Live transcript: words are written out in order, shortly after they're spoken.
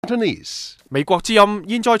美國之音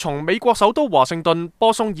現在從美國首都華盛頓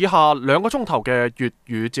播送以下2個鐘頭嘅粵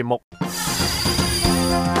語節目。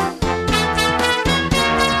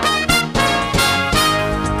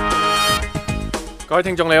各位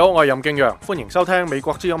聽眾你好，我係任敬陽，歡迎收聽美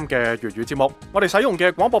國之音嘅粵語節目。我哋使用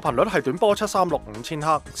嘅廣播頻率係短波7365000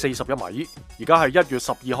赫41米。而家係1月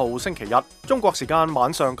12號星期日，中國時間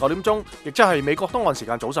晚上9點鐘，亦即係美國東岸時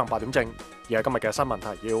間早上8點正。而係今日嘅新聞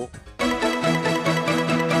提要。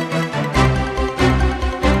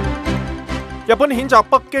日本譴責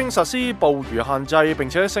北京實施捕魚限制，並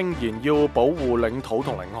且聲言要保護領土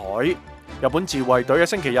同領海。日本自衛隊喺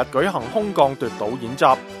星期日舉行空降奪島演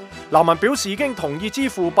習。南韓表示已經同意支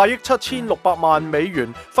付8億7600萬美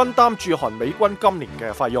元分擔駐韓美軍今年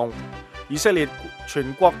嘅費用。以色列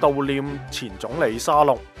全國悼念前總理沙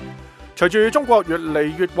龍。隨住中國越嚟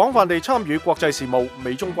越廣泛地參與國際事務，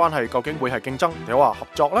美中關係究竟會係競爭定話合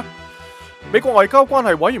作呢？美國外交關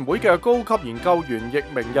係委員會嘅高級研究員易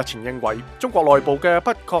明日前認為，中國內部嘅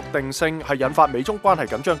不確定性係引發美中關係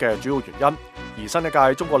緊張嘅主要原因，而新一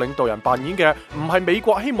屆中國領導人扮演嘅唔係美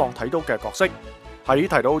國希望睇到嘅角色。喺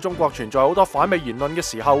提到中國存在好多反美言論嘅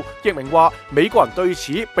時候，易明話美國人對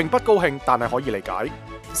此並不高興，但係可以理解。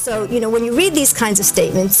So, when you read these kinds of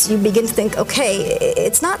statements, you begin to think, okay,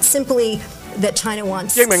 it's not simply that China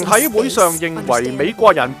wants. 易明喺會上認為美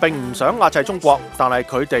國人並唔想壓制中國，但係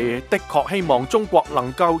佢哋的確希望中國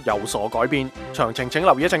能夠有所改變。詳情請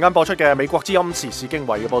留意一陣間播出嘅美國之音時事經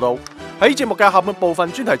緯嘅報道。喺節目嘅下半部分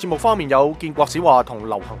專題節目方面有建國史話同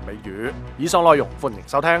流行美語。以上內容歡迎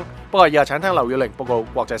收聽。不過以下請聽劉宇玲報告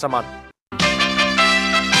國際新聞。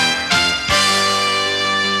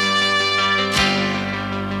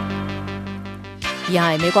而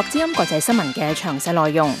係美國之音國際新聞嘅詳細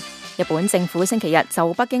內容。日本政府星期日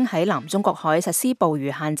就北京喺南中國海實施捕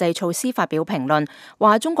魚限制措施發表評論，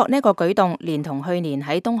話中國呢個舉動連同去年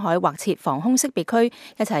喺東海劃設防空識別區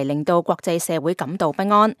一齊令到國際社會感到不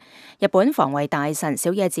安。日本防衛大臣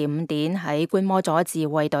小野寺五典喺觀摩咗自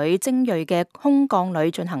衛隊精銳嘅空降旅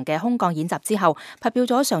進行嘅空降演習之後，發表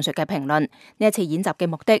咗上述嘅評論。呢一次演習嘅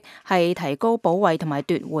目的係提高保衛同埋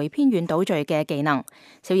奪回偏遠島嶼嘅技能。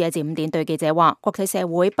小野寺五典對記者話，國際社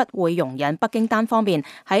會不會容忍北京單方面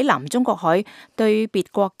喺南中國海對別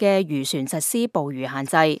國嘅漁船實施捕魚限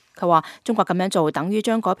制。佢話中國咁樣做等於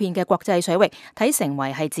將嗰片嘅國際水域睇成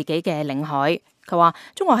為係自己嘅領海。佢話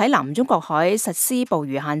中國喺南中國海實施捕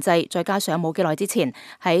魚限制，再加上冇幾耐之前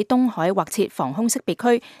喺東海劃設防空識別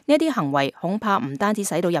區，呢一啲行為恐怕唔單止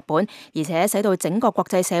使到日本，而且使到整個國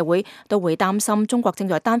際社會都會擔心中國正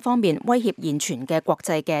在單方面威脅現存嘅國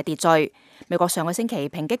際嘅秩序。美國上個星期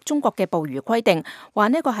抨擊中國嘅捕魚規定，話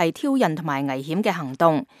呢個係挑釁同埋危險嘅行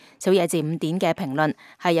動。小野寺五典嘅評論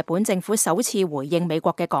係日本政府首次回應美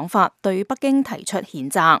國嘅講法，對北京提出譴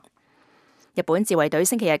責。日本自衛隊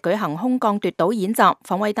星期日舉行空降奪島演習，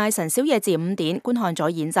防衛大臣小野寺五典觀看咗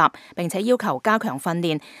演習，並且要求加強訓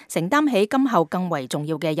練，承擔起今後更為重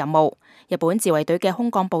要嘅任務。日本自衛隊嘅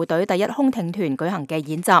空降部隊第一空挺團舉行嘅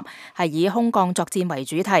演習係以空降作戰為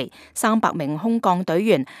主題，300名空降隊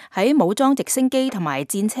員喺武裝直升機同埋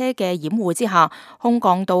戰車嘅掩護之下，空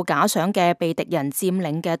降到假想嘅被敵人佔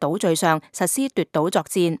領嘅島嶼上，實施奪島作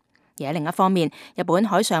戰。而喺另一方面，日本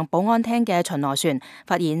海上保安廳嘅巡邏船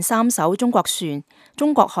發現3艘中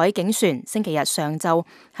國海警船，星期日上晝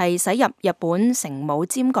係駛入日本成武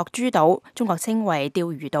尖閣諸島，中國稱為釣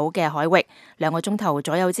魚島嘅海域，2個鐘頭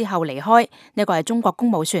左右之後離開。呢個係中國公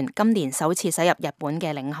務船今年首次駛入日本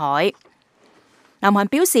嘅領海。南韓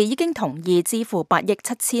表示已經同意支付8億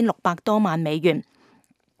7600多萬美元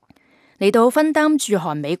嚟到分擔駐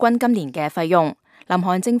韓美軍今年嘅費用。南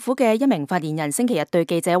韓政府嘅一名發言人星期日對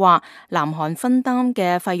記者話，南韓分擔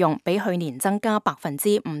嘅費用比去年增加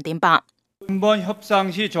5.8%。이번 협상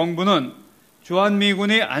시 정부는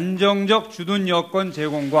주한미군의 안정적 주둔 여건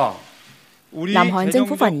제공과南韓政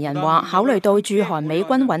府發言人話，考慮到駐韓美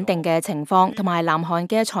軍穩定嘅情況同埋南韓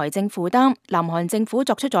嘅財政負擔，南韓政府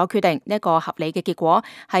作出咗決定，呢一個合理嘅結果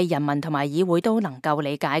係人民同埋議會都能夠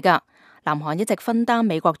理解㗎。南韓一直分擔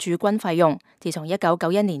美國駐軍費用，自從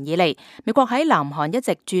1991年以嚟，美國喺南韓一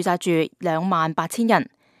直駐紮住28000人。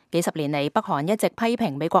幾十年嚟，北韓一直批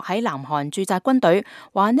評美國喺南韓駐紮軍隊，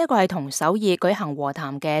話呢個係同首爾舉行和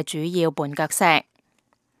談嘅主要絆腳石。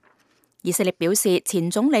以色列表示，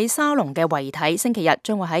前總理沙龍嘅遺體星期日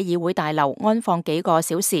將會喺議會大樓安放幾個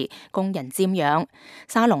小時，供人瞻仰。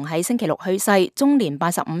沙龍喺星期六去世，終年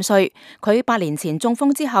85歲。佢8年前中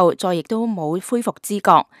風之後，再亦都冇恢復知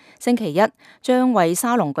覺。星期一將為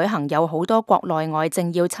沙龍舉行有好多國內外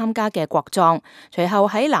政要參加嘅國葬，隨後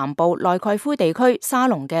喺南部內蓋夫地區沙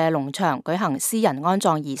龍嘅農場舉行私人安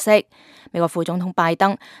葬儀式。美國副總統拜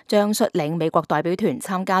登將率領美國代表團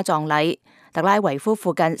參加葬禮。特拉維夫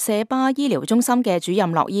附近舍巴醫療中心嘅主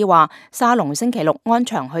任洛伊話，沙龍星期六安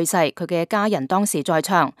詳去世，佢嘅家人當時在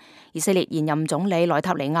場。以色列現任總理內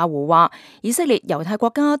塔尼亞胡話，以色列猶太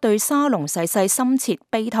國家對沙龍逝世深切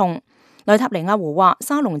悲痛。內塔尼亞胡話，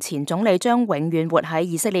沙龍前總理將永遠活喺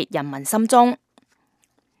以色列人民心中。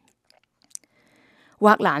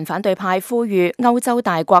烏克蘭反對派呼籲歐洲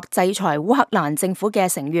大國制裁烏克蘭政府嘅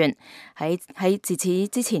成員。喺自此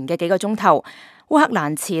之前嘅幾個鐘頭，烏克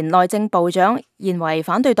蘭前內政部長現為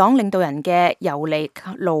反對黨領導人嘅尤尼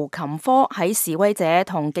盧琴科喺示威者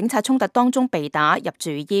同警察衝突當中被打入住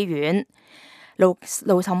醫院。盧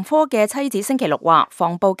琴科嘅妻子星期六話，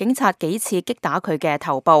防暴警察幾次擊打佢嘅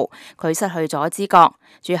頭部，佢失去咗知覺，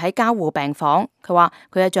住喺加護病房。佢話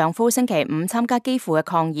佢嘅丈夫星期五參加基輔嘅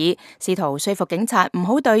抗議，試圖說服警察唔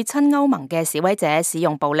好對親歐盟嘅示威者使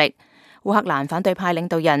用暴力。烏克蘭反對派領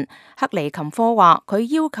導人克里琴科話，佢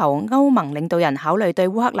要求歐盟領導人考慮對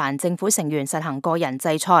烏克蘭政府成員實行個人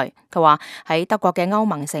制裁。佢話喺德國嘅歐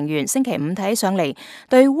盟成員星期五睇起上嚟，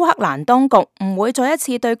對烏克蘭當局唔會再一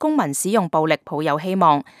次對公民使用暴力抱有希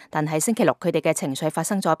望，但係星期六佢哋嘅情緒發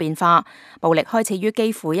生咗變化。暴力開始於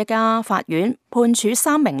基輔一家法院判處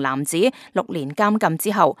3名男子6年監禁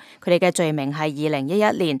之後，佢哋嘅罪名係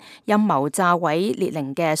2011年陰謀炸毀列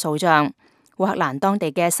寧嘅塑像。烏克蘭當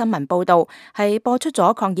地嘅新聞報道係播出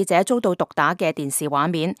咗抗議者遭到毒打嘅電視畫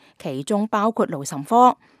面，其中包括盧岑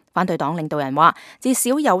科。反對黨領導人話，至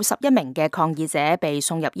少有11名嘅抗議者被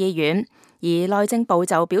送入醫院，而內政部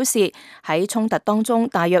就表示喺衝突當中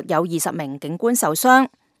大約有20名警官受傷。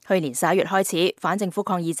去年11月開始，反政府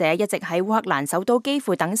抗議者一直喺烏克蘭首都基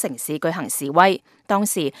輔等城市舉行示威。當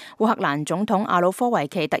時烏克蘭總統亞努科維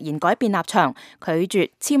奇突然改變立場，拒絕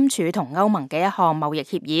簽署同歐盟嘅一項貿易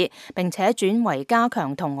協議，並且轉為加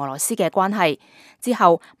強同俄羅斯嘅關係。之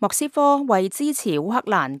後，莫斯科為支持烏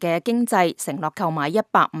克蘭嘅經濟，承諾購買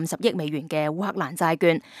150億美元嘅烏克蘭債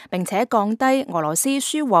券，並且降低俄羅斯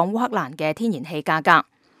輸往烏克蘭嘅天然氣價格。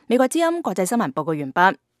美國之音國際新聞報告完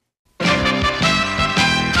畢。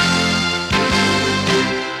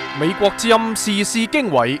美國之音時事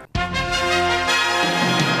經緯，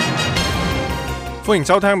歡迎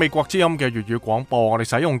收聽美國之音嘅粵語廣播。我哋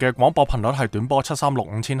使用嘅廣播頻率係短波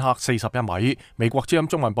7365000赫41米。美國之音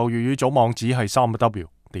中文部粵語組網址係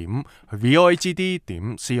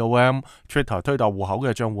3w.voagd.com。Twitter 推特戶口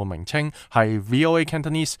嘅賬戶名稱係 VOA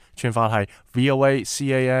Cantonese， 串法係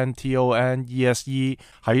VOACANTONESE。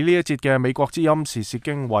喺呢一節嘅美國之音時事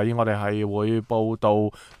經緯，我哋係會報道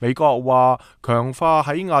美國話強化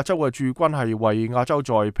喺亞洲嘅駐軍係為亞洲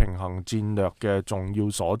再平衡戰略嘅重要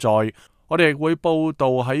所在。我哋亦會報道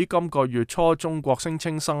喺今個月初中國聲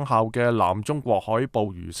稱生效嘅南中國海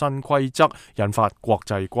捕魚新規則，引發國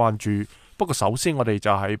際關注。不過首先我哋就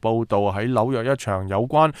係報道喺紐約一場有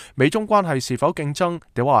關美中關係是否競爭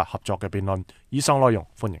定話合作嘅辯論。以上內容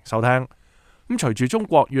歡迎收聽。咁隨住中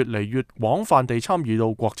國越嚟越廣泛地參與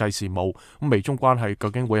到國際事務，咁美中關係究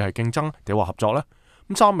竟會係競爭定話合作呢？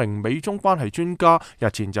咁3名美中關係專家日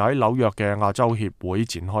前就喺紐約嘅亞洲協會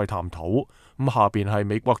展開探討。咁下邊係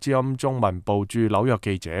美國之音中文部駐紐約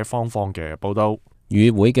記者方方嘅報道。與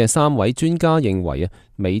會嘅3位專家認為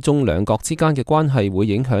美中兩國之間嘅關係會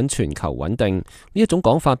影響全球穩定，呢一種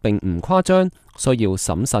講法並唔誇張，需要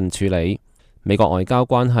審慎處理。美國外交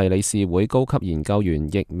關係理事會高級研究員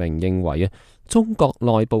易明認為中國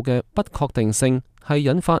內部嘅不確定性係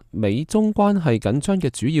引發美中關係緊張嘅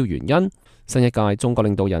主要原因。新一屆中國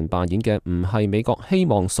領導人扮演嘅唔係美國希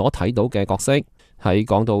望所睇到嘅角色。喺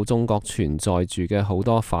講到中國存在住嘅好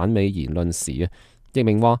多反美言論時，易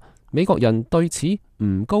明話美國人對此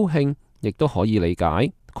唔高興，亦都可以理解。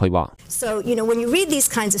佢話：佢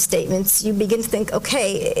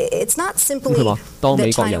話當美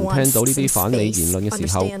國人聽到呢啲反美言論嘅時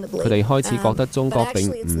候，佢哋開始覺得中國並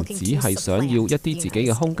唔只係想要一啲自己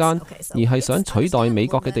嘅空間，而係想取代美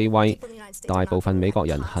國嘅地位。大部分美國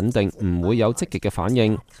人肯定唔會有積極嘅反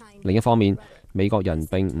應。另一方面，美國人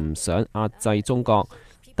並唔想壓制中國，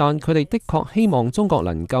但佢哋的確希望中國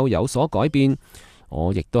能夠有所改變。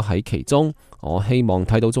我亦都喺其中，我希望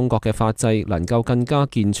睇到中國嘅法制能夠更加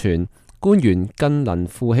健全，官員更能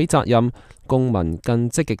負起責任，公民更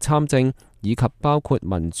積極參政，以及包括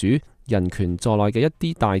民主、人權在內嘅一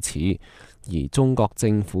啲大詞，而中國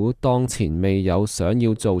政府當前未有想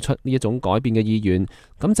要做出呢一種改變嘅意願，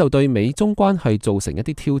咁就對美中關係造成一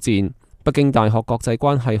啲挑戰。北京大學國際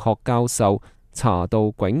關係學教授查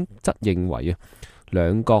道炯則認為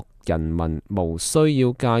兩國人民無需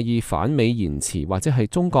要介意反美言辭或者係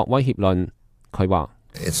中國威脅論。佢話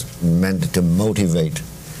：It's meant to motivate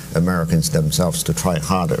Americans themselves to try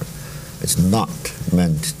harder. It's not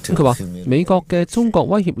meant to. 佢話美國嘅中國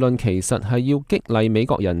威脅論其實係要激勵美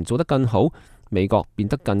國人做得更好，美國變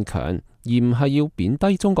得更強，而唔係要貶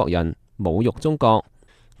低中國人、侮辱中國。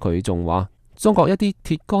佢仲話，中國一啲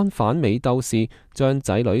鐵桿反美鬥士將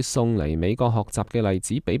仔女送嚟美國學習嘅例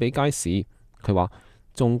子比比皆是。佢話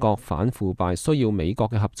中國反腐敗需要美國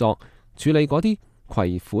嘅合作，處理嗰啲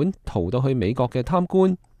攜款逃到去美國嘅貪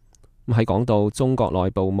官。喺講到中國內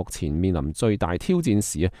部目前面臨最大挑戰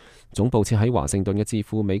時，總部設喺華盛頓嘅智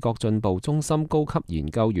庫美國進步中心高級研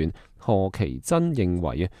究員賀奇珍認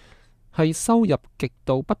為係收入極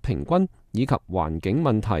度不平均以及環境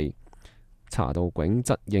問題。查道炯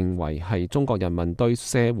則認為係中國人民對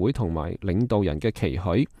社會同埋領導人嘅期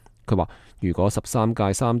許。佢話如果13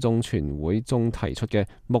屆三中全會中提出嘅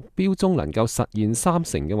目標中能夠實現3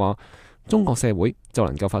成嘅話，中國社會就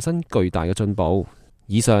能夠發生巨大嘅進步。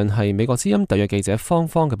以上係美國之音特約記者方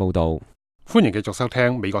方嘅報道。歡迎繼續收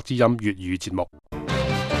聽美國之音粵語節目。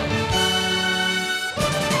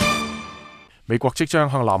美國即將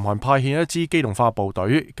向南韓派遣一支機動化部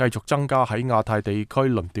隊，繼續增加喺亞太地區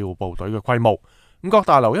輪調部隊嘅規模。五角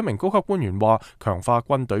大樓一名高級官員話，強化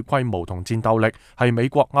軍隊規模同戰鬥力係美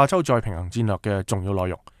國亞洲再平衡戰略嘅重要內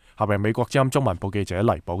容。下邊美國之音中文部記者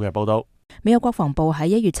黎寶嘅報道。美國國防部喺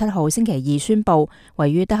1月7號星期二宣布，位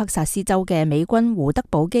於德克薩斯州嘅美軍胡德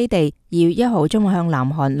堡基地2月1號將會向南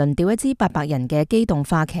韓輪調一支800人嘅機動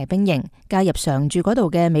化騎兵營，加入常駐嗰度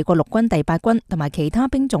嘅美國陸軍第8軍同埋其他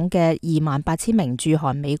兵種嘅28,000名駐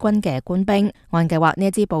韓美軍嘅官兵。按計劃，呢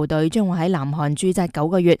一支部隊將會喺南韓駐紮9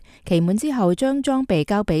個月，期滿之後將裝備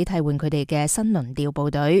交俾替換佢哋嘅新輪調部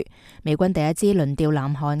隊。美軍第一支輪調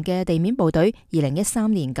南韓嘅地面部隊2013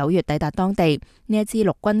年9月抵達當地，呢一支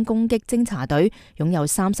陸軍攻擊偵察隊擁有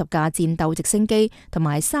30架戰鬥直升機同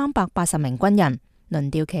埋380名軍人。輪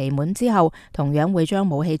調期滿之後，同樣會將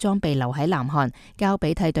武器裝備留喺南韓，交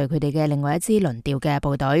俾替代佢哋嘅另外一支輪調嘅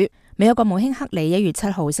部隊。美國國務卿克里1月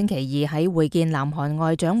7號星期二喺會見南韓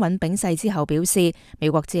外長尹炳世之後表示，美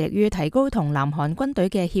國致力於提高同南韓軍隊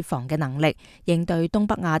嘅協防嘅能力，應對東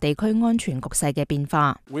北亞地區安全局勢嘅變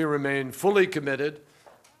化。We remain fully committed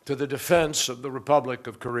to the defense of the Republic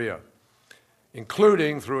of Korea,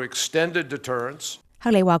 including through extended deterrence. 克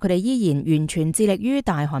里話佢哋依然完全致力於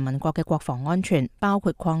大韓民國嘅國防安全，包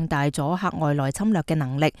括擴大阻嚇外來侵略嘅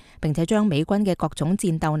能力，並且將美軍嘅各種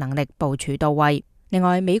戰鬥能力部署到位。另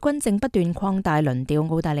外，美軍正不斷擴大輪調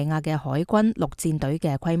澳大利亞嘅海軍陸戰隊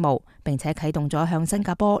嘅規模，並且啟動咗向新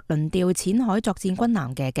加坡輪調淺海作戰軍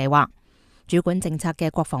艦嘅計劃。主管政策嘅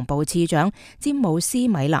國防部次長詹姆斯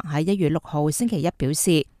米勒喺1月6號星期一表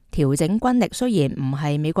示，調整軍力雖然唔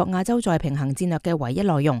係美國亞洲再平衡戰略嘅唯一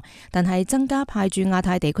內容，但係增加派駐亞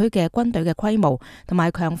太地區嘅軍隊嘅規模同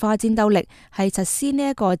埋強化戰鬥力係實施呢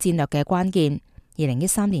一個戰略嘅關鍵。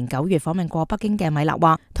2013年9月訪問過北京嘅米勒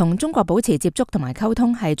話，同中國保持接觸同埋溝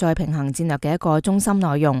通係再平衡戰略嘅一個中心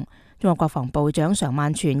內容。中國國防部長常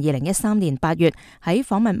萬全2013年8月喺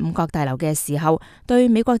訪問五角大樓嘅時候，對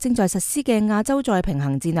美國正在實施嘅亞洲再平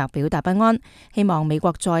衡戰略表達不安，希望美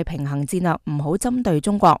國再平衡戰略唔好針對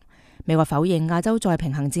中國。美國否認亞洲再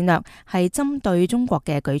平衡戰略係針對中國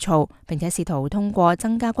嘅舉措，並且試圖通過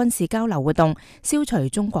增加軍事交流活動消除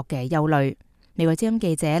中國嘅憂慮。美國之音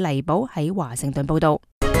記者黎寶喺華盛頓報道。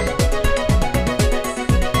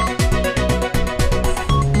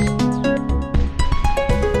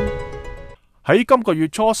喺今個月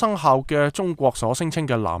初生效嘅中國所聲稱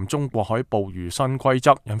嘅南中國海捕魚新規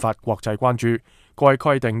則引發國際關注。該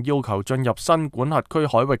規定要求進入新管轄區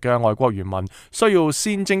海域嘅外國漁民需要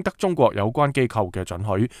先徵得中國有關機構嘅准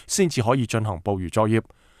許，先至可以進行捕魚作業。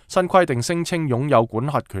新規定聲稱擁有管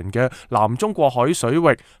轄權嘅南中國海水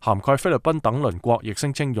域涵蓋菲律賓等鄰國，亦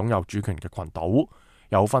聲稱擁有主權嘅群島。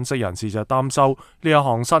有分析人士就擔憂呢一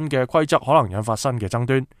項新嘅規則可能引發新嘅爭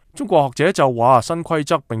端。中國學者就話新規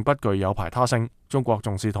則並不具有排他性，中國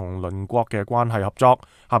重視同鄰國嘅關係合作。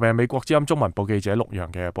下邊係美國之音中文部記者陸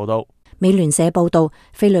洋嘅報道。美聯社報道，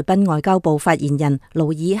菲律賓外交部發言人盧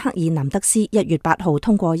爾克爾南德斯1月8號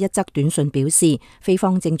通過一則短信表示，菲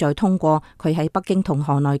方正在通過佢喺北京同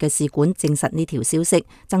河內嘅使館證實呢條消息，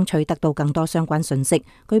爭取得到更多相關信息。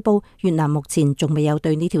據報，越南目前仲未有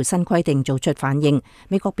對呢條新規定做出反應。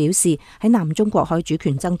美國表示喺南中國海主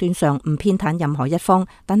權爭端上唔偏袒任何一方，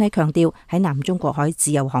但係強調喺南中國海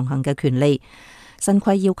自由航行嘅權利。新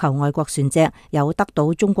規要求外國船隻有得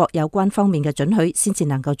到中國有關方面嘅准許，先至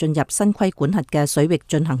能夠進入新規管轄嘅水域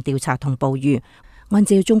進行調查同捕魚。按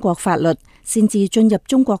照中國法律，擅自進入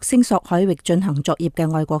中國聲索海域進行作業嘅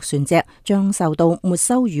外國船隻將受到沒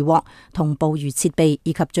收漁獲同捕魚設備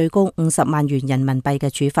以及最高50萬元人民幣嘅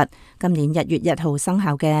處罰。今年1月1號生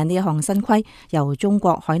效嘅呢一項新規，由中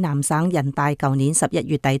國海南省人大舊年11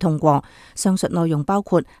月底通過。上述內容包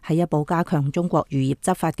括喺一部加強中國漁業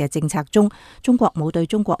執法嘅政策中，中國冇對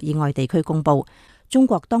中國以外地區公佈。中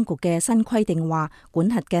國當局嘅新規定話，管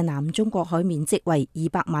轄嘅南中國海面積為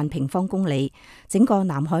200萬平方公里，整個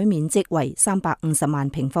南海面積為350萬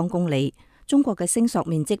平方公里。中國嘅聲索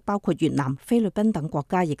面積包括越南、菲律賓等國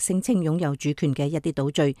家亦聲稱擁有主權嘅一啲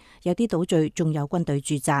島嶼，有啲島嶼仲有軍隊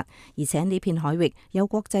駐紮，而且呢片海域有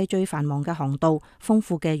國際最繁忙嘅航道、豐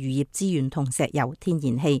富嘅漁業資源同石油、天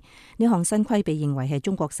然氣。呢項新規被認為係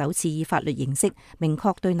中國首次以法律形式明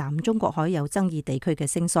確對南中國海有爭議地區嘅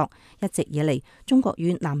聲索。一直以嚟，中國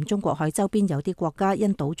與南中國海周邊有啲國家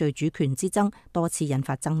因島嶼主權之爭多次引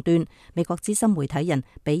發爭端。美國資深媒體人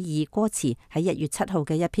比爾戈茨喺1月7號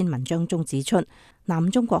嘅一篇文章中指出，南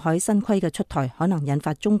中國海新規嘅出台可能引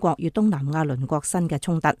發中國與東南亞鄰國新嘅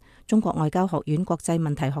衝突。中國外交學院國際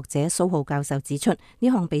問題學者蘇浩教授指出，呢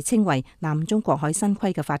項被稱為南中國海新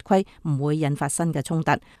規嘅法規唔會引發新嘅衝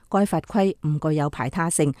突，該法規唔具有排他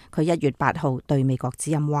性。佢1月8號對美國之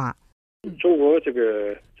音話：中國的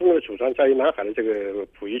主張在於南海的這個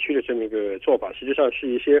捕魚區的這麼一個做法，實際上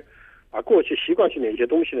是一些過去習慣性的一些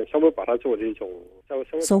東西呢，稍微把它做這種。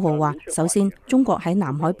蘇浩話：首先，中國喺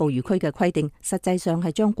南海捕魚區嘅規定，實際上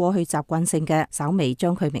係將過去習慣性嘅稍微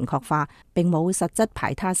將佢明確化，並冇實質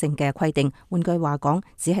排他性嘅規定。換句話講，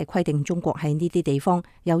只係規定中國喺呢啲地方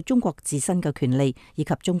有中國自身嘅權利，以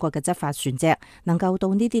及中國嘅執法船隻能夠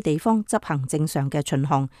到呢啲地方執行正常嘅巡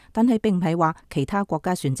航。但係並唔係話其他國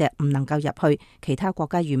家船隻唔能夠入去，其他國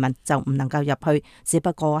家漁民就唔能夠入去，只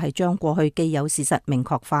不過係將過去既有事實明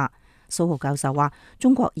確化。蘇浩教授話：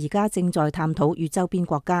中國而家正在探討與周邊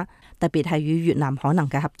國家，特別係與越南可能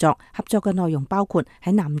嘅合作。合作嘅內容包括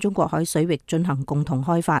喺南中國海水域進行共同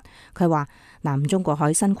開發。佢話南中國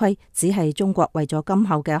海新規只係中國為咗今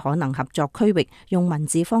後嘅可能合作區域用文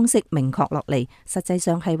字方式明確落嚟，實際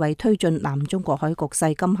上係為推進南中國海局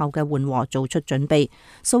勢今後嘅緩和做出準備。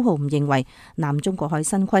蘇浩唔認為南中國海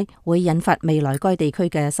新規會引發未來該地區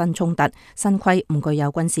嘅新衝突，新規唔具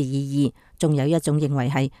有軍事意義。仲有一種認為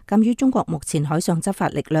係鑑於中國目前海上執法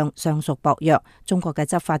力量尚屬薄弱，中國嘅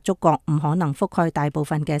執法觸角唔可能覆蓋大部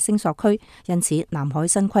分嘅聲索區，因此南海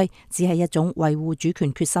新規只係一種維護主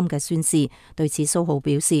權決心嘅宣示。對此，蘇浩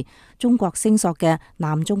表示，中國聲索嘅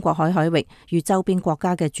南中國海海域與周邊國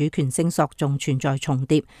家嘅主權聲索仲存在重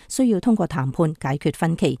疊，需要通過談判解決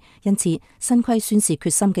分歧。因此，新規宣示決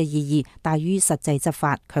心嘅意義大於實際執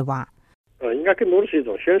法。佢話：應該更多的是一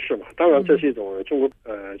種宣示嘛，當然這是一種中國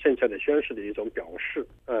政策的宣示的一種表示，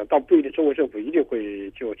倒不一定中國政府一定會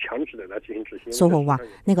就強制的來進行執行。蘇浩話：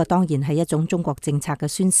呢個當然係一種中國政策嘅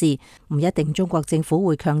宣示，唔一定中國政府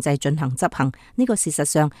會強制進行執行，呢個事實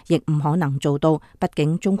上亦唔可能做到。畢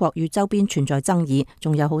竟中國與周邊存在爭議，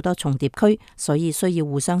仲有好多重疊區，所以需要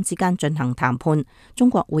互相之間進行談判。中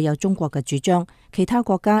國會有中國嘅主張，其他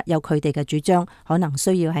國家有佢哋嘅主張，可能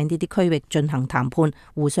需要喺呢啲區域進行談判，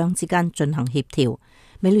互相之間進行協調。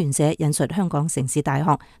美聯社引述香港城市大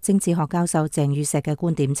學政治學教授鄭宇碩嘅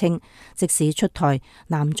觀點稱，即使出台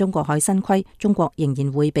南中國海新規，中國仍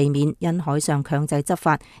然會避免因海上強制執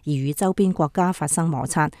法而與周邊國家發生摩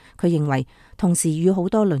擦。佢認為，同時與好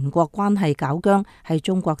多鄰國關係搞僵係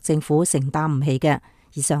中國政府承擔唔起嘅。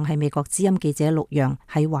以上係美國之音記者陸洋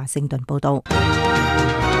喺華盛頓報道。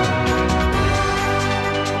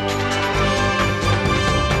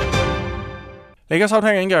你而家收聽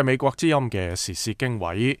緊嘅係美國之音嘅時事經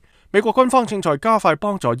緯。美國軍方正在加快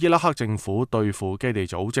幫助伊拉克政府對付基地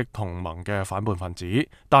組織同盟嘅反叛分子，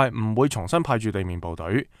但係唔會重新派駐地面部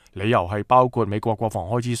隊。理由係包括美國國防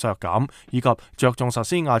開支削減以及着重實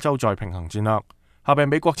施亞洲再平衡戰略。下邊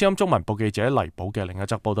美國之音中文部記者黎寶嘅另一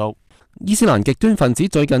則報道：伊斯蘭極端分子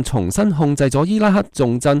最近重新控制咗伊拉克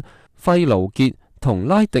重鎮費盧傑同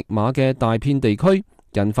拉迪馬嘅大片地區，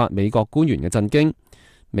引發美國官員嘅震驚。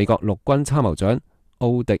美國陸軍參謀長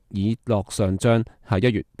奧迪爾諾上將喺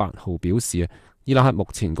1月8號表示，伊拉克目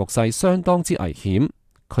前局勢相當之危險。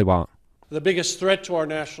佢話： The biggest threat to our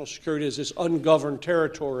national security is this ungoverned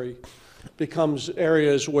territory becomes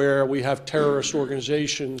areas where we have terrorist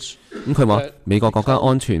organizations. 佢話美國國家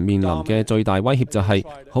安全面臨嘅最大威脅就係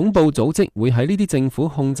恐怖組織會喺呢啲政府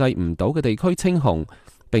控制唔到嘅地區稱雄，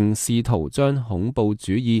並試圖將恐怖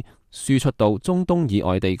主義輸出到中東以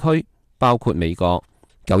外地區，包括美國。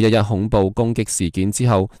911恐怖攻擊事件之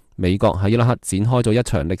後，美國喺伊拉克展開咗一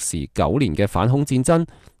場歷時9年嘅反恐戰爭。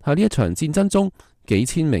喺呢一場戰爭中，幾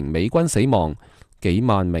千名美軍死亡，幾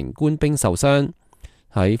萬名官兵受傷。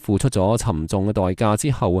喺付出咗沉重嘅代價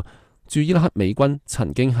之後，駐伊拉克美軍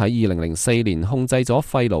曾經喺2004年控制咗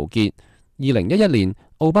費盧傑。2011年，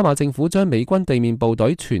奧巴馬政府將美軍地面部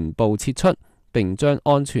隊全部撤出，並將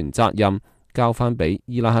安全責任交翻俾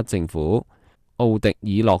伊拉克政府。奧迪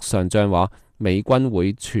爾諾上將話，美軍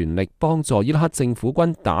會全力幫助伊拉克政府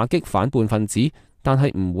軍打擊反叛分子，但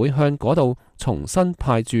係唔會向嗰度重新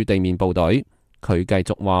派駐地面部隊。佢繼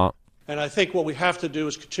續話，奧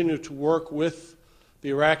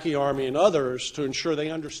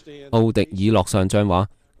迪爾諾上將話，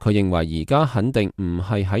佢認為而家肯定唔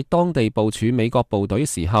係喺當地部署美國部隊嘅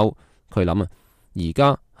時候。佢諗而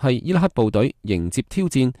家係伊拉克部隊迎接挑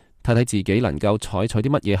戰，睇睇自己能夠採取啲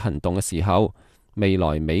乜嘢行動嘅時候。未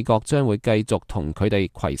來美國將會繼續同佢哋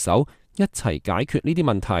攜手一齊解決呢啲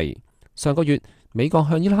問題。上個月，美國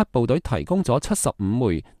向伊拉克部隊提供咗75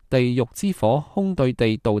枚地獄之火空對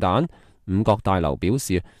地導彈。五角大樓表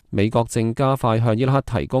示，美國正加快向伊拉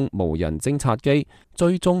克提供無人偵察機，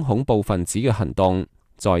追蹤恐怖分子嘅行動。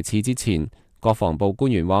在此之前，國防部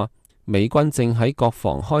官員話，美軍正喺國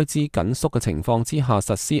防開支緊縮嘅情況之下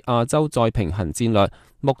實施亞洲再平衡戰略，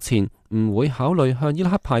目前唔會考慮向伊拉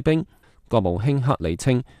克派兵。國務卿克里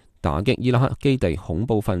稱，打擊伊拉克基地恐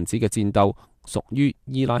怖分子嘅戰鬥屬於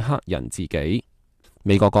伊拉克人自己。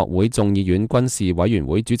美國國會眾議院軍事委員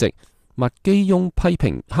會主席麥基翁批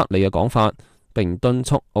評克里嘅講法，並敦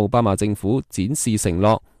促奧巴馬政府展示承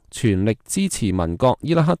諾，全力支持民國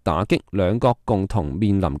伊拉克打擊兩國共同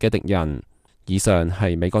面臨嘅敵人。以上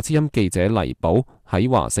係美國之音記者黎寶喺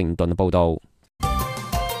華盛頓報道。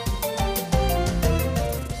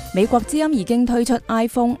美國之音已經推出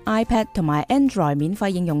iPhone、iPad 同埋 Android 免費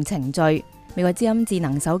應用程序。美國之音智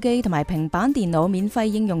能手機同埋平板電腦免費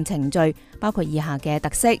應用程序包括以下嘅特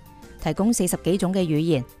色：提供40幾種嘅語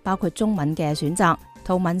言，包括中文嘅選擇，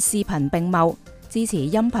圖文視頻並茂，支持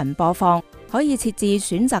音頻播放，可以設置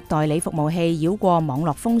選擇代理服務器繞過網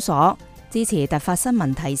絡封鎖，支持突發新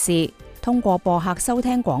聞提示，通過播客收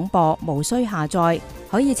聽廣播，無需下載，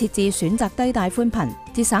可以設置選擇低帶寬頻，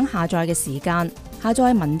節省下載嘅時間。下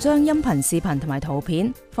載文章、音頻、視頻同埋圖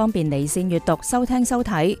片，方便離線閱讀、收聽、收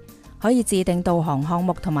睇。可以自定導航項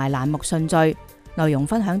目同埋欄目順序，內容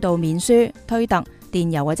分享到面書、推特、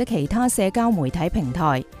電郵或者其他社交媒體平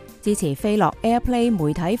台。支持飛樂 AirPlay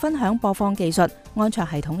媒體分享播放技術，安卓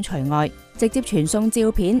系統除外。直接傳送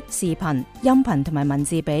照片、視頻、音頻同埋文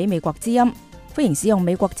字俾美國之音。歡迎使用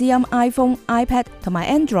美國之音 iPhone、iPad 同埋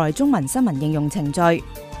Android 中文新聞應用程序。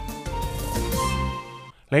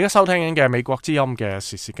你而家收聽緊嘅美國之音嘅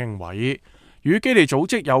時事經緯，與基地組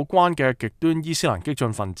織有關嘅極端伊斯蘭激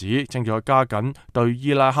進分子正在加緊對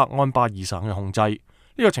伊拉克安巴爾省嘅控制。呢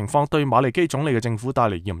個情況對馬利基總理嘅政府帶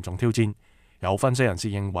嚟嚴重挑戰。有分析人士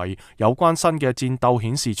認為，有關新嘅戰鬥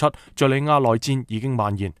顯示出敘利亞內戰已經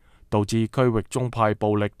蔓延，導致區域宗派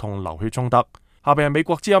暴力同流血衝突。下邊係美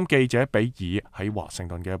國之音記者比爾喺華盛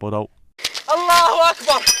頓嘅報道。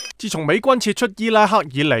自從美軍撤出伊拉克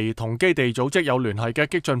以嚟，同基地組織有聯繫嘅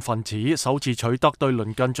激進分子首次取得對鄰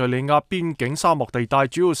近敘利亞邊境沙漠地帶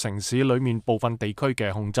主要城市裏面部分地區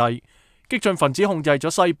嘅控制。激進分子控制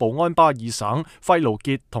咗西部安巴爾省費盧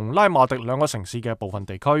傑同拉馬迪兩個城市嘅部分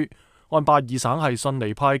地區。安巴爾省係遜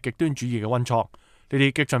尼派極端主義嘅溫床。呢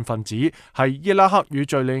啲激進分子係伊拉克與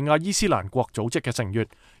敘利亞伊斯蘭國組織嘅成員，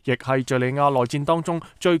亦係敘利亞內戰當中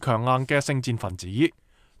最強硬嘅聖戰分子。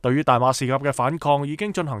對於大馬士革嘅反抗已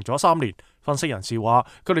經進行咗3年，分析人士話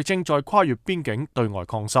佢哋正在跨越邊境對外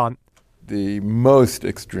擴散。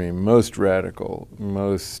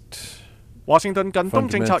華盛頓近東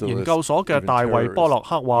政策研究所嘅大衛波洛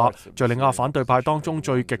克話，敘利亞反對派當中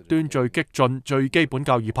最極端、最激進、最基本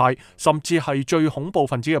教義派，甚至係最恐怖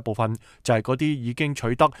分子嘅部分，就係嗰啲已經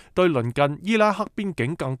取得對鄰近伊拉克邊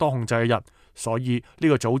境更多控制嘅人。所以呢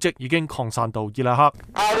個組織已經擴散到伊拉克。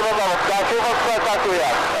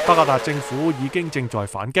巴格達政府已經正在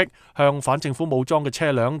反擊，向反政府武裝嘅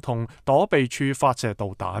車輛同躲避處發射導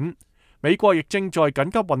彈。美國亦正在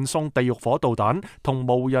緊急運送地獄火導彈同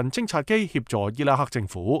無人偵察機協助伊拉克政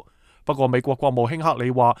府。不過美國國務卿克里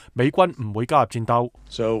話，美軍唔會加入戰鬥。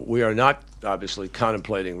So we are not obviously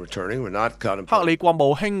contemplating returning. We're not contemplating. 克里國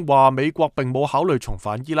務卿話，美國並冇考慮重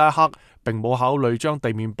返伊拉克，並冇考慮將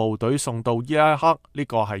地面部隊送到伊拉克，呢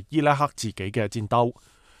個係伊拉克自己嘅戰鬥。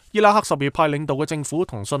伊拉克什葉派領導嘅政府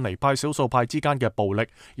同遜尼派少數派之間嘅暴力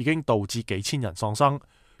已經導致幾千人喪生，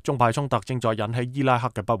宗派衝突正在引起伊拉克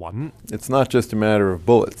嘅不穩。It's not just a matter of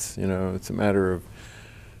bullets, it's a matter of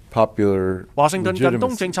popular. 華盛頓近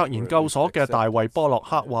東政策研究所嘅大衛波洛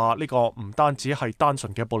克話：呢個唔單止係單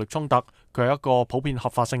純嘅暴力衝突，佢係一個普遍合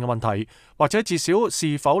法性嘅問題，或者至少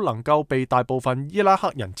是否能夠被大部分伊拉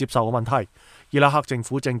克人接受嘅問題。伊拉克政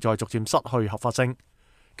府正在逐漸失去合法性。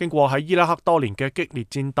經過喺伊拉克多年嘅激烈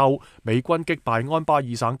戰鬥，美軍擊敗安巴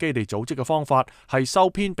爾省基地組織嘅方法係收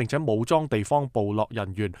編並且武裝地方部落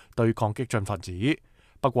人員對抗激進分子。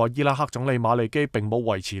不過伊拉克總理馬利基並冇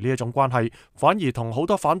維持呢一種關係，反而同好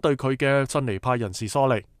多反對佢嘅遜尼派人士疏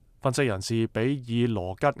離。分析人士比爾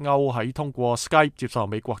羅吉歐喺通過 Skype 接受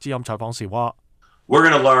美國之音採訪時話： We're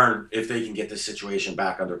going to learn if they can get the situation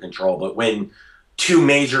back under control, but when two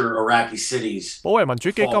major Iraqi cities 保衛民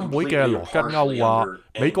主基金會嘅羅吉歐話，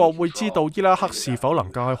美國會知道伊拉克是否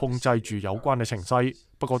能夠去控制住有關嘅情勢。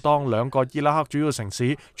不過當兩個伊拉克主要城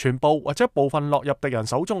市全部或者部分落入敵人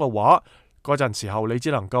手中嘅話，嗰陣時候你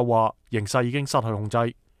只能夠話形勢已經失去控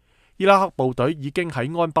制。伊拉克部隊已經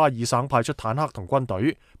喺安巴爾省派出坦克同軍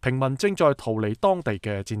隊，平民正在逃離當地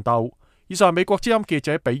嘅戰鬥。以上係美國之音記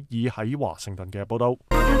者比爾喺華盛頓嘅報道。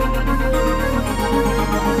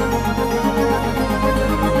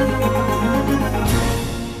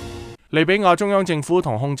利比亞中央政府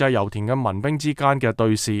同控制油田嘅民兵之間嘅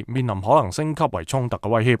對峙面臨可能升級為衝突嘅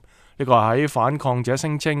威脅。呢個係喺反抗者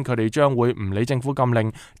聲稱佢哋將會唔理政府禁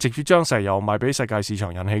令，直接將石油賣俾世界市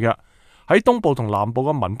場引起嘅。喺東部同南部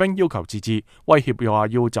嘅民兵要求自治，威脅又話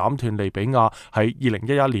要斬斷利比亞喺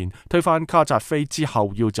2011年推翻卡扎菲之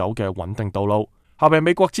後要走嘅穩定道路。下邊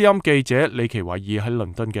美國之音記者李奇維爾喺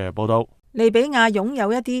倫敦嘅報道。利比亞擁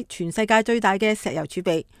有一啲全世界最大嘅石油儲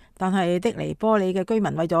備，但係的尼波里嘅居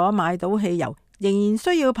民為咗買到汽油，仍然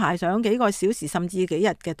需要排上幾個小時甚至幾日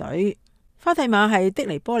嘅隊。法蒂瑪係的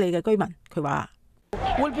尼波里嘅居民，佢話：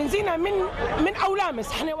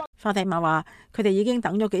法蒂瑪話佢哋已經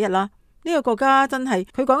等咗幾日啦。呢個國家真係，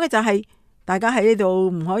佢講嘅就係大家喺呢度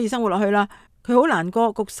唔可以生活落去啦。佢好難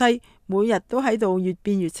過，局勢每日都喺度越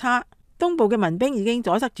變越差。東部嘅民兵已經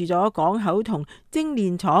阻塞住咗港口同精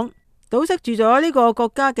煉廠，堵塞住咗呢個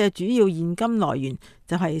國家嘅主要現金來源，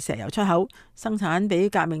就係石油出口，生產比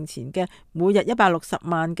革命前嘅每日160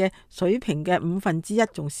萬嘅水平嘅1/5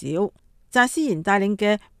仲少。扎斯賢帶領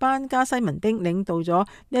嘅班加西民兵領導咗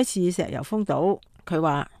呢一次石油封堵。佢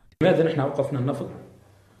話：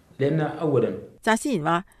扎斯賢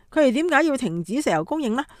話佢哋點解要停止石油供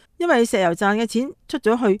應呢？因為石油賺嘅錢出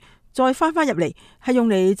咗去，再翻入嚟係用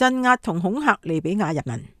嚟鎮壓同恐嚇利比亞人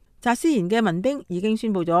民。扎斯賢嘅民兵已經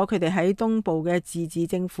宣布咗佢哋喺東部嘅自治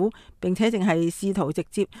政府，並且淨係試圖直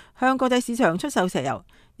接向國際市場出售石油。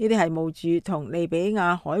呢啲係冒住同利比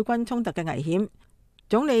亞海軍衝突嘅危險。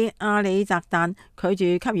總理阿里澤旦拒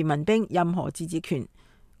絕給予民兵任何自治權。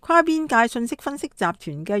跨邊界信息分析集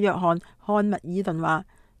團嘅約翰漢密爾頓話，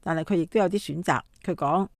但係佢亦都有啲選擇。佢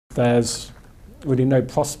講：There's really no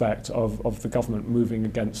prospect of the government moving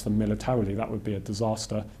against them militarily. That would be a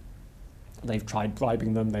disaster. They've tried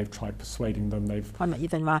bribing them, they've tried persuading them, they've. 漢密爾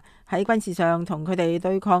頓話喺軍事上同佢哋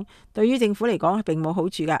對抗，對於政府嚟講並冇好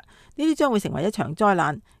處㗎。呢啲將會成為一場災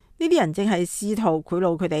難。呢啲人正係試圖賄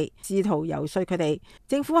賂佢哋，試圖遊說佢哋。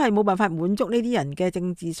政府係冇辦法滿足呢啲人嘅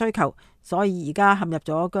政治需求，所以而家陷入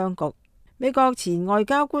咗僵局。美國前外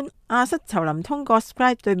交官阿瑟侯林通過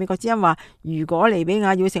Skype 對美國之音話：如果利比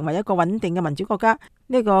亞要成為一個穩定嘅民主國家，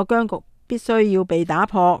呢個僵局必須要被打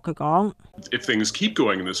破。佢講：If things keep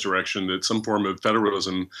going in this direction, that some form of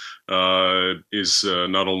federalism is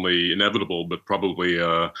not only inevitable, but probably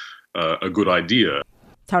a good idea.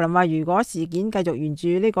 侯林話：如果事件繼續沿住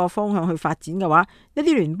呢個方向去發展嘅話，一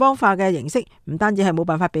啲聯邦化嘅形式唔單止係冇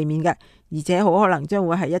辦法避免嘅，而且好可能將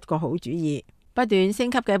會係一個好主意。不斷升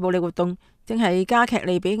級嘅暴力活動正係加劇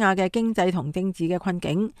利比亞嘅經濟同政治嘅困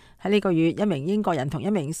境。喺呢個月，一名英國人同一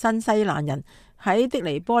名新西蘭人喺的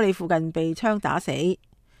尼波里附近被槍打死。喺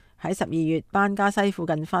12月班加西附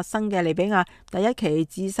近發生嘅利比亞第一期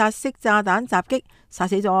自殺式炸彈襲擊，殺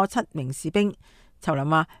死咗7名士兵。侯林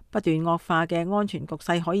話：不斷惡化嘅安全局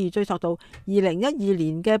勢可以追溯到2012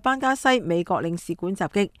年嘅班加西美國領事館襲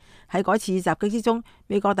擊。喺嗰次襲擊之中，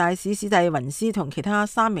美國大使史蒂雲斯同其他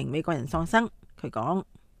3名美國人喪生。佢講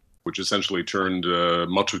：Which essentially turned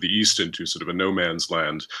much of the East into sort of a no man's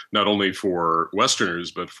land, not only for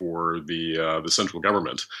Westerners but for the central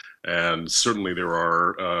government. And certainly there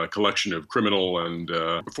are a collection of criminal and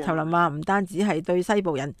頭林話唔單止係對西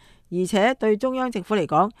部人，而且對中央政府嚟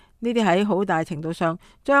講，呢啲喺好大程度上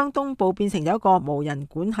將東部變成咗一個無人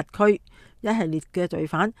管轄區。一系列嘅罪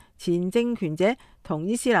犯、前政權者同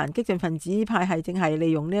伊斯蘭激進分子派系正係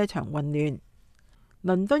利用呢一場混亂。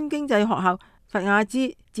倫敦經濟學校佛亞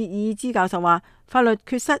茲哲爾茲教授話：法律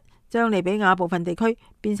缺失將利比亞部分地區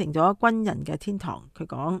變成咗軍人嘅天堂。佢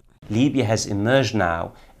講：Libya has emerged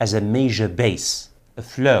now as a major base, a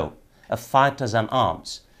flow of fighters and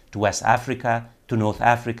arms to West Africa, to North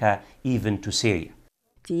Africa, even to Syria。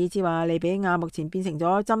哲爾茲話：利比亞目前變成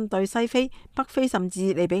咗針對西非、北非甚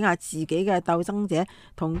至利比亞自己嘅鬥爭者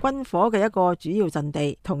同軍火嘅一個主要陣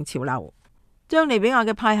地同潮流。將利比亞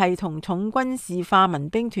嘅派系同重軍事化民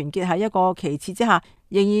兵團結喺一個旗幟之下，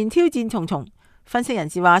仍然挑戰重重。分析人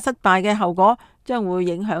士話，失敗嘅後果將會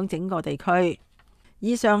影響整個地區。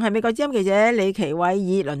以上係美國之音記者李奇偉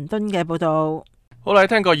以倫敦嘅報導。好啦，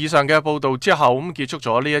聽過以上嘅報導之後，咁結束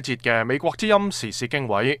咗呢一節嘅美國之音時事經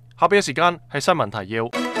緯。下邊嘅時間係新聞提要。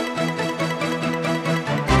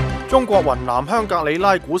中國雲南香格里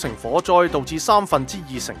拉古城火災導致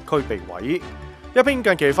2/3城區被毀。一篇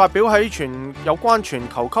近期發表喺有關全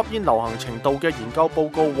球吸煙流行程度嘅研究報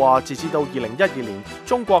告話，截至到2012年，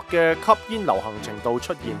中國嘅吸煙流行程度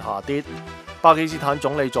出現下跌。巴基斯坦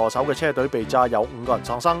總理助手嘅車隊被炸，有5個人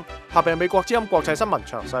喪生。下邊係美國之音國際新聞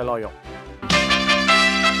詳細內容。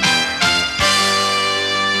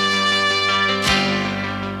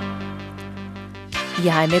而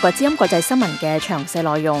係美國之音國際新聞嘅詳細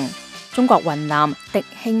內容。中國雲南迪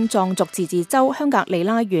慶藏族自治州香格里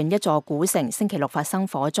拉縣一座古城星期六發生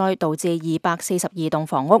火災，導致242棟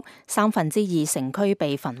房屋2/3城區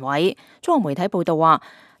被焚毀。中國媒體報道話，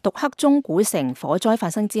獨克宗古城火災發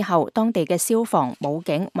生之後，當地嘅消防、武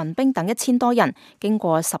警、民兵等1000多人，經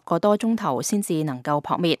過10個多鐘頭先至能夠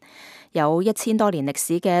撲滅。有1000多年歷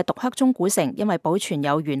史嘅獨克宗古城，因為保存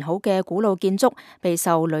有完好嘅古老建築，備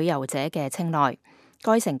受旅遊者嘅青睞。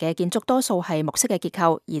該城嘅建築多數係木式嘅結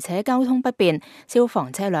構，而且交通不便，消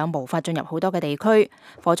防車輛無法進入好多嘅地區。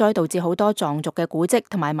火災導致好多藏族嘅古蹟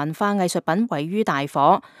同埋文化藝術品毀於大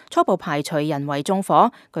火，初步排除人為縱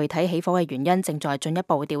火，具體起火嘅原因正在進一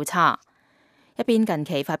步調查。一篇近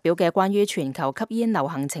期發表嘅關於全球吸煙流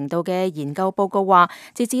行程度嘅研究報告話，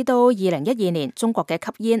截至到2012年，中國嘅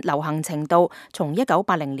吸煙流行程度從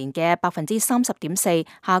1980年嘅30.4%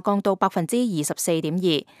下降到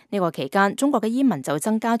24.2%。呢個期間，中國嘅煙民就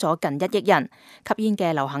增加咗近1億人。吸煙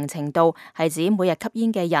嘅流行程度係指每日吸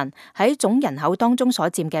煙嘅人喺總人口當中所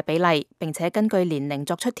佔嘅比例，並且根據年齡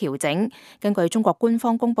作出調整。根據中國官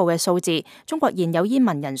方公布嘅數字，中國現有煙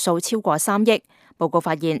民人數超過3億。報告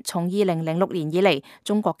發現，從2006年以嚟，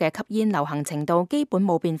中國嘅吸煙流行程度基本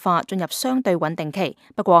冇變化，進入相對穩定期。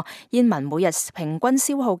不過，煙民每日平均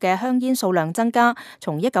消耗嘅香煙數量增加，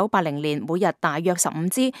從1980年每日大約15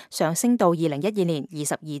支，上升到2012年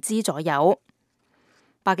22支左右。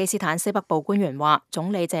巴基斯坦西北部官員話，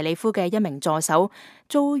總理謝里夫嘅1名助手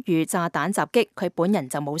遭遇炸彈襲擊，佢本人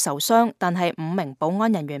就冇受傷，但係5名保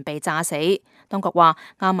安人員被炸死。當局話，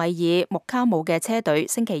阿米爾穆卡姆嘅車隊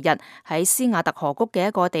星期日喺斯瓦特河谷嘅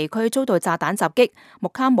一個地區遭到炸彈襲擊，穆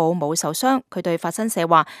卡姆冇受傷。佢對法新社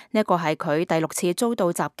話，呢一個係佢第6次遭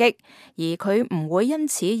到襲擊，而佢唔會因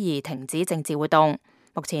此而停止政治活動。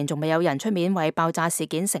目前仲未有人出面為爆炸事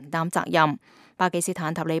件承擔責任。巴基斯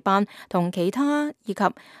坦塔利班同其他以及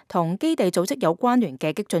同基地組織有關聯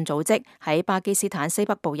嘅激進組織喺巴基斯坦西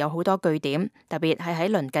北部有好多據點，特別係喺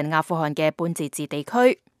鄰近阿富汗嘅半自治地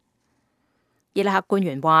區。伊拉克官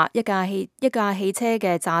員話，一架汽車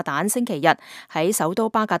嘅炸彈星期日喺首都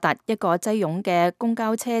巴格達一個擠擁嘅公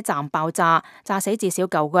交車站爆炸，炸死至少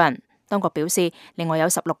9個人。當局表示，另外有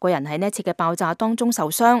16個人喺呢次嘅爆炸當中受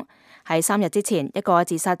傷。喺3日之前，一個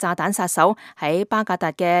自殺炸彈殺手喺巴格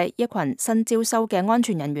達嘅一群新招收嘅安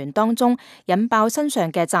全人員當中引爆身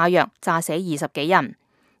上嘅炸藥，炸死20幾人。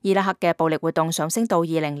伊拉克嘅暴力活動上升到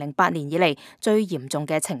2008年以嚟最嚴重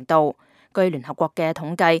嘅程度。據聯合國嘅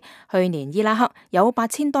統計，去年伊拉克有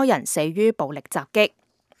8000多人死於暴力襲擊。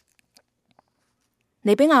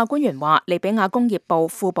利比亞官員話，利比亞工業部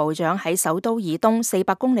副部長喺首都以東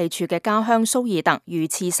400公里處嘅家鄉蘇爾特遇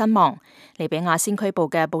刺身亡。利比亞先驅部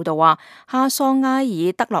嘅報道話，哈桑埃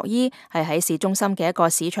爾德洛伊係喺市中心嘅一個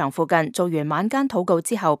市場附近做完晚間禱告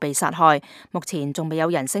之後被殺害。目前仲未有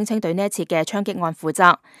人聲稱對呢一次嘅槍擊案負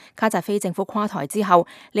責。卡扎菲政府垮台之後，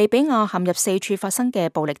利比亞陷入4處發生嘅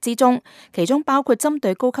暴力之中，其中包括針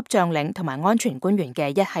對高級將領同埋安全官員嘅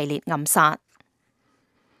一系列暗殺。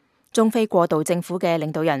中非過渡政府嘅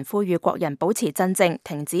領導人呼籲國人保持鎮靜，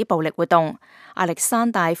停止暴力活動。亞歷山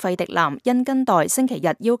大·費迪南·恩根代星期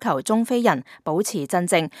日要求中非人保持鎮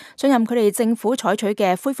靜，信任佢哋政府採取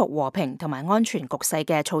嘅恢復和平同埋安全局勢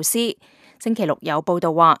嘅措施。星期六有報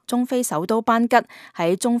道話，中非首都班吉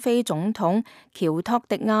喺中非總統喬托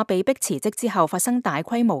迪亞被逼辭職之後，發生大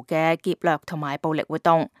規模嘅劫掠同埋暴力活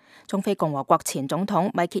動。中非共和國前總統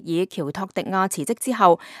米歇爾·喬托迪亞辭職之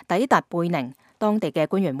後，抵達貝寧。當地嘅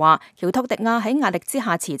官員話，喬托迪亞喺壓力之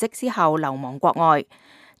下辭職之後流亡國外。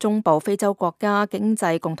中部非洲國家經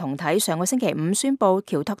濟共同體上個星期五宣布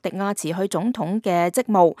喬托迪亞辭去總統嘅職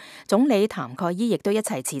務，總理譚蓋伊亦都一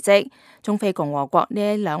齊辭職。中非共和國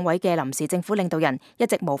呢兩位嘅臨時政府領導人一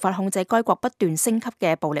直無法控制該國不斷升級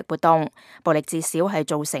嘅暴力活動，暴力至少係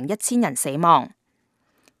造成1000人死亡。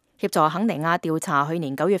協助肯尼亞調查去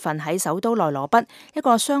年9月份喺首都內羅畢一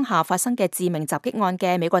個商廈發生嘅致命襲擊案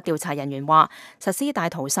嘅美國調查人員話，實施大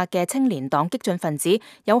屠殺嘅青年黨激進分子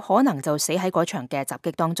有可能就死喺嗰場嘅襲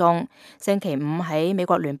擊當中。星期五喺美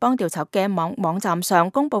國聯邦調查嘅網站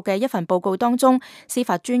上公布嘅一份報告當中，司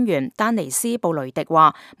法專員丹尼斯布雷迪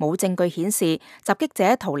話，冇證據顯示襲擊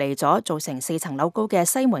者逃離咗造成4層樓高嘅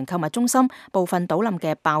西門購物中心部分倒冧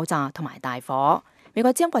嘅爆炸同埋大火。美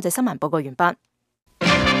國之音國際新聞報告完畢。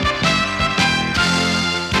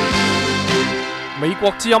美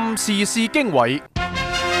國之音時事經緯，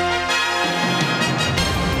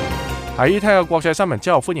喺聽過國際新聞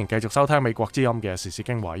之後，歡迎繼續收聽美國之音嘅時事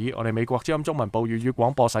經緯。我哋美國之音中文部粵語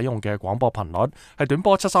廣播使用嘅廣播頻率係短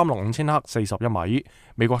波7365000赫41米。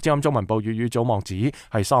美國之音中文部粵語組網址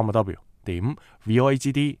係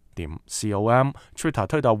3w.voagd.com。Twitter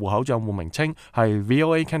推特戶口賬戶名稱係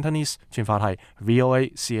VOA Cantonese， 串法係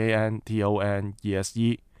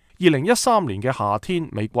VOACANTONESE。2013年嘅夏天，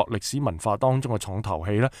美國歷史文化當中嘅重頭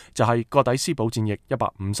戲呢，就係葛底斯堡戰役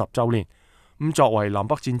150週年。咁作為南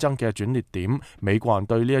北戰爭嘅轉捩點，美國人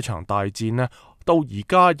對呢一場大戰呢，到而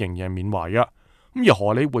家仍然緬懷嘅。咁而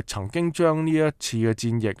荷里活曾經將呢一次嘅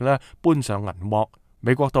戰役呢搬上銀幕。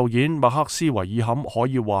美國導演麥克斯維爾坎可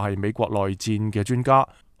以話係美國內戰嘅專家。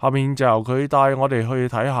下面就由佢帶我哋去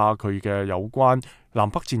睇下佢嘅有關南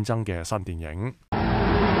北戰爭嘅新電影。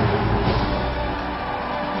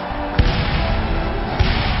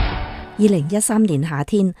2013年夏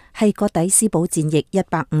天係葛底斯堡戰役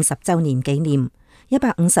150週年紀念。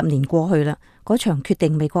150年過去啦，嗰場決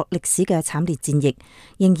定美國歷史嘅慘烈戰役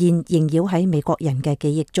仍然縈繞喺美國人嘅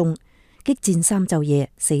記憶中。激戰3晝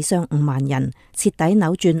夜，死傷5萬人，徹底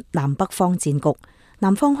扭轉南北方戰局。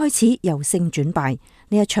南方開始由勝轉敗。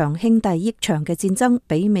呢一場兄弟益場嘅戰爭，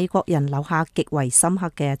俾美國人留下極為深刻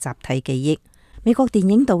嘅集體記憶。美國電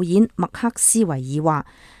影導演麥克斯維爾話：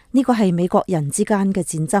呢個係美國人之間嘅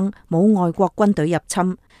戰爭，冇外國軍隊入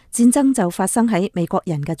侵，戰爭就發生喺美國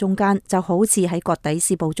人嘅中間，就好似喺葛底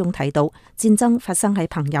斯堡中睇到，戰爭發生喺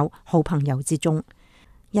朋友、好朋友之中。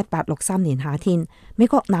1863年夏天，美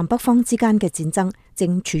國南北方之間嘅戰爭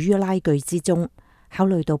正處於拉鋸之中。考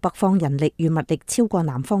慮到北方人力與物力超過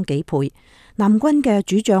南方幾倍，南軍嘅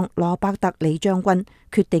主將羅伯特李將軍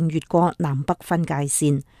決定越過南北分界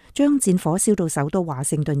線，將戰火燒到首都華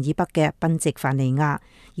盛頓以北嘅賓夕法尼亞，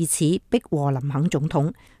以此逼和林肯總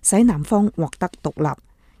統，使南方獲得獨立。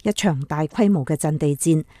一場大規模嘅陣地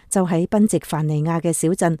戰就喺賓夕法尼亞嘅小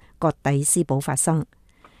鎮葛底斯堡發生。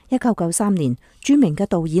1993年，著名嘅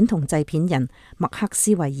導演同製片人麥克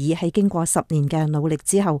斯維爾喺經過10年嘅努力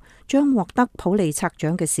之後，將獲得普利策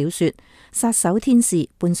獎嘅小說《殺手天使》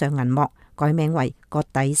搬上銀幕，改名為《葛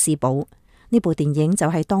底斯堡》。呢部電影就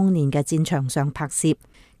喺當年嘅戰場上拍攝，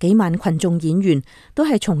幾萬群眾演員都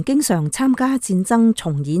係從經常參加戰爭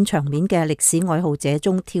重演場面嘅歷史愛好者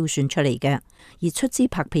中挑選出嚟嘅。而出資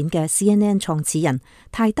拍片嘅 CNN 創始人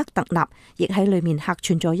泰德特納亦喺裏面客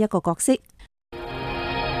串咗一個角色。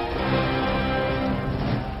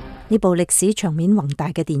呢部歷史場面宏大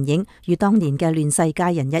嘅電影，與當年嘅亂世佳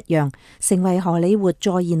人一樣，成為荷里活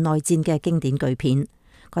再現內戰嘅經典巨片。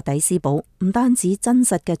葛底斯堡唔單止真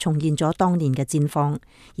實嘅重現咗當年嘅戰況，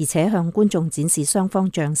而且向觀眾展示雙方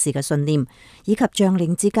將士嘅信念，以及將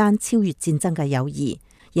領之間超越戰爭嘅友誼。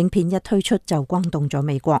影片一推出就轟動咗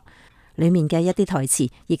美國，裏面嘅一啲台詞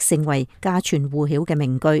亦成為家傳戶曉嘅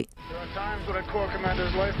名句。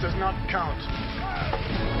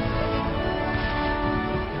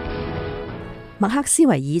麥克斯維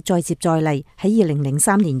爾再接再厲，喺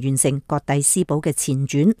2003年完成葛底斯堡嘅前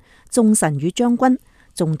傳《眾神與將軍》，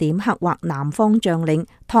重點刻畫南方將領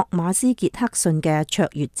托馬斯傑克遜嘅卓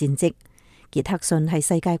越戰績。傑克遜係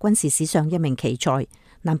世界軍事史上一名奇才，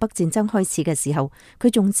南北戰爭開始嘅時候，佢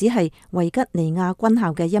仲只係維吉尼亞軍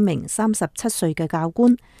校嘅一名37歲嘅教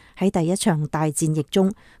官。喺第一場大戰役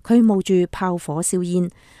中，佢冒住炮火硝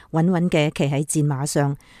煙，穩穩嘅騎喺戰馬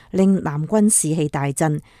上，令南軍士氣大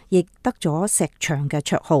振，亦得咗石牆嘅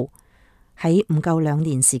綽號。喺唔夠2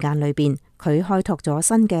年時間裏邊，佢開拓咗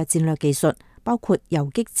新嘅戰略技術，包括游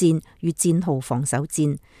擊戰與戰壕防守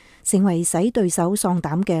戰，成為使對手喪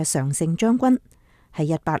膽嘅常勝將軍。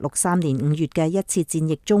喺1863年5月嘅一次戰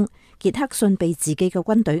役中，傑克遜被自己嘅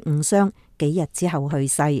軍隊誤傷，幾日之後去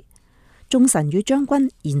世。眾神與將軍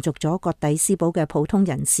延續咗葛底斯堡嘅普通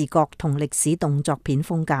人視角同歷史動作片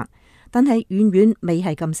風格，但係遠遠未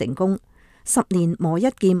係咁成功。10年磨一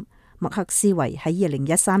劍，麥克斯韋喺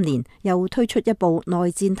2013年又推出一部內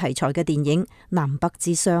戰題材嘅電影《南北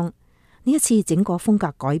之殤》。呢一次整個風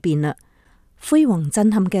格改變啦，恢宏震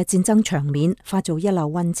撼嘅戰爭場面化做一縷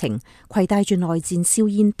溫情，攜帶住內戰硝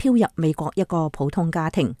煙飄入美國一個普通家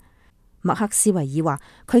庭。麥克斯韋爾話，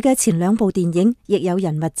佢嘅前2部電影亦有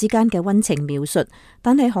人物之間嘅溫情描述，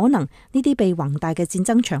但係可能呢啲被宏大嘅戰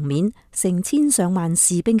爭場面、成千上萬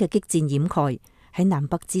士兵嘅激戰掩蓋。喺南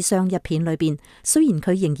北之殤一片裏邊，雖然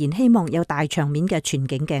佢仍然希望有大場面嘅全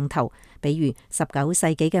景鏡頭，比如19世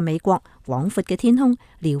紀嘅美國，廣闊嘅天空、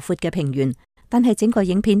遼闊嘅平原，但係整個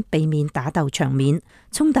影片避免打鬥場面，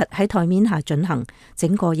衝突喺台面下進行，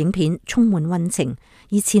整個影片充滿溫情，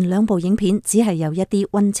而前2部影片只係有一啲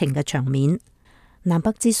溫情嘅場面。南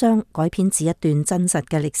北之殤改編自一段真實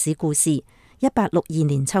嘅歷史故事。1862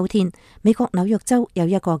年秋天，美國紐約州有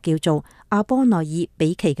一個叫做阿波內爾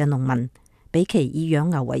比奇嘅農民。比奇以養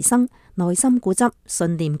牛為生，內心固執，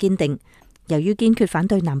信念堅定。由於堅決反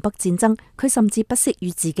對南北戰爭，佢甚至不惜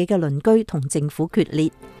與自己嘅鄰居同政府決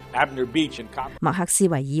裂。麥克斯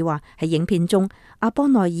韋爾話，喺影片中，阿波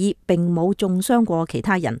內爾並冇中傷過其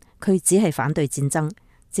他人，佢只係反對戰爭。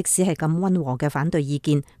即使係咁溫和嘅反對意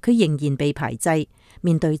見，佢仍然被排擠，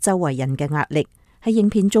面對周圍人嘅壓力。喺影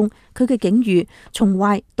片中，佢嘅境遇從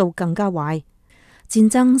壞到更加壞。戰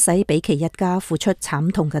爭使比奇一家付出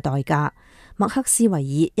慘痛嘅代價。麥克斯韋爾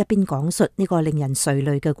一邊講述呢個令人垂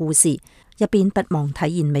淚嘅故事，一邊不忘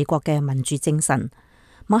體現美國嘅民主精神。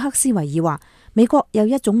麥克斯韋爾話，美國有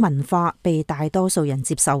一種文化被大多數人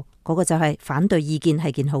接受，嗰個就係反對意見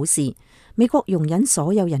係件好事。美國容忍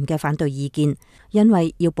所有人嘅反對意見，因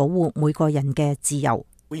為要保護每個人嘅自由。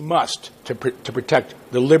We must to protect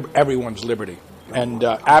everyone's liberty. And,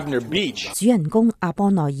 Abner Beach 主人公阿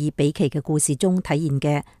波內爾比奇嘅故事中體現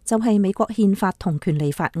嘅就係美國憲法同權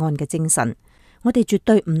利法案嘅精神。我哋絕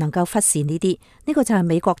對唔能夠忽視呢啲，呢個就係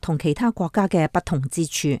美國同其他國家嘅不同之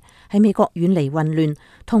處，係美國遠離混亂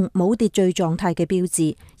同冇秩序狀態嘅標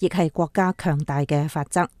誌，亦係國家強大嘅法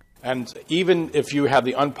則。And even if you have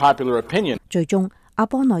the unpopular opinion， 最終阿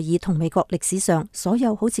波內爾同美國歷史上所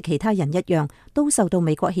有好似其他人一樣，都受到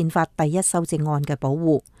美國憲法第一修正案嘅保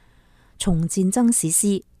護。從戰爭史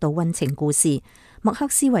詩到溫情故事，麥克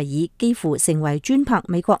斯韋爾幾乎成為專拍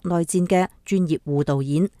美國內戰嘅專業戶導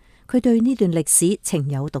演。佢對呢段歷史情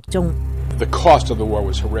有獨鍾。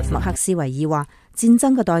麥克斯韋爾話，戰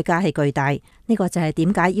爭嘅代價係巨大，呢個就係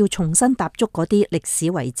點解要重新踏足嗰啲歷史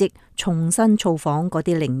遺跡，重新造訪嗰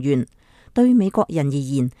啲陵園。對美國人而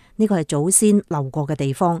言，呢個係祖先流過嘅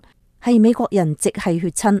地方，係美國人直系血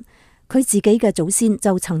親。佢自己嘅祖先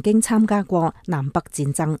就曾經參加過南北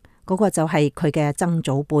戰爭，嗰個就係佢嘅曾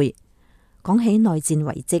祖輩。講起內戰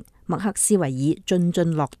遺跡，麥克斯韋爾津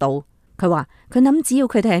津樂道。佢話佢諗，只要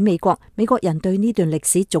佢哋喺美國，美國人對呢段歷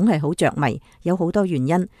史總係好着迷，有好多原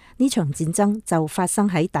因。呢場戰爭就發生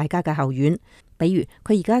喺大家嘅後院，比如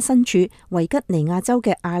佢而家身處維吉尼亞州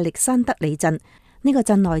嘅亞歷山德里鎮，呢個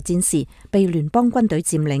鎮內戰時被聯邦軍隊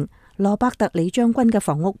佔領，羅伯特李將軍嘅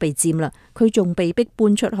房屋被佔啦，佢仲被逼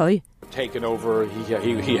搬出去。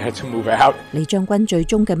李將軍最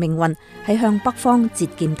終嘅命運係向北方折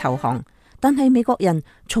劍投降，但係美國人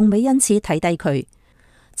從未因此睇低佢。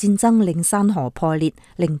戰爭令山河破裂，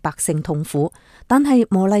令百姓痛苦，但係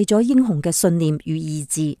磨礪咗英雄嘅信念與意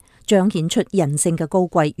志，彰顯出人性嘅高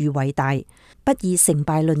貴與偉大。不以成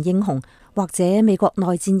敗論英雄，或者美國內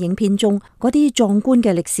戰影片中嗰啲壯觀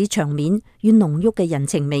嘅歷史場面與濃郁嘅人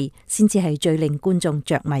情味，先至係最令觀眾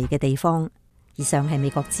着迷嘅地方。以上係美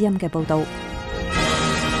國之音嘅報道。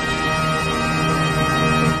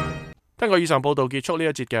聽過以上報道，結束呢一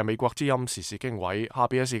節嘅美國之音時事經緯。下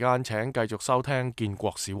邊嘅時間，請繼續收聽建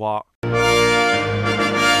國史話。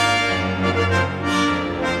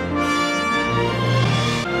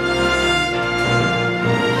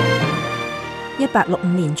1865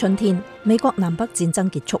年春天，美國南北戰爭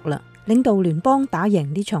結束啦。領導聯邦打贏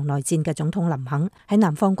呢場內戰嘅總統林肯喺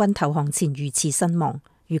南方軍投降前遇刺身亡。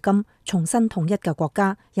如今重新統一嘅國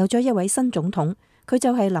家有咗一位新總統，佢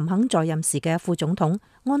就係林肯在任時嘅副總統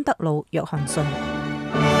安德魯·約翰遜。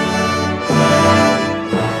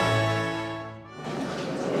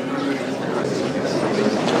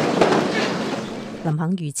林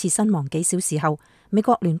肯遇刺身亡幾小時後，美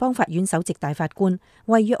國聯邦法院首席大法官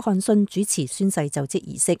為約翰遜主持宣誓就職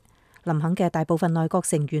儀式。林肯嘅大部分內閣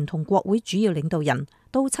成員同國會主要領導人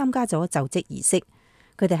都參加咗就職儀式，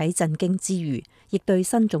佢哋喺震驚之餘，亦對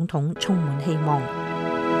新總統充滿希望。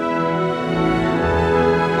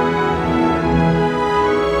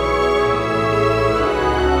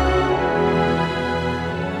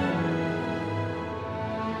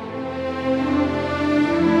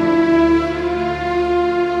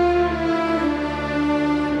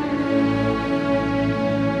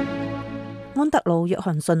安德魯·約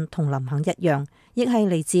翰遜同林肯一樣，亦係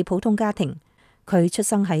嚟自普通家庭。佢出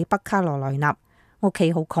生喺北卡羅來納，屋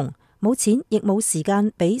企好窮，冇錢，亦冇時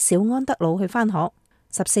間俾小安德魯去返學。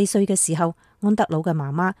14歲嘅時候，安德魯嘅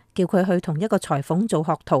媽媽叫佢去同一個裁縫做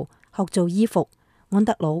學徒，學做衣服。安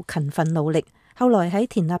德魯勤奮努力，後來喺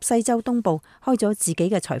田納西州東部開咗自己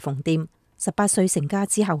嘅裁縫店。18歲成家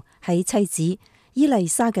之後，喺妻子伊麗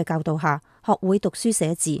莎嘅教導下，學會讀書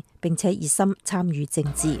寫字，並且熱心參與政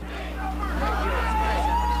治。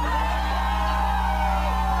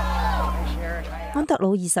安德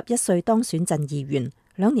魯21歲當選鎮議員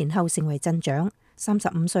，2年後成為鎮長。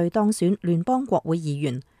35歲當選聯邦國會議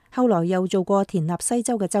員，後來又做過田納西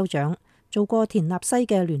州嘅州長，做過田納西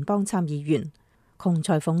嘅聯邦參議員。窮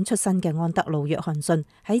裁縫出身嘅安德魯·約翰遜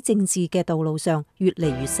喺政治嘅道路上越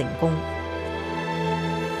嚟越成功。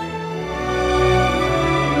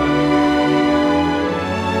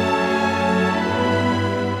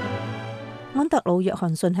安德魯·約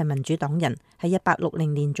翰遜係民主黨人，喺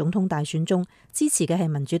1860年總統大選中支持嘅係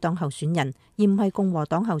民主黨候選人，而唔係共和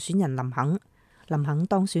黨候選人林肯。林肯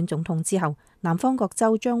當選總統之後，南方各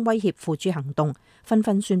州將威脅付諸行動，紛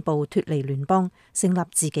紛宣布脫離聯邦，成立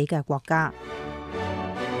自己嘅國家。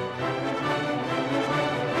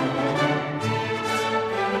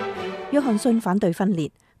約翰遜反對分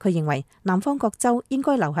裂，佢認為南方各州應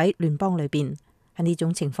該留喺聯邦裏邊。喺呢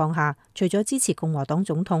種情況下，除咗支持共和黨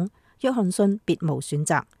總統，約翰遜別無選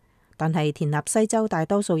擇。但係田納西州大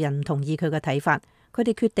多數人唔同意佢嘅睇法，佢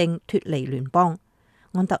哋決定脫離聯邦。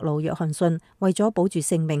安德魯·約翰遜為咗保住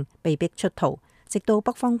性命，被逼出逃，直到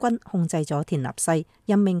北方軍控制咗田納西，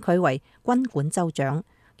任命佢為軍管州長，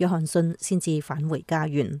約翰遜先至返回家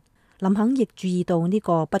園。林肯亦注意到呢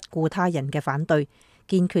個不顧他人嘅反對，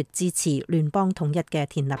堅決支持聯邦統一嘅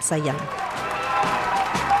田納西人。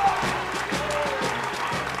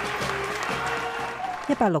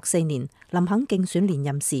1864年，林肯競選連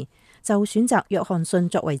任時，就選擇約翰遜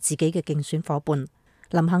作為自己嘅競選夥伴。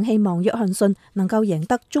林肯希望約翰遜能夠贏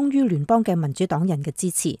得忠於聯邦嘅民主黨人嘅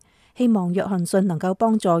支持，希望約翰遜能夠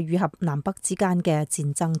幫助愈合南北之間嘅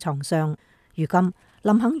戰爭創傷。如今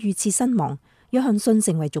林肯遇刺身亡，約翰遜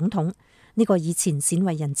成為總統。呢個以前鮮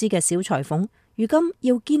為人知嘅小裁縫，如今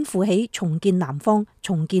要肩負起重建南方、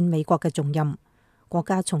重建美國嘅重任。國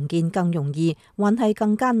家重建更容易，還係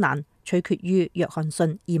更艱難，取決於約翰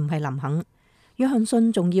遜而唔係林肯。約翰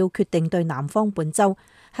遜仲要決定對南方本州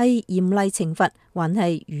係嚴厲懲罰，還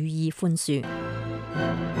係予以寬恕。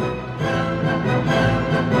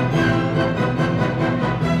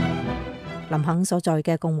林肯所在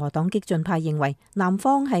嘅共和黨激進派認為南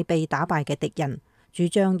方係被打敗嘅敵人，主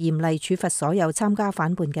張嚴厲處罰所有參加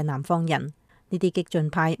反叛嘅南方人。呢啲激進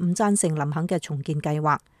派唔贊成林肯嘅重建計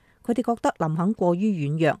劃，佢哋覺得林肯過於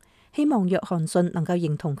軟弱，希望約翰遜能夠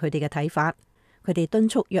認同佢哋嘅睇法。佢哋敦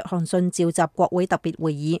促約翰遜召集國會特別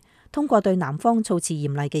會議，通過對南方措辭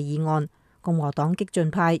嚴厲嘅議案。共和黨激進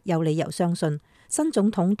派有理由相信新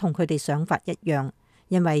總統同佢哋想法一樣，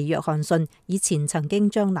因為約翰遜以前曾經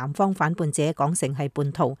將南方反叛者講成係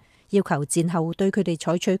叛徒，要求戰後對佢哋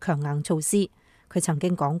採取強硬措施。佢曾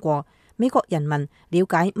經講過，美國人民了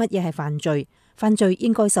解乜嘢係犯罪，犯罪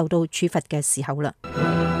應該受到處罰嘅時候啦。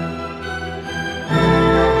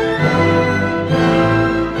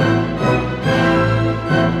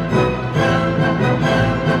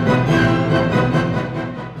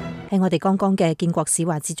喺我哋剛剛嘅建國史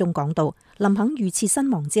話之中講到，林肯遇刺身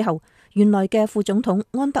亡之後，原來嘅副總統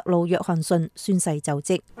安德魯·約翰遜宣誓就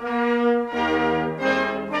職。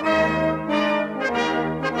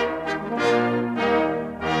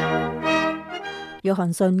約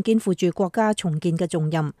翰遜肩負住國家重建嘅重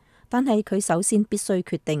任，但係佢首先必須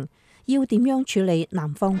決定要點樣處理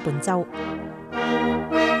南方本州。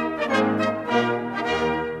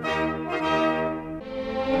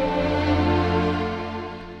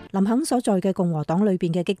林肯所在嘅共和黨裏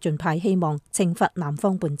邊嘅激進派希望懲罰南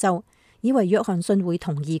方本州，以為約翰遜會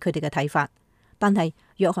同意佢哋嘅睇法。但係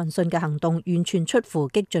約翰遜嘅行動完全出乎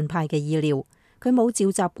激進派嘅意料，佢冇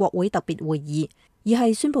召集國會特別會議，而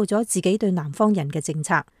係宣布咗自己對南方人嘅政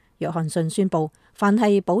策。約翰遜宣布，凡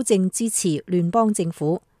係保證支持聯邦政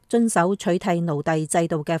府遵守取締奴隸制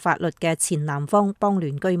度嘅法律嘅前南方邦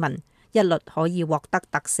聯居民，一律可以獲得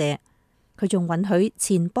特赦。佢仲允許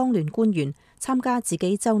前邦聯官員參加自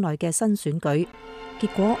己州內嘅新選舉，結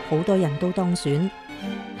果好多人都當選。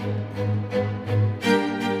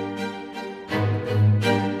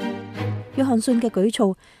約翰遜嘅舉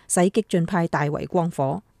措使激進派大為光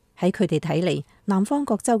火，喺佢哋睇嚟，南方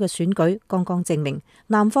各州嘅選舉剛剛證明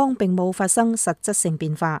南方並冇發生實質性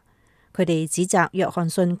變化。佢哋指責約翰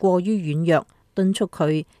遜過於軟弱，敦促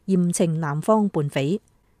佢嚴懲南方叛匪。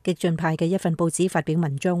激進派嘅一份報紙發表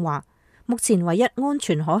文章話，目前唯一安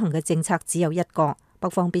全可行嘅政策只有一個，北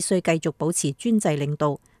方必須繼續保持專制領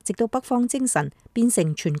導，直到北方精神變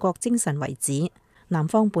成全國精神為止。南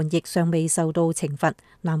方叛逆尚未受到懲罰，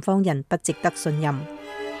南方人不值得信任。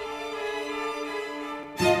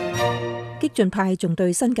激進派仲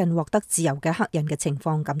對新近獲得自由嘅黑人嘅情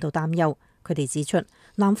況感到擔憂。佢哋指出，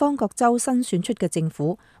南方各州新選出嘅政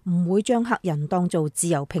府唔會將黑人當做自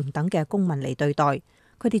由平等嘅公民嚟對待。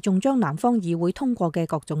佢哋仲將南方議會通過嘅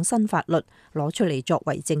各種新法律攞出嚟作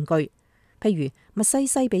為證據。譬如密西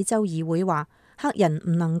西比州議會話，黑人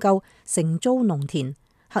唔能夠承租農田，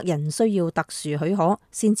黑人需要特殊許可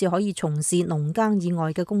先至可以從事農耕以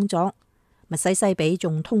外嘅工作。密西西比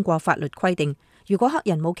仲通過法律規定，如果黑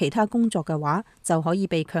人冇其他工作嘅話，就可以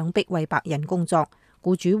被強迫為白人工作，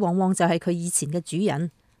僱主往往就係佢以前嘅主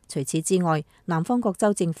人。除此之外，南方各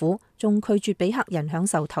州政府仲拒絕俾黑人享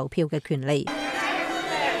受投票嘅權利。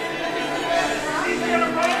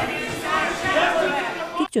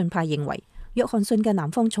激進派認為約翰遜嘅南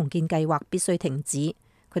方重建計劃必須停止，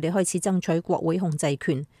佢哋開始爭取國會控制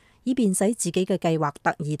權，以便使自己嘅計劃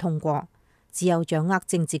得以通過。只有掌握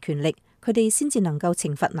政治權力，佢哋先至能夠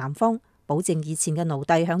懲罰南方，保證以前嘅奴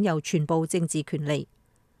隸享有全部政治權利。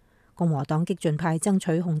共和黨激進派爭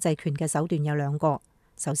取控制權嘅手段有兩個。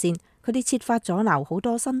首先，佢哋設法阻撓好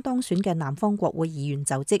多新當選嘅南方國會議員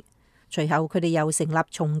就職。隨後，佢哋又成立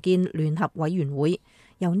重建聯合委員會，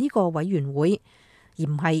由呢個委員會，而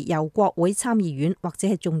唔係由國會參議院或者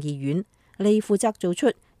係眾議院嚟負責做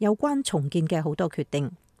出有關重建嘅好多決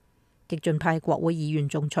定。激進派國會議員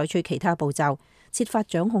仲採取其他步驟，設法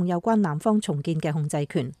掌控有關南方重建嘅控制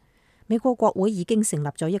權。美國國會已經成立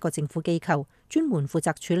咗一個政府機構，專門負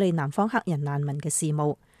責處理南方黑人難民嘅事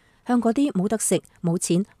務，向嗰啲冇得食、冇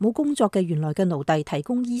錢、冇工作嘅原來嘅奴隸提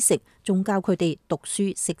供衣食，仲教佢哋讀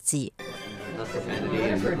書識字。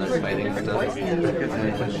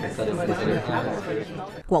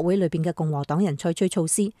國會裏邊嘅共和黨人採取措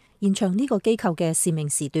施，延長呢個機構嘅使命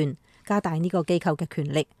時段，加大呢個機構嘅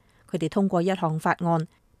權力。佢哋通過一項法案，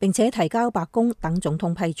並且提交白宮等總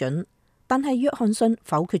統批准。但係約翰遜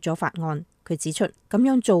否決咗法案。佢指出，咁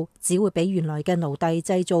樣做只會俾原來嘅奴隸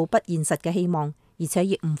製造不現實嘅希望，而且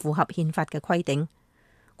亦唔符合憲法嘅規定。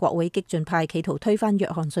國會激進派企圖推翻約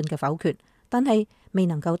翰遜嘅否決，但係未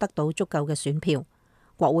能夠得到足夠嘅選票。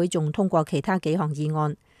國會仲通過其他幾項議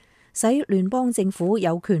案，使聯邦政府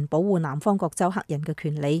有權保護南方各州黑人嘅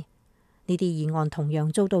權利。呢啲議案同樣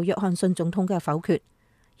遭到約翰遜總統嘅否決。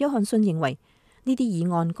約翰遜認為呢啲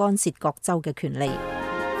議案干涉各州嘅權利。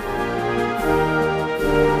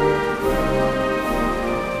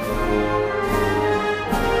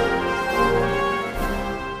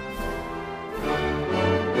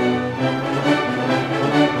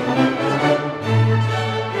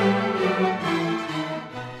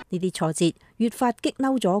呢啲挫折越發激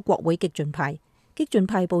嬲咗國會激進派，激進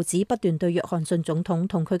派報紙不斷對約翰遜總統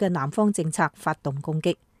同佢嘅南方政策發動攻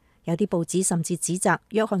擊，有啲報紙甚至指責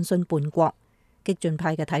約翰遜叛國。激進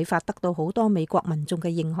派嘅睇法得到好多美國民眾嘅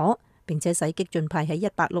認可，並且使激進派喺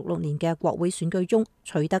1866年嘅國會選舉中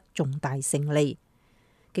取得重大勝利。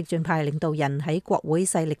激進派領導人喺國會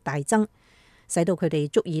勢力大增，使到佢哋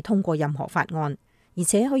足以通過任何法案，而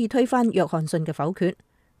且可以推翻約翰遜嘅否決。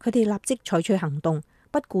佢哋立即採取行動，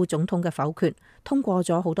不顧總統嘅否決，通過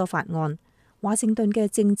咗好多法案。華盛頓嘅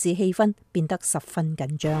政治氣氛變得十分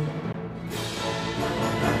緊張。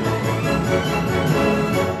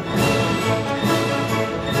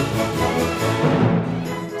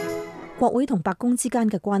國會同白宮之間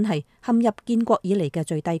嘅關係陷入建國以嚟嘅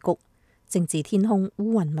最低谷，政治天空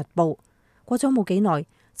烏雲密布。過咗冇幾耐，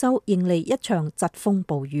就迎嚟一場疾風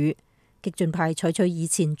暴雨。激進派採取以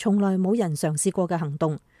前從來冇人嘗試過嘅行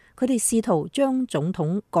動，佢哋試圖將總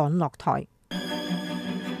統趕落台。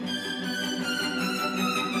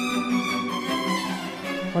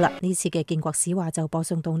好啦，呢次嘅建國史話就播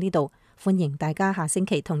送到呢度，歡迎大家下星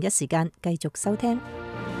期同一時間繼續收聽。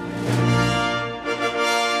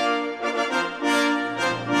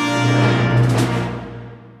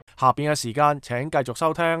下邊嘅時間請繼續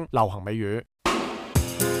收聽流行美語。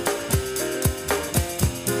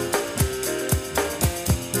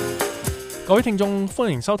各位聽眾，歡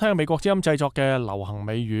迎收聽美國之音製作嘅流行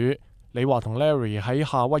美語。李華同 Larry 喺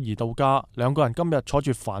夏威夷度假，兩個人今日坐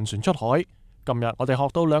住帆船出海。今日我哋學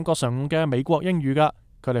到兩個常用嘅美國英語噶，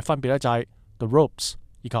佢哋分別咧就係 the ropes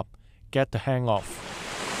以及 get the hang of。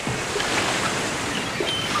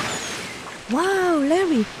哇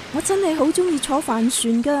 ，Larry， 我真係好中意坐帆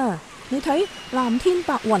船噶。你睇藍天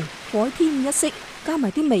白雲，海天一色，加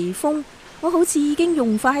埋啲微風，我好似已經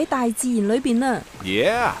融化喺大自然裏邊啦。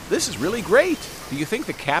Yeah, this is really great. Do you think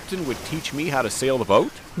the captain would teach me how to sail the boat?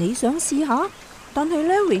 你想試下？但係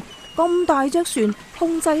Larry， 咁大隻船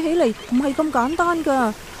控制起嚟唔係咁簡單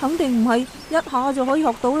噶，肯定唔係一下就可以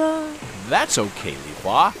學到啦。That's okay, Li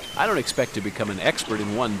Hua. I don't expect to become an expert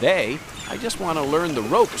in one day. I just want to learn the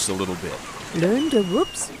ropes a little bit. Learn the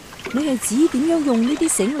ropes？ 你係指點樣用呢啲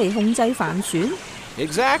繩嚟控制帆船？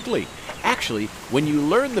 Exactly. Actually, when you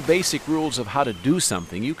learn the basic rules of how to do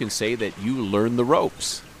something, you can say that you learn the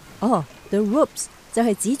ropes. 哦 ，the ropes 就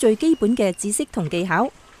係指最基本嘅知識同技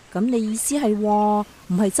巧。咁你意思係話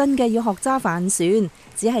唔係真嘅要學揸帆船，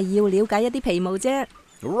只係要了解一啲皮毛啫。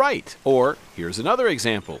Right. Or here's another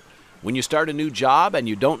example. When you start a new job and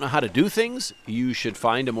you don't know how to do things, you should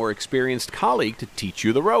find a more experienced colleague to teach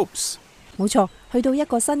you the ropes. 冇錯，去到一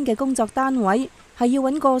個新嘅工作單位，係要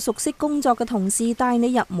揾個熟悉工作嘅同事帶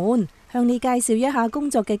你入門，向你介紹一下工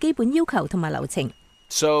作嘅基本要求同埋流程。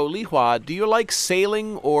So, Li Hua, do you like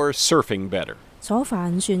sailing or surfing better? 坐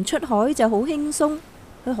帆船出海就好輕鬆，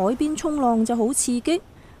去海邊衝浪就好刺激。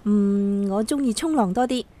我中意衝浪多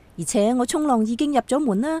啲，而且我衝浪已經入咗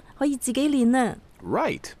門啦，可以自己練啦。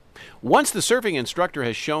Right. Once the surfing instructor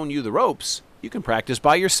has shown you the ropes, you can practice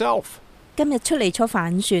by yourself. 今日出嚟坐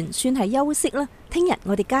帆船算係休息啦，聽日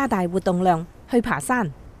我哋加大活動量去爬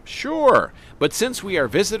山。Sure, but since we are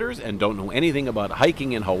visitors and don't know anything about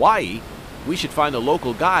hiking in Hawaii, we should find a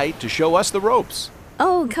local guide to show us the ropes.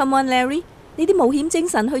 Oh, come on, Larry！ 你啲冒險精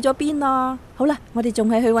神去咗邊啊？好啦，我哋仲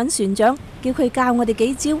係去揾船長，叫佢教我哋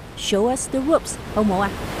幾招 ，show us the ropes， 好唔好啊？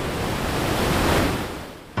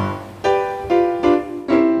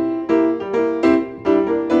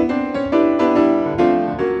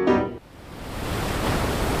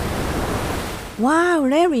哇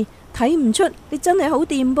 ，Larry， 睇唔出你真係好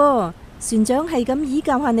掂噃！船長係咁依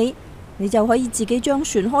教下你，你就可以自己將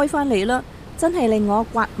船開返嚟啦，真係令我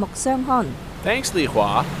刮目相看。Thanks, Li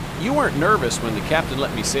Hua. You weren't nervous when the captain let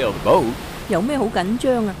me sail the boat. 有咩好緊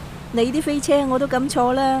張啊？你啲飛車我都敢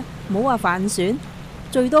坐啦，唔好話帆船，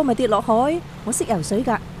最多咪跌落海。我識游水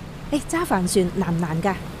㗎。揸帆船難唔難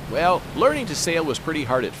㗎？ Well, learning to sail was pretty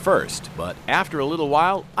hard at first, but after a little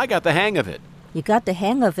while, I got the hang of it. You got the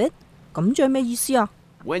hang of it？ 咁即係咩意思啊？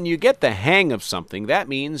 When you get the hang of something, that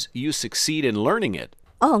means you succeed in learning it.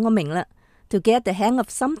 哦，我明啦。To get the hang of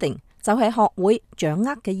something 就係學會掌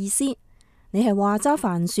握嘅意思。你係話揸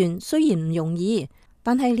帆船雖然唔容易，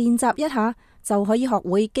但係練習一下就可以學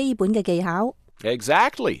會基本嘅技巧。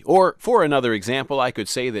Exactly. Or for another example, I could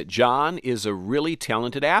say that John is a really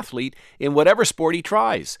talented athlete in whatever sport he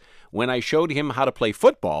tries. When I showed him how to play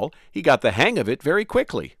football, he got the hang of it very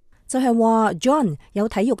quickly. 就係話 John 有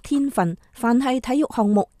體育天分，凡係體育項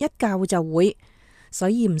目一教就會，所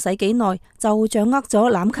以唔使幾耐就掌握咗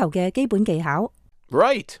欖球嘅基本技巧。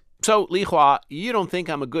Right. So, Li Hua, you don't think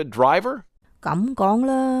I'm a good driver? 咁講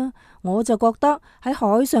啦，我就覺得喺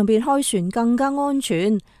海上邊開船更加安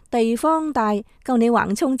全，地方大，夠你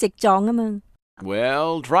橫衝直撞啊嘛。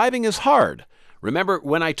Well, driving is hard. Remember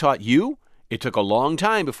when I taught you? It took a long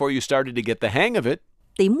time before you started to get the hang of it.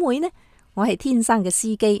 點會呢？我係天生嘅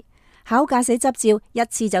司機，考駕駛執照一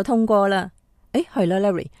次就通過啦。係啦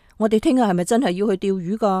 ，Larry， 我哋聽日係咪真係要去釣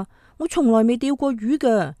魚㗎？我從來未釣過魚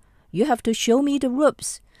㗎。You have to show me the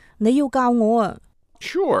ropes。你要教我啊。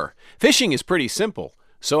Sure. Fishing is pretty simple,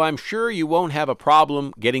 so I'm sure you won't have a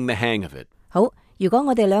problem getting the hang of it. 好，如果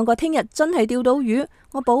我哋兩個聽日真係釣到魚，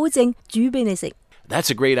我保證煮俾你食。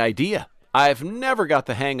That's a great idea. I've never got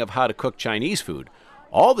the hang of how to cook Chinese food.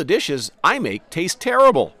 All the dishes I make taste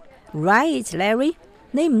terrible. Right, Larry.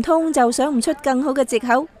 你唔通就想唔出更好嘅藉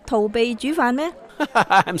口逃避煮飯咩？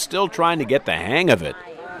 I'm still trying to get the hang of it.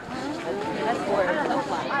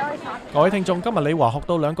 各位聽眾，今日李華學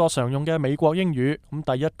到兩個常用嘅美國英語。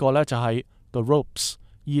咁第一個呢就係 the ropes，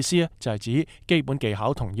 意思呢就係指基本技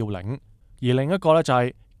巧同要領；而另一個呢就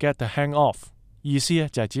係 get the hang of， 意思呢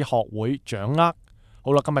就係指學會掌握。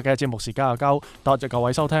好啦，今日嘅節目時間就夠，多謝各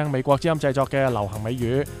位收聽美國之音製作嘅流行美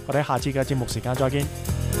語，我哋下次嘅節目時間再見。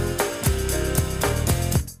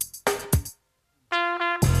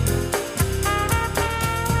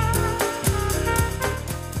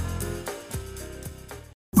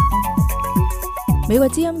美國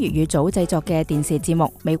之音粵語組製作嘅電視節目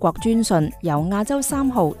《美國專訊》由亞洲3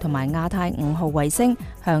號同埋亞太5號衛星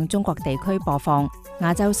向中國地區播放。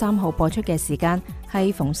亞洲3號播出嘅時間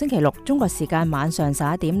係逢星期六中國時間晚上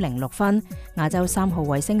11點06分。亞洲3號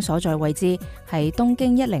衛星所在位置係東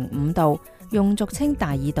經105度，用俗稱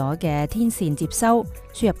大耳朵嘅天線接收，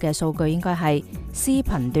輸入嘅數據應該係 C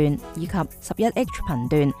頻段以及 11H 頻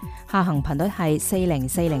段，下行頻率係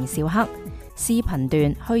4040兆赫。C 頻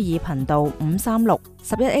段虛擬頻道536，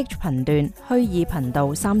 11H 頻段虛擬頻道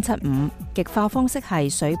375，極化方式係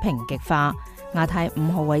水平極化。亞太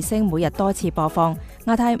5號衛星每日多次播放。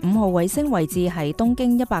亞太5號衛星位置係東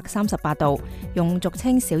經138度，用俗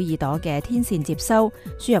稱小耳朵嘅天線接收，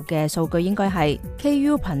輸入嘅數據應該係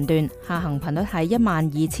KU 頻段，下行頻率係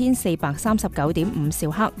12439.5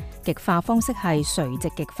兆赫，極化方式係垂直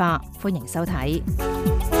極化。歡迎收睇。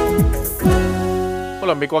好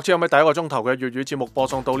啦，美國之音喺第一個鐘頭嘅粵語節目播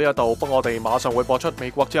送到呢一度，不過我哋馬上會播出美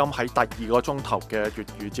國之音喺第二個鐘頭嘅粵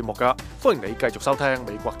語節目噶，歡迎你繼續收聽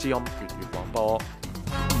美國之音粵語廣播。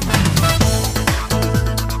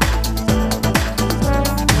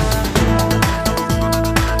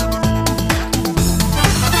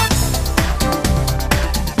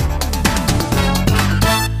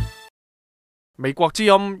美國之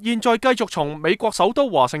音現在繼續從美國首都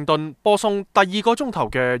華盛頓播送第二個鐘頭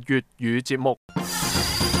嘅粵語節目。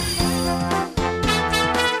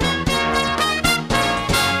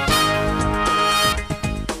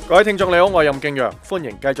各位聽眾你好，我係任敬陽，歡迎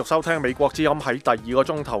繼續收聽美國之音喺第二個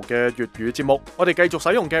鐘頭嘅粵語節目。我哋繼續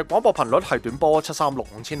使用嘅廣播頻率係短波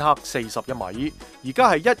7365000赫41米。而家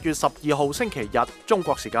係1月12號星期日，中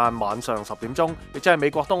國時間晚上10點鐘，亦即係美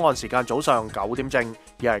國東岸時間早上9點正。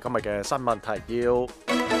以下係今日嘅新聞提要。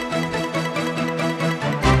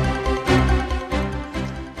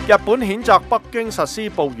日本譴責北京實施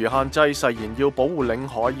捕魚限制，誓言要保護領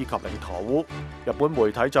海以及領土。日本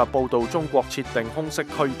媒體就報道中國設定空識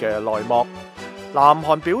區嘅內幕。南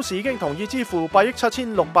韓表示已經同意支付8億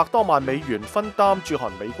7600多萬美元分擔駐韓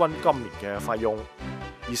美軍今年嘅費用。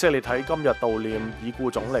以色列喺今日悼念已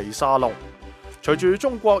故總理沙龍。隨住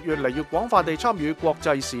中國越嚟越廣泛地參與國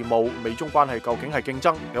際事務，美中關係究竟係競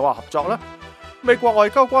爭定話合作呢？美國外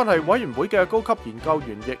交關係委員會嘅高級研究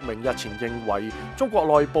員易明日前認為，中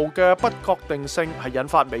國內部嘅不確定性係引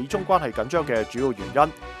發美中關係緊張嘅主要原因。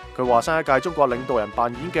佢話新一屆中國領導人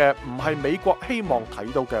扮演嘅唔係美國希望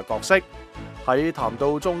睇到嘅角色。喺談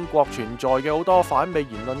到中國存在嘅好多反美言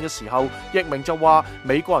論嘅時候，易明就話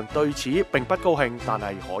美國人對此並不高興，但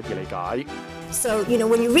係可以理解。So, when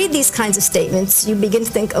you read these kinds of statements, you begin to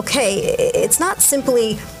think, okay, it's not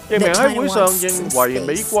simply 易明喺會上認為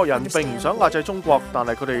美國人並唔想壓制中國，但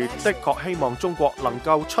係佢哋的確希望中國能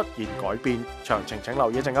夠出現改變。詳情請留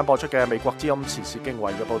意一陣間播出嘅美國之音時事經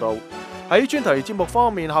緯嘅報導。喺專題節目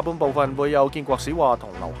方面，下半部分會有建國史話同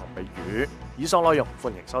流行美語。以上內容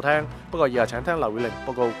歡迎收聽，不過以下請聽劉宇玲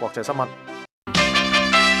報告國際新聞。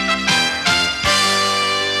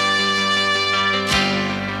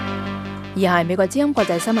而係美國之音國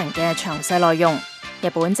際新聞嘅詳細內容。日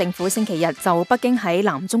本政府星期日就北京喺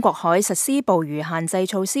南中國海實施捕魚限制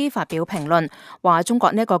措施發表評論，話中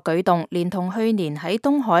國呢一個舉動連同去年喺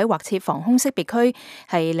東海劃設防空識別區，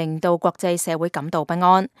係令到國際社會感到不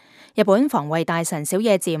安。日本防衛大臣小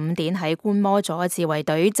野寺五典喺觀摩咗自衛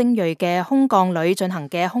隊精銳嘅空降旅進行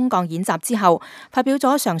嘅空降演習之後，發表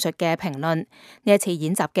咗上述嘅評論。呢一次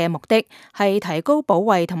演習嘅目的係提高保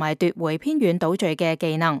衛同埋奪回偏遠島嶼嘅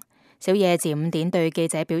技能。小野寺五典對記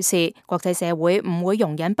者表示，國際社會唔會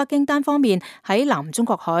容忍北京單方面喺南中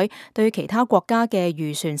國海對其他國家嘅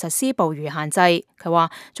漁船實施捕魚限制。佢話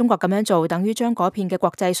中國咁樣做等於將嗰片嘅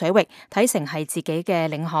國際水域睇成係自己嘅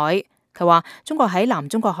領海。佢話中國喺南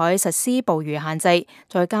中國海實施捕魚限制，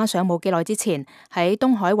再加上冇幾耐之前喺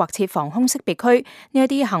東海劃設防空識別區，呢一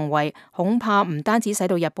啲行為恐怕唔單止使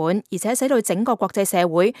到日本，而且使到整個國際社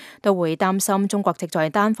會都會擔心中國直在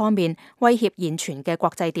單方面威脅現存嘅國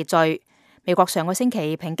際秩序。美國上個星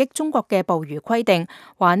期抨擊中國嘅捕魚規定，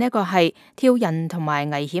話呢個係挑釁同埋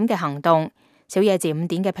危險嘅行動。小野寺五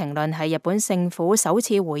典嘅評論係日本政府首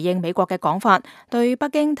次回應美國嘅講法，對北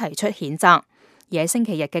京提出譴責。而喺星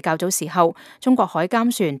期日嘅較早時候，中國海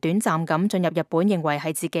監船短暫咁進入日本認為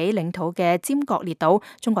係自己領土嘅尖閣列島，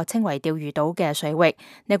中國稱為釣魚島嘅水域。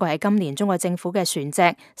呢個係今年中國政府嘅船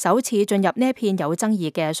隻首次進入呢一片有爭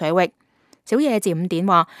議嘅水域。小野寺五典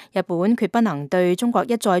話，日本決不能對中國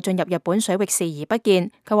一再進入日本水域視而不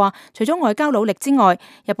見。佢話，除咗外交努力之外，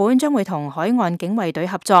日本將會同海岸警衛隊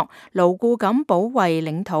合作，牢固咁保衛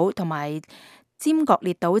領土同埋尖閣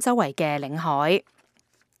列島周圍嘅領海。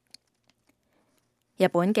日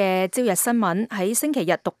本嘅朝日新聞喺星期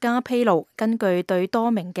日獨家披露，根據對多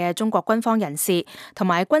名嘅中國軍方人士同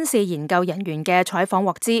埋軍事研究人員嘅採訪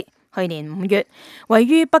獲知，去年5月，位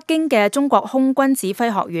於北京嘅中國空軍指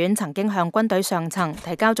揮學院曾經向軍隊上層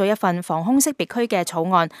提交咗一份防空識別區嘅草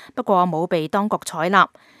案，不過冇被當局採納。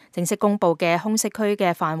正式公布嘅空識區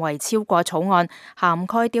嘅範圍超過草案，涵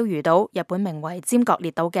蓋釣魚島、日本名為尖閣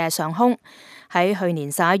列島嘅上空。喺去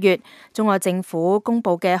年11月，中國政府公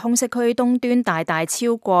布嘅空識區東端大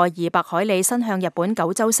超過200海里，伸向日本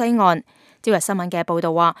九州西岸。朝日新聞嘅報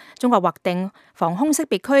導話，中國劃定防空識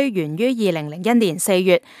別區源於2001年4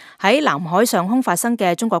月喺南海上空發生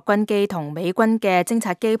嘅中國軍機同美軍嘅偵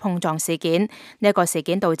察機碰撞事件。呢一個事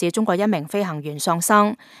件導致中國1名飛行員喪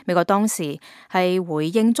生。美國當時係回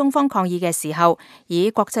應中方抗議嘅時候，以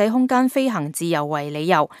國際空間飛行自由為理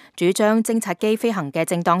由，主張偵察機飛行嘅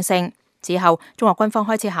正當性。之後，中國軍方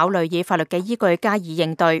開始考慮以法律嘅依據加以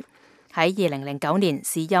應對。喺2009年，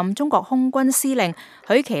時任中國空軍司令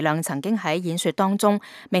許其亮曾經喺演說當中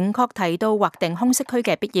明確提到劃定空識區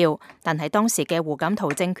嘅必要，但係當時嘅胡錦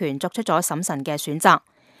濤政權作出咗審慎嘅選擇。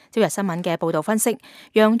朝日新聞嘅報導分析，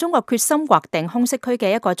讓中國決心劃定空識區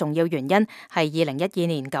嘅一個重要原因係2012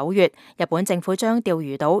年9月，日本政府將釣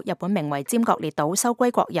魚島（日本名為尖閣列島）收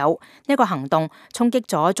歸國有。呢個行動衝擊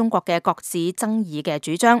咗中國嘅各自爭議嘅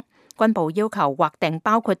主張。軍部要求劃定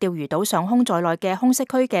包括釣魚島上空在內嘅空識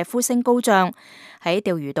區嘅呼聲高漲。喺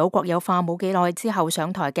釣魚島國有化冇幾耐之後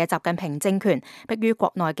上台嘅習近平政權，迫於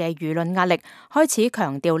國內嘅輿論壓力，開始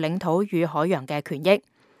強調領土與海洋嘅權益。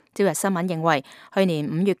朝日新聞認為，去年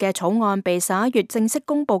5月嘅草案被11月正式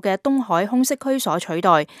公布嘅東海空識區所取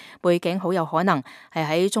代，背景好有可能係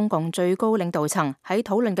喺中共最高領導層喺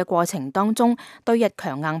討論嘅過程當中，對日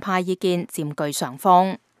強硬派意見佔據上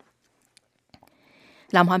風。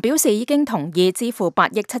南韓表示已經同意支付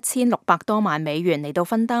8億7600多萬美元嚟到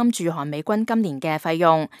分擔駐韓美軍今年嘅費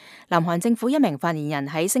用。南韓政府一名發言人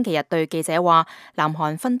喺星期日對記者話，南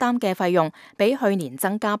韓分擔嘅費用比去年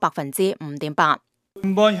增加5.8%。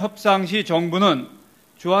이번 협상 시 정부는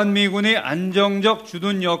주한미군의 안정적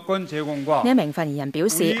주둔 여건 제공과 呢一名發言人表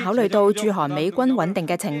示，考慮到駐韓美軍穩定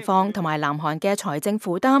嘅情況同埋南韓嘅財政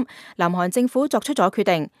負擔，南韓政府作出咗決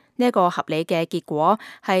定。呢一個合理嘅結果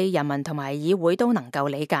係人民同埋議會都能夠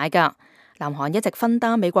理解㗎。南韓一直分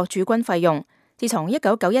擔美國駐軍費用。自從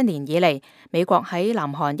1991年以嚟，美國喺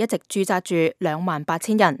南韓一直駐紮住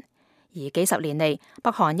28000人。而幾十年嚟，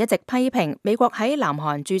北韓一直批評美國喺南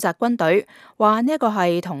韓駐紮軍隊，話呢一個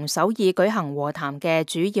係同首爾舉行和談嘅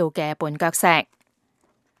主要嘅絆腳石。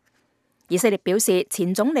以色列表示，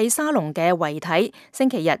前總理沙龍嘅遺體星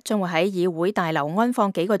期日將會喺議會大樓安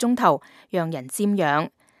放幾個鐘頭，讓人瞻仰。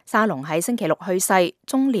沙龍喺星期六去世，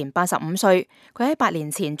終年85歲。佢喺8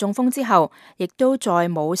年前中風之後，亦都再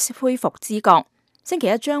冇恢復知覺。星期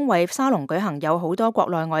一將為沙龍舉行有好多國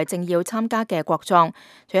內外政要參加嘅國葬，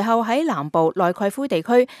隨後喺南部內蓋夫地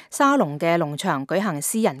區沙龍嘅農場舉行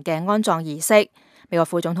私人嘅安葬儀式。美國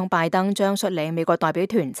副總統拜登將率領美國代表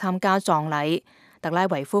團參加葬禮。特拉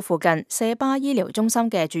維夫附近舍巴醫療中心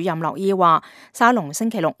嘅主任洛伊話，沙龍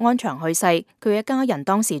星期六安詳去世，佢嘅家人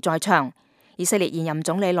當時在場。以色列現任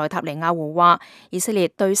總理內塔尼亞胡話，以色列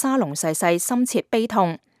對沙龍逝世深切悲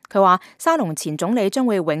痛。佢話沙龍前總理將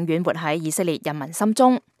會永遠活喺以色列人民心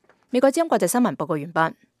中。美國之音國際新聞報告完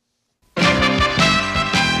畢。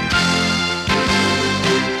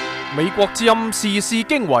美國之音時事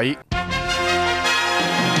經緯，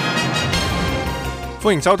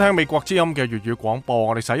歡迎收聽美國之音嘅粵語廣播。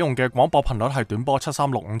我哋使用嘅廣播頻率係短波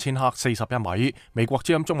7365000赫41米。美國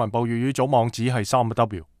之音中文部粵語組網址係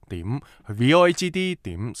3w.voagd.com。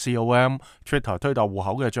 Twitter 推特戶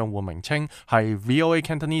口嘅賬戶名稱係 VOA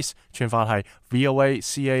Cantonese， 串法係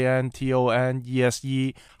VOACANTONESE。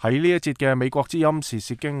 喺呢一節嘅美國之音時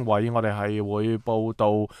事經緯，我哋係會報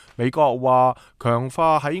道美國話強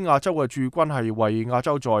化喺亞洲嘅駐軍係為亞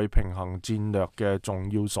洲再平衡戰略嘅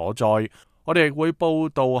重要所在。我哋亦會報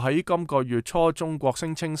道喺今個月初中國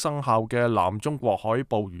聲稱生效嘅南中國海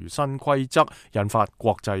捕魚新規則引發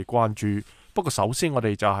國際關注。不過首先我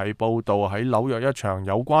哋就係報道喺紐約一場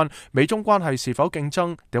有關美中關係是否競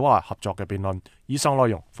爭定話合作嘅辯論。以上內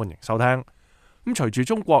容歡迎收聽。咁隨住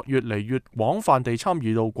中國越嚟越廣泛地參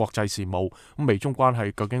與到國際事務，咁美中關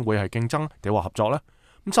係究竟會係競爭定話合作呢？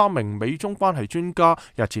咁3名美中關係專家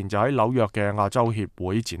日前就喺紐約嘅亞洲協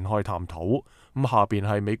會展開探討。咁下邊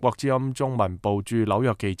係美國之音中文部駐紐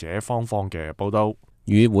約記者方方嘅報道。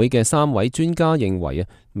與會嘅3位專家認為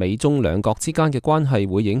美中兩國之間嘅關係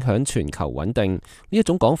會影響全球穩定，呢一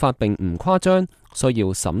種講法並唔誇張，需要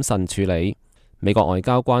審慎處理。美國外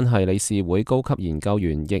交關係理事會高級研究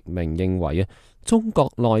員易明認為中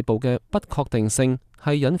國內部嘅不確定性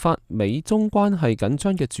係引發美中關係緊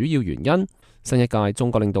張嘅主要原因。新一屆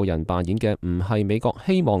中國領導人扮演嘅唔係美國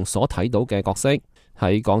希望所睇到嘅角色。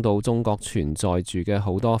喺講到中國存在住嘅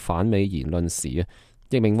好多反美言論時，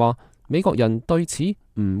易明話美國人對此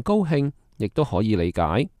唔高興，亦都可以理解。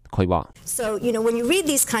佢話：佢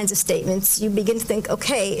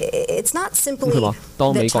話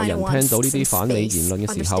當美國人聽到呢啲反美言論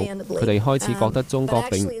嘅時候，佢哋開始覺得中國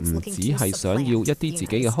並唔只係想要一啲自己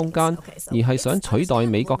嘅空間，而係想取代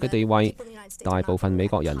美國嘅地位。大部分美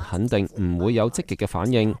國人肯定唔會有積極嘅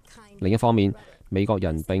反應。另一方面，美國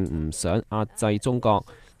人並唔想壓制中國，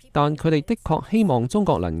但佢哋的確希望中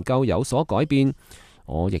國能夠有所改變。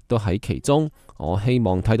我亦都喺其中。我希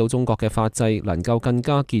望睇到中國嘅法制能夠更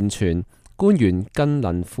加健全，官員更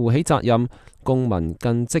能負起責任，公民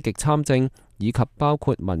更積極參政，以及包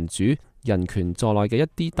括民主、人權在內嘅一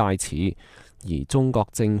啲大詞。而中國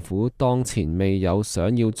政府當前未有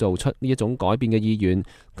想要做出呢一種改變嘅意願，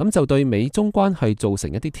咁就對美中關係造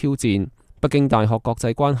成一啲挑戰。北京大學國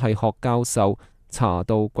際關係學教授查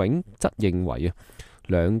道炯則認為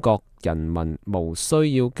兩國人民無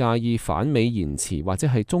需要介意反美言辭或者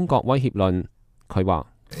係中國威脅論。佢話：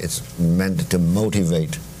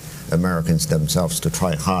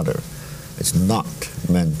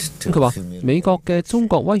佢話美國嘅中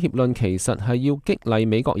國威脅論其實係要激勵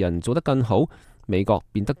美國人做得更好，美國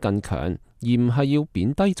變得更強，而唔係要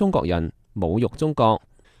貶低中國人、侮辱中國。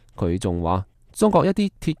佢仲話：中國一啲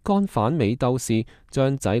鐵桿反美鬥士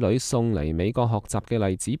將仔女送嚟美國學習嘅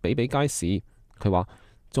例子比比皆是。佢話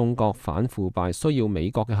中國反腐敗需要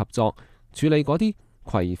美國嘅合作，處理嗰啲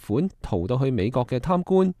攜款逃到去美國嘅貪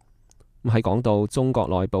官。喺講到中國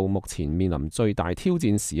內部目前面臨最大挑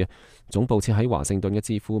戰時，總部設喺華盛頓嘅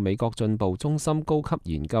智庫美國進步中心高級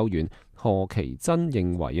研究員何其珍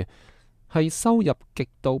認為係收入極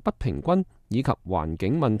度不平均以及環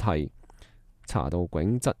境問題。查道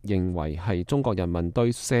炯則認為係中國人民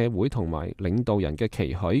對社會同埋領導人嘅期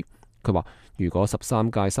許。佢話如果13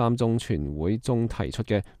屆三中全會中提出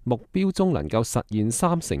嘅目標中能夠實現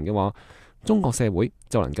3成嘅話，中國社會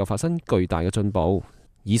就能夠發生巨大嘅進步。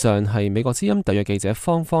以上係美國之音特約記者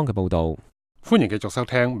方方嘅報道。歡迎繼續收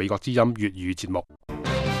聽美國之音粵語節目。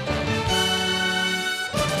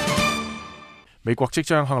美國即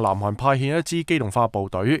將向南韓派遣一支機動化部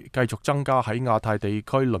隊，繼續增加喺亞太地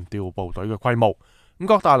區輪調部隊嘅規模。五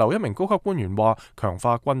角大樓一名高級官員話，強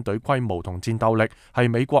化軍隊規模同戰鬥力係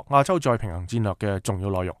美國亞洲再平衡戰略嘅重要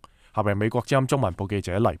內容。下邊美國之音中文部記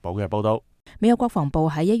者黎寶嘅報道。美國國防部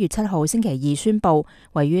喺1月7號星期二宣布，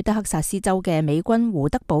位於德克薩斯州嘅美軍胡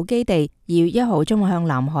德堡基地2月1號將會向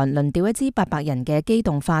南韓輪調一支800人嘅機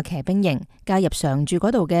動化騎兵營，加入常駐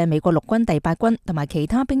嗰度嘅美國陸軍第8軍同埋其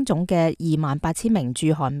他兵種嘅28000名駐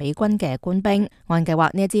韓美軍嘅官兵。按計劃，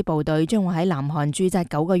呢一支部隊將會喺南韓駐紮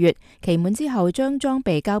9個月，期滿之後將裝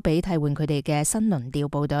備交俾替換佢哋嘅新輪調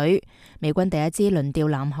部隊。美軍第一支輪調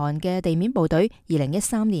南韓嘅地面部隊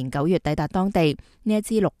2013年9月抵達當地。呢一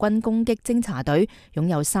支陸軍攻擊偵察隊擁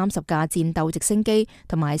有30架戰鬥直升機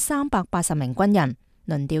同埋380名軍人。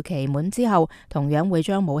輪調期滿之後，同樣會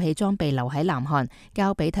將武器裝備留喺南韓，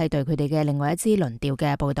交俾替代佢哋嘅另外一支輪調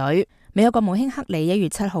嘅部隊。美國國務卿克里1月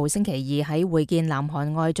7號星期二喺會見南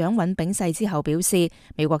韓外長尹炳世之後表示，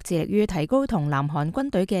美國致力於提高同南韓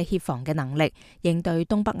軍隊嘅協防嘅能力，應對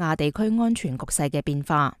東北亞地區安全局勢嘅變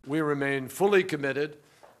化。We remain fully committed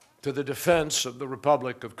to the defense of the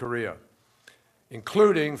Republic of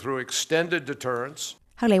Korea.Including through extended deterrence.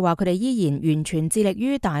 克里話：佢哋依然完全致力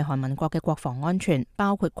於大韓民國嘅國防安全，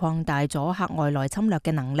包括擴大阻嚇外來侵略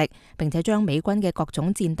嘅能力，並且將美軍嘅各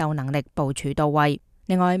種戰鬥能力部署到位。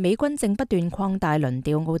另外，美軍正不斷擴大輪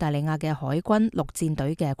調澳大利亞嘅海軍陸戰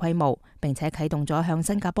隊嘅規模，並且啟動咗向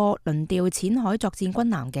新加坡輪調淺海作戰軍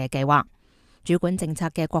艦嘅計劃。主管政策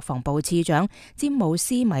嘅國防部次長詹姆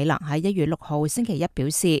斯米勒喺1月6號星期一表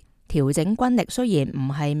示，調整軍力雖然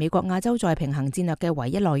唔係美國亞洲再平衡戰略嘅唯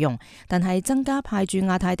一內容，但係增加派駐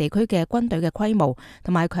亞太地區嘅軍隊嘅規模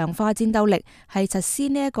同埋強化戰鬥力係實施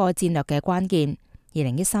呢一個戰略嘅關鍵。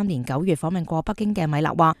2013年9月訪問過北京嘅米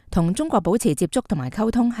勒話，同中國保持接觸同埋溝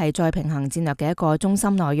通係再平衡戰略嘅一個中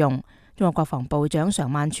心內容。中國國防部長常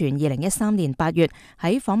萬全2013年8月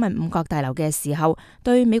喺訪問五角大樓嘅時候，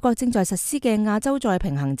對美國正在實施嘅亞洲再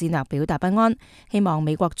平衡戰略表達不安，希望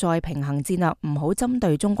美國再平衡戰略唔好針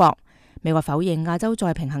對中國。美國否認亞洲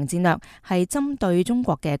再平衡戰略係針對中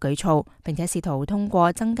國嘅舉措，並且試圖通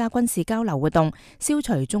過增加軍事交流活動消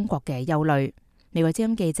除中國嘅憂慮。美國之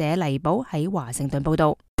音記者黎寶喺華盛頓報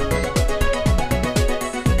道。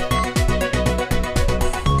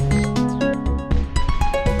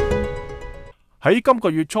喺今個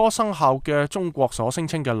月初生效嘅中國所聲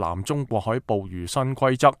稱嘅南中國海捕魚新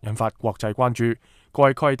規則引發國際關注。該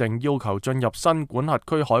規定要求進入新管轄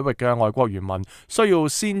區海域嘅外國漁民需要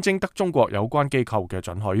先徵得中國有關機構嘅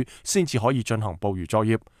准許，先至可以進行捕魚作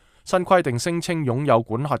業。新規定聲稱擁有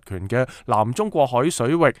管轄權嘅南中國海水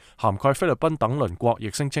域，涵蓋菲律賓等鄰國，亦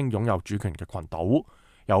聲稱擁有主權嘅群島。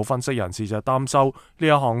有分析人士就擔憂呢一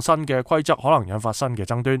項新嘅規則可能引發新嘅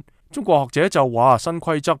爭端。中國學者就話新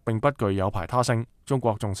規則並不具有排他性，中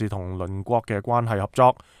國重視同鄰國嘅關係合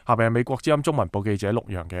作。下邊係美國之音中文部記者陸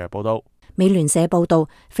洋嘅報道。美聯社報道，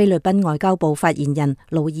菲律賓外交部發言人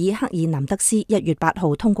盧爾克爾南德斯1月8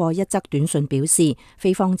號通過一則短信表示，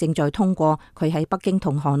菲方正在通過佢喺北京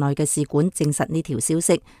同河內嘅使館證實呢條消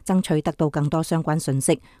息，爭取得到更多相關信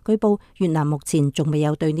息。據報，越南目前仲未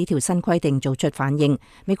有對呢條新規定做出反應。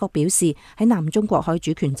美國表示喺南中國海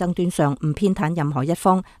主權爭端上唔偏袒任何一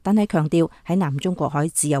方，但係強調喺南中國海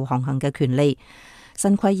自由航行嘅權利。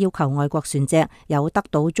新規要求外國船隻有得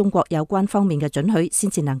到中國有關方面嘅准許，先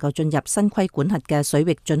至能夠進入新規管轄嘅水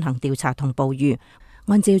域進行調查同捕魚。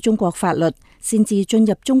按照中國法律，擅自進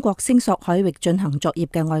入中國聲索海域進行作業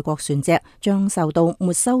嘅外國船隻將受到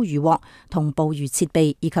沒收漁獲同捕魚設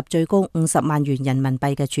備以及最高50萬元人民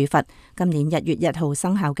幣嘅處罰。今年1月1號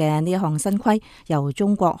生效嘅呢一項新規，由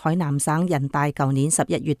中國海南省人大舊年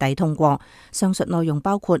11月底通過。上述內容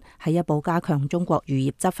包括喺一部加強中國漁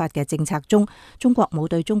業執法嘅政策中，中國冇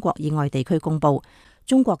對中國以外地區公佈。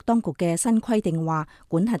中國當局嘅新規定話，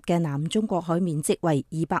管轄嘅南中國海面積為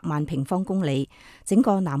200萬平方公里，整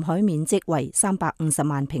個南海面積為350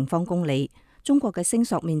萬平方公里。中國嘅聲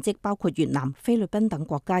索面積包括越南、菲律賓等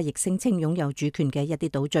國家，亦聲稱擁有主權嘅一啲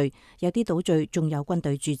島嶼，有啲島嶼仲有軍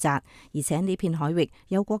隊駐紮，而且呢片海域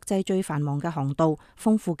有國際最繁忙嘅航道、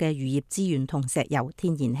豐富嘅漁業資源同石油、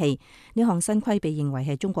天然氣。呢項新規被認為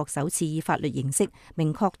係中國首次以法律形式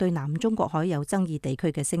明確對南中國海有爭議地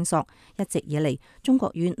區嘅聲索。一直以嚟，中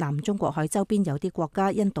國與南中國海周邊有啲國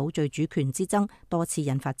家因島嶼主權之爭多次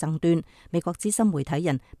引發爭端。美國資深媒體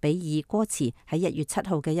人比爾戈茨喺1月7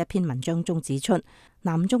號嘅一篇文章中指出，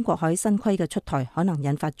南中國海新規嘅出台可能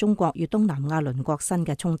引發中國與東南亞鄰國新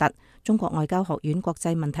嘅衝突。中國外交學院國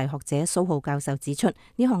際問題學者蘇浩教授指出，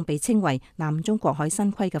呢項被稱為南中國海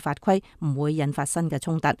新規嘅法規唔會引發新嘅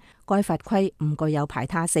衝突，該法規唔具有排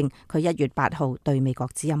他性。佢1月8號對美國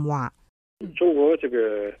之音話：中國的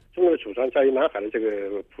主張在於南海的這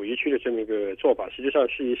個捕魚區的這麼一個做法，實際上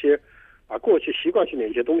是一些把過去習慣性的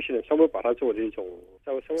一些東西呢，稍微把它做這種。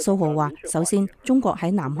蘇浩話：首先，中國喺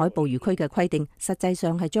南海捕魚區嘅規定，實際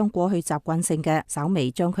上係將過去習慣性嘅稍微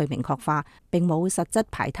將佢明確化，並冇實質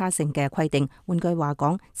排他性嘅規定。換句話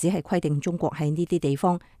講，只係規定中國喺呢啲地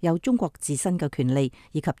方有中國自身嘅權利，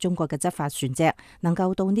以及中國嘅執法船隻能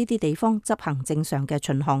夠到呢啲地方執行正常嘅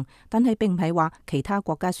巡航。但係並唔係話其他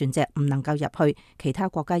國家船隻唔能夠入去，其他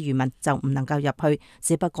國家漁民就唔能夠入去，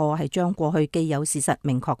只不過係將過去既有事實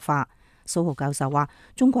明確化。蘇浩教授話：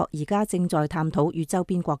中國而家正在探討與周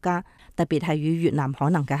邊國家，特別係與越南可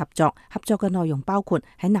能嘅合作。合作嘅內容包括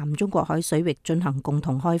喺南中國海水域進行共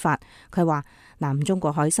同開發。佢話南中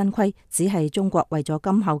國海新規只係中國為咗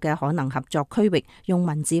今後嘅可能合作區域用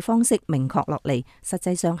文字方式明確落嚟，實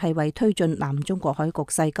際上係為推進南中國海局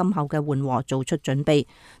勢今後嘅緩和做出準備。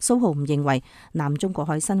蘇浩唔認為南中國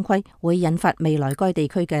海新規會引發未來該地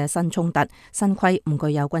區嘅新衝突，新規唔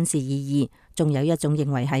具有軍事意義。仲有一種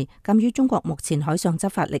認為係鑒於中國目前海上執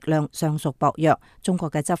法力量尚屬薄弱，中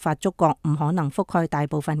國嘅執法觸角唔可能覆蓋大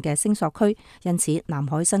部分嘅聲索區，因此南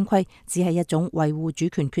海新規只係一種維護主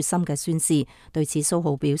權決心嘅宣示。對此，蘇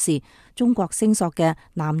浩表示，中國聲索嘅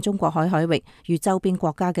南中國海海域與周邊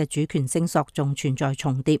國家嘅主權聲索仲存在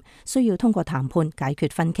重疊，需要通過談判解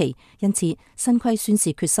決分歧。因此，新規宣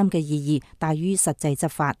示決心嘅意義大於實際執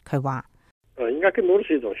法。佢話：應該更多的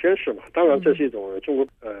是一種宣示嘛，當然這是一種中國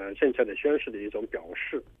現在的宣示的一種表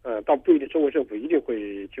示，倒不一定中國政府一定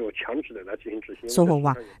會就強制的來進行執行。蘇浩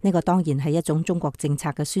話：呢個當然係一種中國政策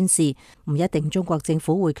嘅宣示，唔一定中國政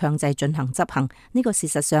府會強制進行執行，呢個事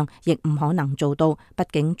實上亦唔可能做到，畢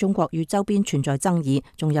竟中國與周邊存在爭議，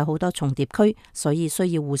仲有好多重疊區，所以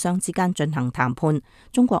需要互相之間進行談判。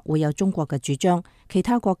中國會有中國嘅主張，其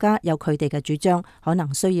他國家有佢哋嘅主張，可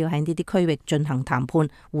能需要喺呢啲區域進行談判，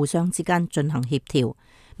互相之間進行協調。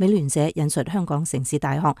美聯社引述香港城市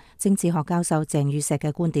大學政治學教授鄭宇碩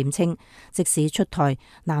嘅觀點稱，即使出台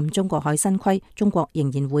南中國海新規，中國仍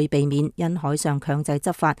然會避免因海上強制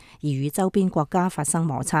執法而與周邊國家發生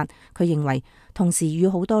摩擦。佢認為，同時與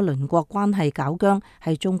好多鄰國關係搞僵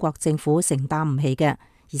係中國政府承擔唔起嘅。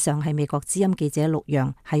以上係美國之音記者陸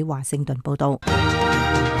洋喺華盛頓報道。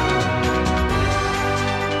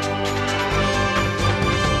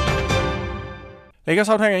你而家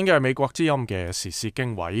收聽緊嘅係美國之音嘅時事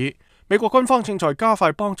經緯。美國軍方正在加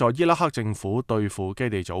快幫助伊拉克政府對付基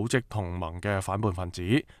地組織同盟嘅反叛分子，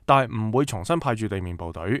但係唔會重新派駐地面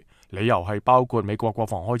部隊。理由係包括美國國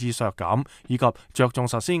防開支削減以及着重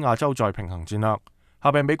實施亞洲再平衡戰略。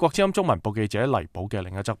下邊美國之音中文部記者黎寶嘅另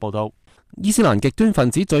一則報道。伊斯蘭極端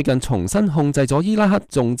分子最近重新控制咗伊拉克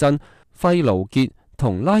重鎮費盧傑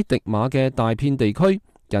同拉迪馬嘅大片地區，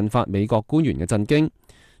引發美國官員嘅震驚。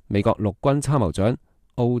美國陸軍參謀長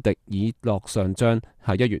奧迪爾洛上將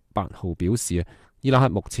喺1月8號表示，伊拉克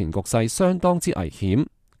目前局勢相當之危險。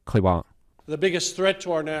佢話：The biggest threat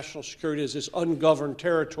to our national security is this ungoverned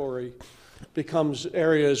territory becomes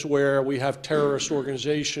areas where we have terrorist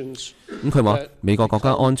organizations。佢話美國國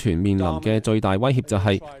家安全面臨嘅最大威脅就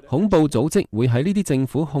係恐怖組織會喺呢啲政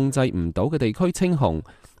府控制唔到嘅地區稱雄，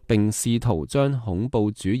並試圖將恐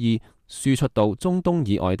怖主義輸出到中東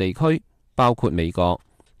以外地區，包括美國。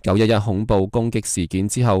911恐怖攻擊事件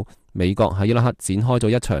之後，美國喺伊拉克展開咗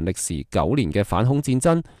一場歷時9年嘅反恐戰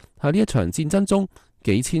爭。喺呢一場戰爭中，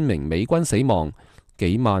幾千名美軍死亡，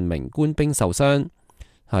幾萬名官兵受傷。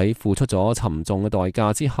喺付出咗沉重嘅代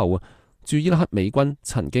價之後，駐伊拉克美軍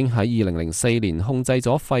曾經喺2004年控制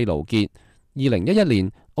咗費盧傑。2011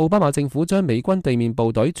年，奧巴馬政府將美軍地面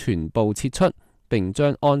部隊全部撤出，並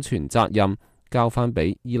將安全責任交翻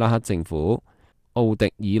俾伊拉克政府。奧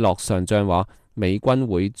迪爾洛上將話，美軍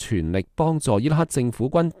會全力幫助伊拉克政府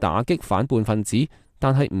軍打擊反叛分子，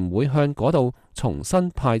但係唔會向嗰度重新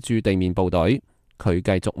派駐地面部隊。佢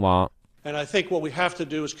繼續話：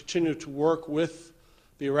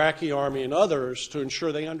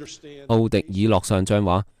奧迪爾洛上將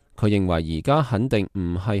話，佢認為而家肯定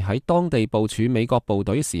唔係喺當地部署美國部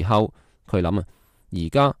隊嘅時候。佢諗而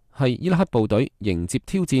家係伊拉克部隊迎接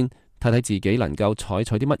挑戰，睇睇自己能夠採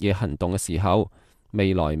取啲乜嘢行動嘅時候。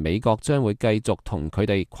未來美國將會繼續同佢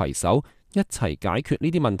哋攜手一齊解決呢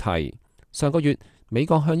啲問題。上個月，美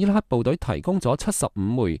國向伊拉克部隊提供咗75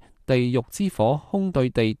枚地獄之火空對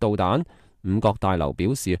地導彈。五角大樓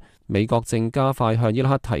表示，美國正加快向伊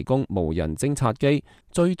拉克提供無人偵察機，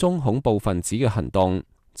追蹤恐怖分子嘅行動。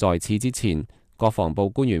在此之前，國防部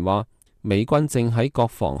官員話，美軍正喺國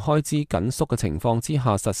防開支緊縮嘅情況之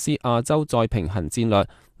下實施亞洲再平衡戰略，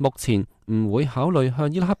目前唔會考慮向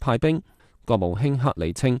伊拉克派兵。國務卿克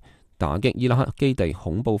里稱，打擊伊拉克基地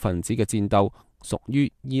恐怖分子嘅戰鬥屬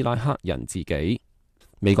於伊拉克人自己。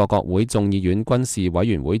美國國會眾議院軍事委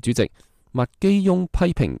員會主席麥基翁批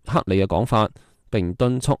評克里嘅講法，並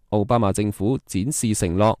敦促奧巴馬政府展示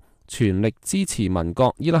承諾，全力支持民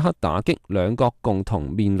國伊拉克打擊兩國共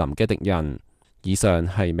同面臨嘅敵人。以上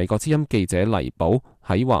係美國之音記者黎寶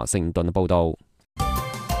喺華盛頓報道。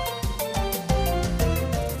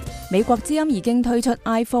美國之音已經推出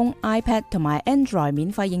iPhone、iPad 同埋 Android 免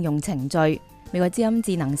費應用程序。美國之音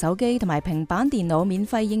智能手機同埋平板電腦免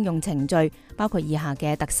費應用程序包括以下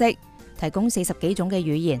嘅特色：提供40幾種嘅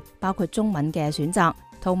語言，包括中文嘅選擇，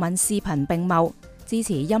圖文視頻並茂，支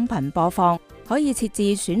持音頻播放，可以設置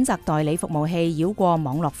選擇代理服務器繞過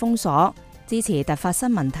網絡封鎖，支持突發新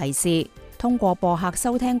聞提示，通過播客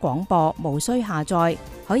收聽廣播，無需下載，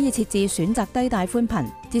可以設置選擇低帶寬頻，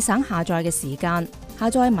節省下載嘅時間。下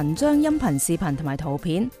載文章、音頻、視頻同埋圖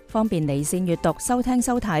片，方便離線閱讀、收聽、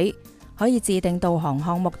收睇。可以自定導航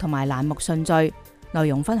項目同埋欄目順序，內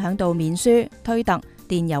容分享到面書、推特、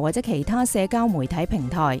電郵或者其他社交媒體平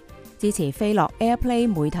台。支持飛樂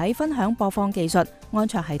AirPlay 媒體分享播放技術，安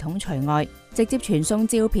卓系統除外。直接傳送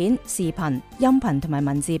照片、視頻、音頻同埋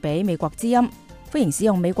文字俾美國之音。歡迎使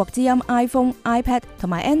用美國之音 iPhone、iPad 同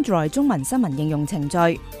埋 Android 中文新聞應用程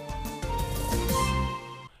序。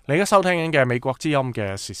你而家收聽緊嘅美國之音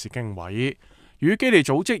嘅時事經緯，與基地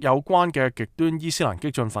組織有關嘅極端伊斯蘭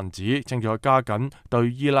激進分子正在加緊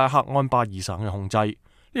對伊拉克安巴爾省嘅控制。呢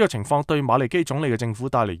個情況對馬利基總理嘅政府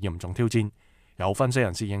帶嚟嚴重挑戰。有分析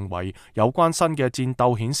人士認為，有關新嘅戰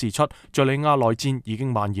鬥顯示出敘利亞內戰已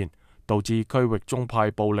經蔓延，導致區域宗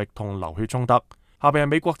派暴力同流血衝突。下邊係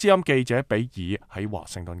美國之音記者比爾喺華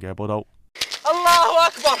盛頓嘅報道。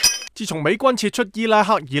自從美軍撤出伊拉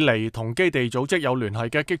克以嚟，同基地組織有聯繫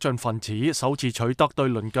嘅激進分子首次取得對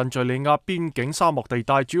鄰近敘利亞邊境沙漠地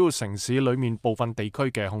帶主要城市裏面部分地區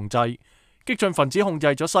嘅控制。激進分子控制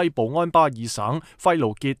咗西部安巴爾省費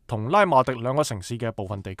盧傑同拉馬迪兩個城市嘅部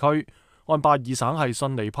分地區。安巴爾省係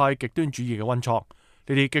遜尼派極端主義嘅溫床。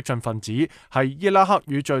呢啲激進分子係伊拉克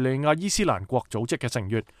與敘利亞伊斯蘭國組織嘅成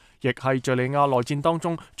員，亦係敘利亞內戰當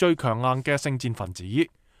中最強硬嘅聖戰分子。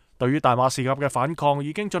對於大馬士革嘅反抗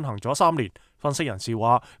已經進行咗3年，分析人士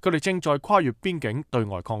話佢哋正在跨越邊境對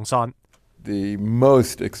外擴散。The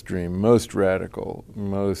most extreme, most radical,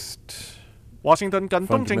 most 華盛頓近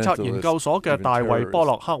東政策研究所嘅大衛波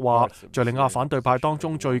洛克話，敘利亞反對派當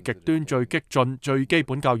中最極端、最激進、最基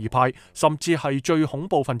本教義派，甚至係最恐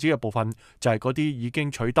怖分子嘅部分，就係嗰啲已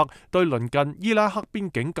經取得對鄰近伊拉克邊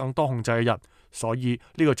境更多控制嘅人。所以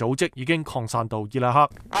呢個組織已經擴散到伊拉克。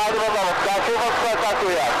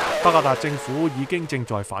巴格達政府已經正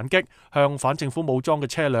在反擊，向反政府武裝嘅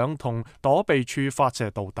車輛同躲避處發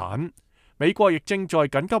射導彈。美國亦正在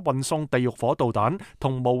緊急運送地獄火導彈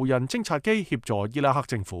同無人偵察機協助伊拉克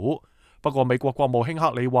政府。不過美國國務卿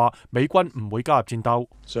克里話，美軍唔會加入戰鬥。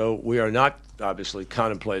So we are not obviously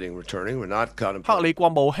contemplating returning. We're not contemplating. 克里國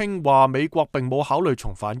務卿話，美國並冇考慮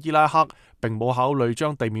重返伊拉克，並冇考慮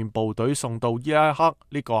將地面部隊送到伊拉克。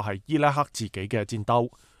呢個係伊拉克自己嘅戰鬥。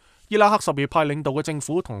伊拉克什葉派領導嘅政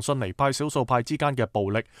府同遜尼派少數派之間嘅暴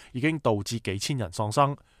力已經導致幾千人喪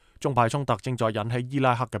生。中派衝突正在引起伊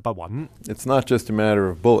拉克嘅不穩。It's not just a matter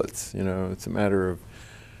of bullets, it's a matter of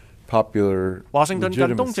popular. 華盛頓近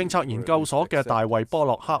東政策研究所嘅大衛波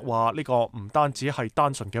洛克話，呢個唔單止係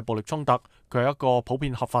單純嘅暴力衝突，佢係一個普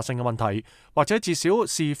遍合法性嘅問題，或者至少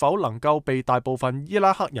是否能夠被大部分伊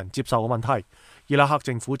拉克人接受嘅問題。伊拉克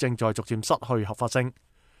政府正在逐漸失去合法性。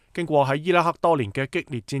經過喺伊拉克多年嘅激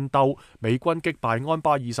烈戰鬥，美軍擊敗安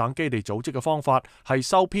巴爾省基地組織嘅方法係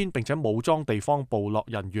收編並且武裝地方部落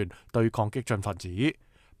人員對抗激進分子。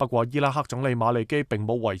不過伊拉克總理馬利基並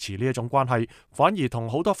冇維持呢一種關係，反而同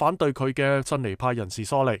好多反對佢嘅遜尼派人士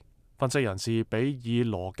疏離。分析人士比爾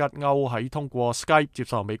羅吉歐喺通過 Skype 接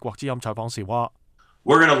受美國之音採訪時話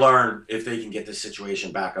：We're going to learn if they can get the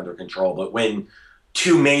situation back under control, but when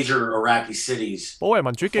two major Iraqi cities 保衛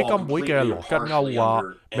民主基金會嘅羅吉歐話，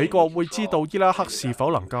美國會知道伊拉克是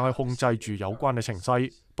否能夠控制住有關嘅情勢。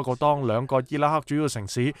不過當兩個伊拉克主要城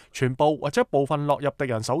市全部或者部分落入敵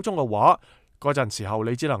人手中嘅話，嗰陣時候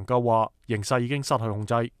你只能夠話形勢已經失去控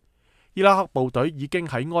制。伊拉克部隊已經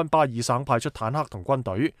喺安巴爾省派出坦克同軍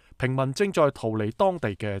隊，平民正在逃離當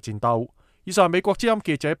地嘅戰鬥。以上係美國之音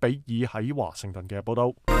記者比爾喺華盛頓嘅報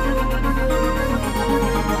道。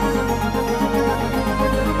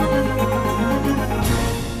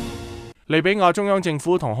利比亞中央政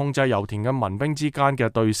府同控制油田嘅民兵之間嘅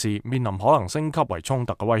對峙面臨可能升級為衝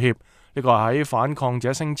突嘅威脅。呢個係喺反抗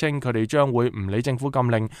者聲稱佢哋將會唔理政府禁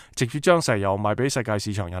令，直接將石油賣俾世界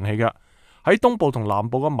市場引起嘅。喺東部同南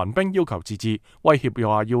部嘅民兵要求自治，威脅又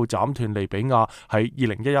話要斬斷利比亞喺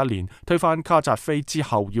2011年推翻卡扎菲之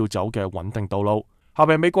後要走嘅穩定道路。下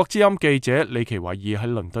邊美國之音記者李奇維爾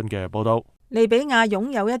喺倫敦嘅報道。利比亞擁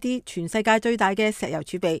有一啲全世界最大嘅石油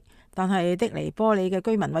儲備，但係的尼波里嘅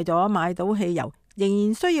居民為咗買到汽油，仍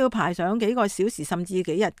然需要排上幾個小時甚至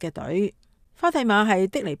幾日嘅隊。花蒂瑪係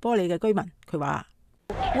的尼波里嘅居民，佢話：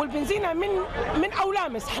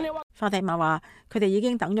花蒂瑪話佢哋已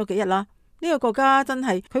經等咗幾日啦。呢個國家真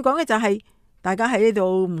係，佢講嘅就係大家喺呢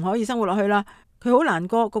度唔可以生活落去啦。佢好難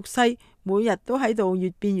過，局勢每日都喺度越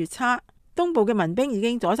變越差。東部嘅民兵已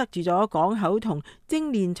經阻塞住咗港口同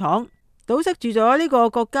精煉廠，堵塞住咗呢個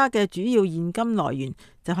國家嘅主要現金來源，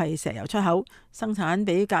就係石油出口，生產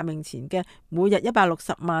比革命前嘅每日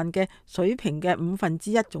160萬嘅水平嘅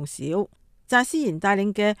1/5仲少。扎斯然帶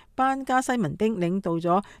領嘅班加西民兵領導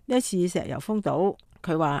咗呢一次石油封堵。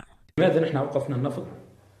佢話：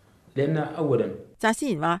扎斯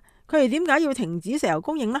然話佢哋點解要停止石油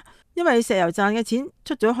供應呢？因為石油賺嘅錢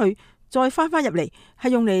出咗去，再翻入嚟係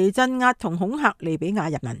用嚟鎮壓同恐嚇利比亞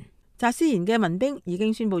人民。扎斯然嘅民兵已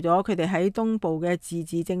經宣布咗佢哋喺東部嘅自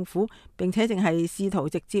治政府，並且淨係試圖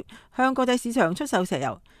直接向國際市場出售石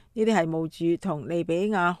油。呢啲係冒住同利比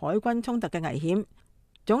亞海軍衝突嘅危險。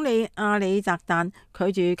總理阿里澤旦拒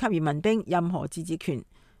絕給予民兵任何自治權。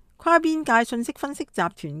跨邊界信息分析集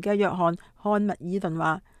團嘅約翰漢密爾頓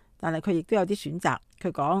話，但係佢亦都有啲選擇。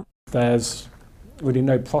佢講：There's really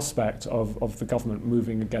no prospect of the government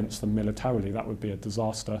moving against them militarily. That would be a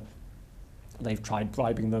disaster. They've tried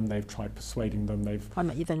bribing them. They've tried persuading them.漢密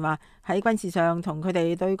爾頓話喺軍事上同佢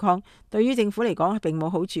哋對抗，對於政府嚟講係並冇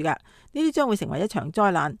好處㗎。呢啲將會成為一場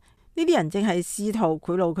災難。呢啲人正係試圖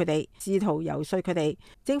賄賂佢哋，試圖遊說佢哋。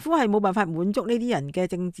政府係冇辦法滿足呢啲人嘅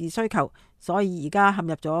政治需求，所以而家陷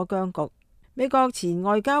入咗僵局。美國前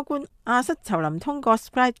外交官阿瑟裘林通過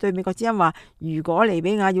Skype 對美國之音話：如果利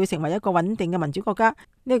比亞要成為一個穩定嘅民主國家，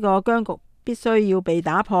呢個僵局必須要被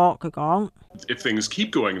打破。佢講：If things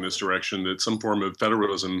keep going in this direction, that some form of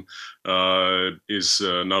federalism is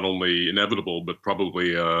not only inevitable, but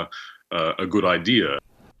probably a good idea.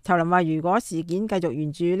 裘林話：如果事件繼續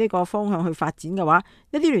沿住呢個方向去發展嘅話，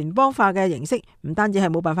一啲聯邦化嘅形式唔單止係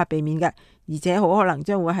冇辦法避免嘅，而且好可能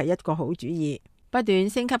將會係一個好主意。不斷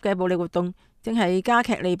升級嘅暴力活動正係加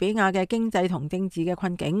劇利比亞嘅經濟同政治嘅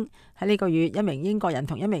困境。喺呢個月，一名英國人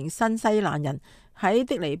同一名新西蘭人喺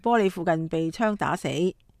的尼波里附近被槍打死。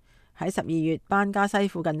喺12月班加西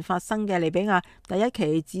附近發生嘅利比亞第一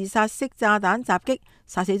期自殺式炸彈襲擊，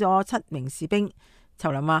殺死咗7名士兵。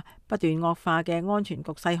囚林話，不斷惡化嘅安全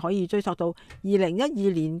局勢可以追溯到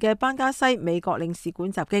2012年嘅班加西美國領事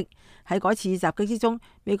館襲擊。喺嗰次襲擊之中，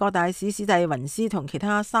美國大使史蒂雲斯同其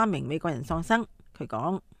他3名美國人喪生。佢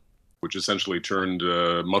講which essentially turned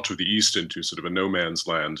much of the East into sort of a no man's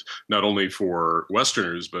land, not only for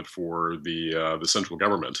Westerners, but for the central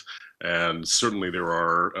government. And certainly there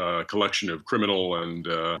are a collection of criminal and...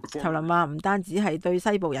 囚林話唔單止係對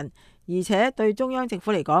西部人，而且對中央政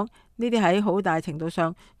府嚟講，呢啲喺好大程度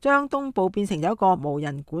上將東部變成有一個無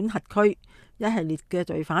人管轄區。一系列嘅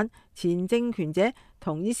罪犯、前政權者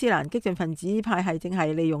同伊斯蘭激進分子派系正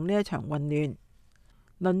係利用呢一場混亂。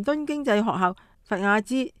倫敦經濟學校佛亞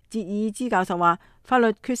茲哲爾茲教授話，法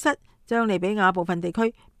律缺失將利比亞部分地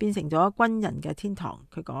區變成咗軍人嘅天堂。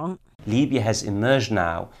佢講 Libya has emerged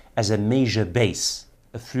now as a major base,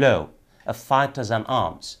 a flow of fighters and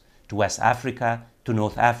arms to West Africa, to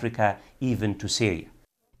North Africa, even to Syria。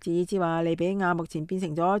哲爾茲話，利比亞目前變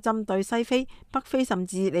成咗針對西非、北非甚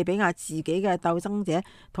至利比亞自己嘅鬥爭者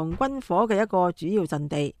同軍火嘅一個主要陣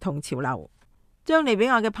地同潮流。將利比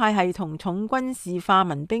亞嘅派系同重軍事化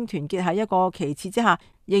民兵團結喺一個旗幟之下，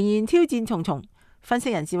仍然挑戰重重。分析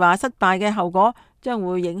人士話，失敗嘅後果將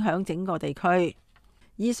會影響整個地區。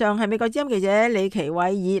以上係美國之音記者李奇偉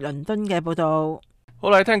爾倫敦嘅報道。好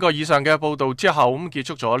啦，聽過以上嘅報道之後，咁結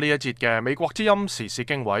束咗呢一節嘅美國之音時事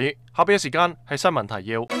經緯。下邊嘅時間係新聞提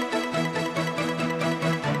要。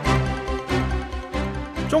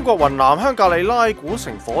中國雲南香格里拉古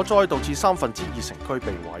城火災導致2/3城區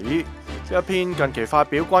被毀。一篇近期發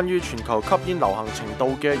表關於全球吸煙流行程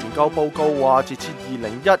度嘅研究報告話，截至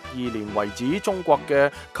2012年為止，中國嘅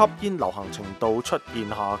吸煙流行程度出現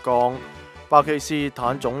下降。巴基斯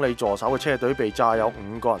坦總理助手嘅車隊被炸，有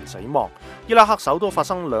5個人死亡。伊拉克首都發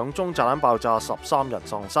生2宗炸彈爆炸，13人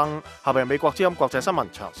喪生。下邊係美國之音國際新聞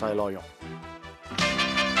詳細內容。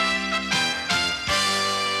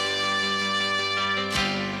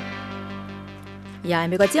而係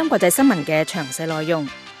美國之音國際新聞嘅詳細內容。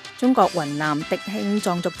中國雲南迪慶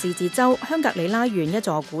藏族自治州香格里拉縣一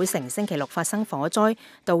座古城星期六發生火災，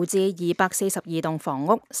導致242棟房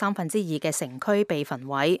屋2/3嘅城區被焚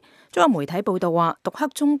毀。中國媒體報道話，獨克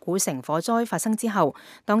宗古城火災發生之後，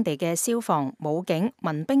當地嘅消防、武警、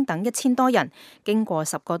民兵等1000多人經過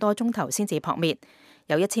10個多鐘頭先至撲滅。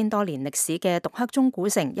有1000多年歷史嘅獨克宗古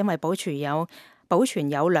城，因為保存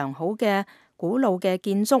有良好嘅古老嘅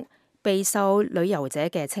建築，備受旅遊者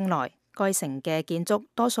嘅青睞。該城嘅建築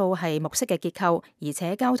多數係木式嘅結構，而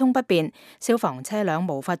且交通不便，消防車輛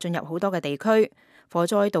無法進入好多嘅地區。火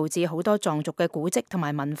災導致好多藏族嘅古蹟同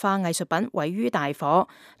埋文化藝術品毀於大火，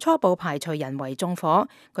初步排除人為縱火，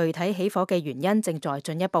具體起火嘅原因正在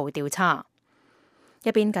進一步調查。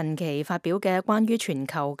一篇近期發表嘅關於全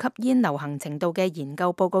球吸煙流行程度嘅研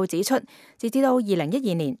究報告指出，截至到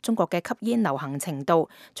2012年，中國嘅吸煙流行程度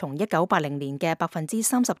從1980年嘅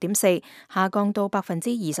30.4%下降到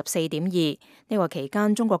24.2%。呢個期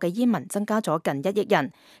間，中國嘅煙民增加咗近1億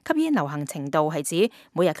人。吸煙流行程度係指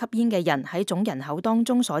每日吸煙嘅人喺總人口當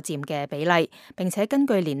中所佔嘅比例，並且根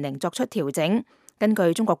據年齡作出調整。根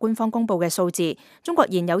據中國官方公佈嘅數字，中國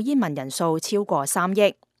現有煙民人數超過3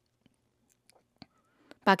億。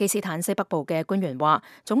巴基斯坦西北部嘅官員話，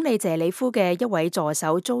總理謝里夫嘅一位助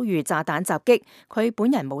手遭遇炸彈襲擊，佢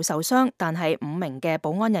本人冇受傷，但係5名嘅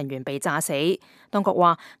保安人員被炸死。當局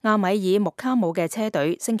話，亞米爾穆卡姆嘅車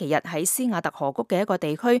隊星期日喺斯瓦特河谷嘅一個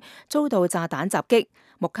地區遭到炸彈襲擊，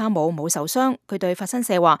穆卡姆冇受傷。佢對法新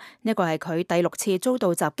社話，呢個係佢第6次遭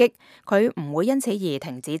到襲擊，佢唔會因此而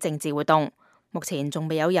停止政治活動。目前仲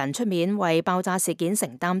未有人出面為爆炸事件承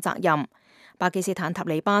擔責任。巴基斯坦塔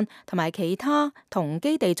利班同埋其他同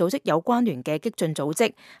基地組織有關聯嘅激進組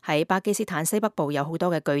織喺巴基斯坦西北部有好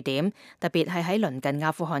多嘅據點，特別係喺鄰近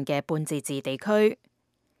阿富汗嘅半自治地區。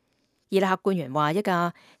伊拉克官員話，一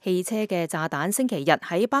架汽車嘅炸彈星期日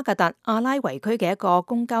喺巴格達阿拉維區嘅一個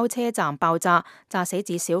公交車站爆炸，炸死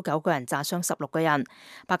至少9個人，炸傷16個人。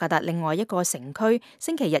巴格達另外一個城區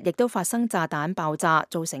星期日亦都發生炸彈爆炸，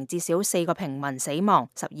造成至少4個平民死亡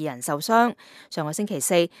，12人受傷。上個星期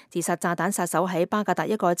4，自殺炸彈殺手喺巴格達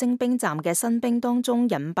一個徵兵站嘅新兵當中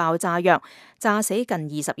引爆炸藥，炸死近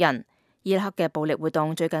20人。伊拉克嘅暴力活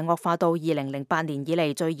動最近惡化到2008年以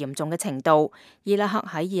嚟最嚴重嘅程度。伊拉克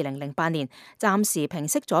喺2008年暫時平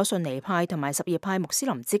息咗遜尼派同埋什葉派穆斯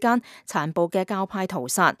林之間殘暴嘅教派屠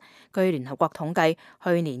殺。據聯合國統計，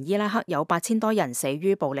去年伊拉克有8000多人死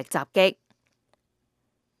於暴力襲擊。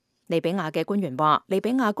利比亞嘅官員話，利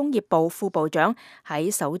比亞工業部副部長喺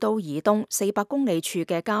首都以東400公里處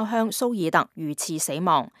嘅家鄉蘇爾特遇刺死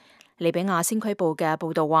亡。利比亞先驅報嘅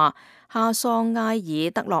報導話，哈桑埃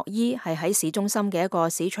爾德洛伊係喺市中心嘅一個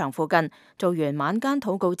市場附近做完晚間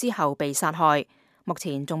禱告之後被殺害。目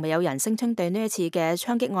前仲未有人聲稱對呢一次嘅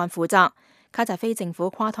槍擊案負責。卡扎菲政府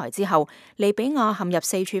垮台之後，利比亞陷入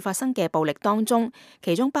4處發生嘅暴力當中，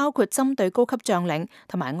其中包括針對高級將領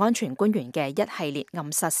同埋安全官員嘅一系列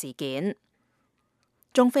暗殺事件。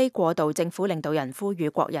中非過渡政府領導人呼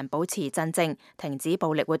籲國人保持鎮靜，停止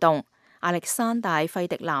暴力活動。亞歷山大·費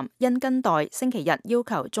迪南·恩根代星期日要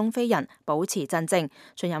求中非人保持鎮靜，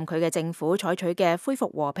信任佢嘅政府採取嘅恢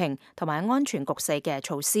復和平同埋安全局勢嘅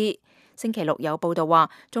措施。星期六有報道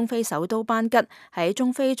話，中非首都班吉喺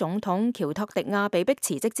中非總統喬托迪亞被逼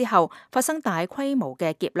辭職之後，發生大規模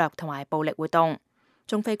嘅劫掠同埋暴力活動。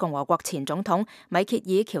中非共和國前總統米歇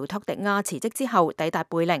爾喬托迪亞辭職之後抵達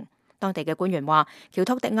貝寧，當地嘅官員話，喬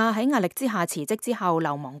托迪亞喺壓力之下辭職之後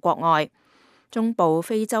流亡國外。中部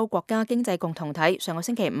非洲國家經濟共同體上個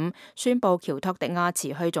星期五宣布喬托迪亞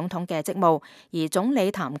辭去總統嘅職務，而總理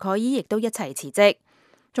譚蓋伊亦都一齊辭職。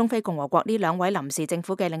中非共和國呢2位臨時政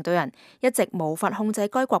府嘅領導人一直無法控制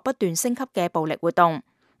該國不斷升級嘅暴力活動，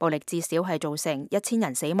暴力至少係造成1000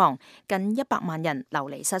人死亡，近100萬人流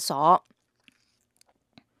離失所。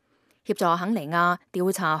協助肯尼亞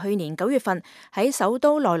調查去年9月份喺首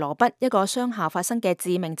都內羅畢一個商廈發生嘅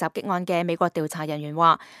致命襲擊案嘅美國調查人員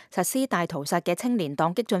話，實施大屠殺嘅青年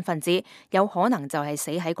黨激進分子有可能就係死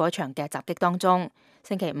喺嗰場嘅襲擊當中。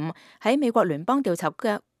星期五喺美國聯邦調查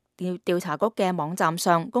局嘅網站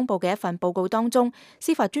上公佈嘅一份報告當中，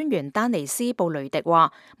司法專員丹尼斯布雷迪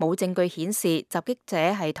話，冇證據顯示襲擊者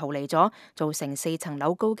係逃離咗造成4層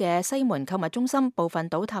樓高嘅西門購物中心部分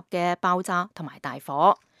倒塌嘅爆炸同埋大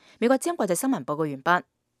火。美國之音國際新聞報告完畢。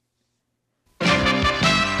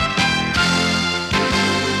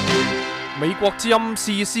美國之音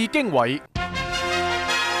時事經緯。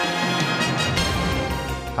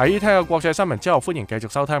喺聽過國際新聞之後，歡迎繼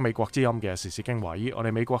續收聽美國之音嘅時事經緯。我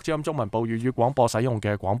哋美國之音中文部粵語廣播使用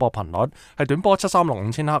嘅廣播頻率係短波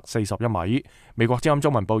7365000赫41米。美國之音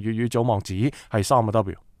中文部粵語組網址係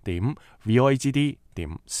3w.voagd.com。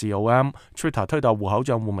Twitter 推特戶口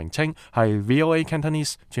賬戶名稱係 VOA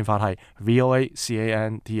Cantonese， 串法係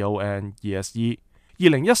VOACANTONESE。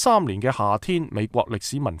2013年嘅夏天，美國歷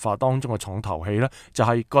史文化當中嘅重頭戲呢，就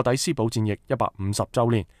係葛底斯堡戰役150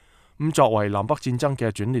週年。咁作為南北戰爭嘅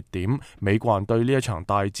轉捩點，美國人對呢一場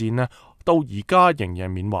大戰呢，到而家仍然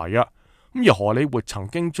緬懷嘅。咁而荷里活曾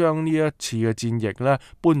經將呢一次嘅戰役呢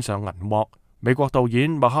搬上銀幕。美國導演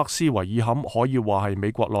麥克斯維爾坎可以話係美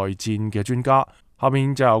國內戰嘅專家。下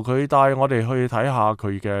面就由佢帶我哋去睇下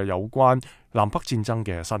佢嘅有關南北戰爭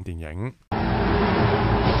嘅新電影。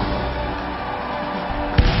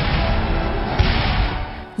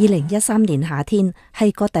2013年夏天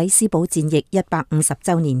係葛底斯堡戰役150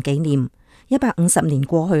週年紀念。150年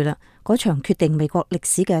過去啦，嗰場決定美國歷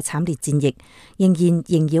史嘅慘烈戰役仍然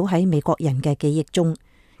縈繞喺美國人嘅記憶中。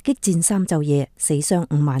激戰3晝夜，死傷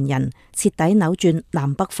5萬人，徹底扭轉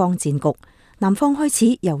南北方戰局。南方開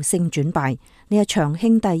始由勝轉敗。呢一場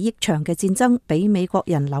兄弟益場嘅戰爭，俾美國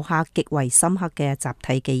人留下極為深刻嘅集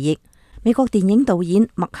體記憶。美國電影導演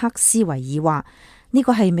麥克斯維爾話：呢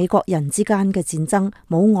個係美國人之間嘅戰爭，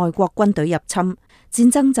冇外國軍隊入侵，戰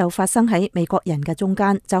爭就發生喺美國人嘅中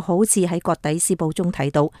間，就好似喺葛底斯堡中睇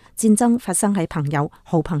到，戰爭發生喺朋友、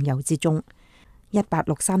好朋友之中。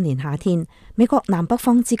1863年夏天，美國南北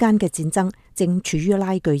方之間嘅戰爭正處於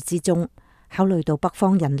拉鋸之中。考慮到北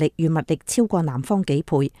方人力與物力超過南方幾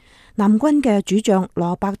倍，南軍嘅主將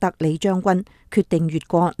羅伯特李將軍決定越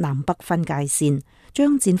過南北分界線，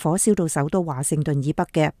將戰火燒到首都華盛頓以北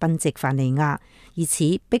嘅賓夕凡尼亞，以此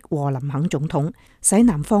逼和林肯總統，使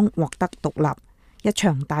南方獲得獨立。一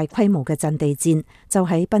場大規模嘅陣地戰就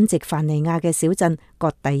喺賓夕凡尼亞嘅小鎮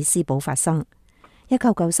葛底斯堡發生。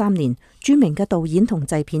1993年，著名嘅導演同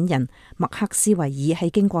製片人麥克斯維爾喺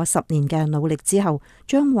經過10年嘅努力之後，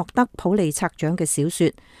將獲得普利策獎嘅小說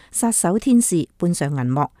《殺手天使》搬上銀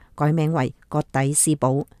幕，改名為《葛底斯堡》。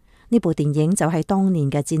呢部電影就喺當年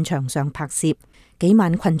嘅戰場上拍攝，幾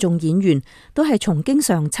萬群眾演員都係從經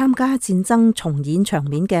常參加戰爭重演場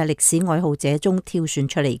面嘅歷史愛好者中挑選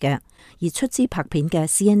出嚟嘅。而出資拍片嘅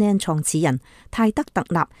CNN 創始人泰德特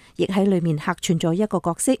納亦喺裏面客串咗一個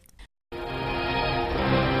角色。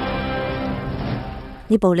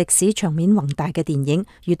呢部歷史場面宏大嘅電影，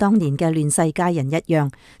與當年嘅亂世佳人一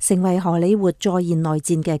樣，成為荷里活再現內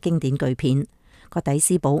戰嘅經典巨片。葛底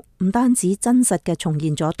斯堡唔單止真實嘅重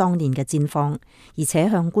現咗當年嘅戰況，而且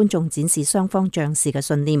向觀眾展示雙方將士嘅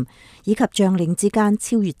信念，以及將領之間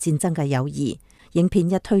超越戰爭嘅友誼。影片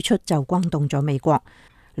一推出就轟動咗美國，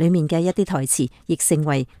裏面嘅一啲台詞亦成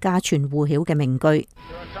為家傳戶曉嘅名句。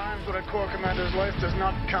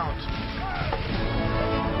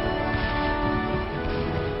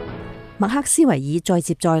麥克斯維爾再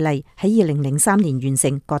接再厲，喺2003年完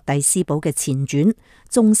成《葛蒂斯堡》嘅前傳《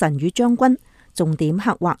眾神與將軍》，重點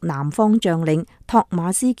刻畫南方將領托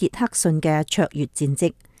馬斯·傑克遜嘅卓越戰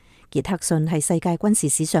績。傑克遜係世界軍事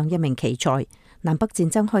史上一名奇才。南北戰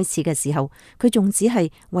爭開始嘅時候，佢仲只係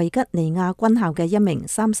維吉尼亞軍校嘅一名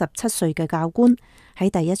37歲嘅教官。喺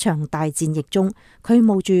第一場大戰役中，佢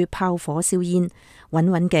冒住炮火硝煙，穩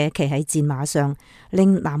穩嘅騎喺戰馬上，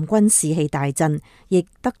令南軍士氣大振，亦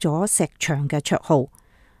得咗石牆嘅綽號。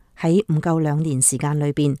喺唔夠2年時間裏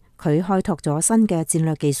邊，佢開拓咗新嘅戰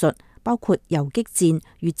略技術，包括游擊戰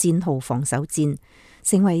與戰壕防守戰，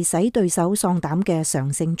成為使對手喪膽嘅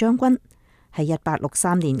常勝將軍。喺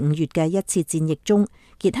1863年5月嘅一次戰役中，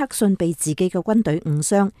傑克遜被自己嘅軍隊誤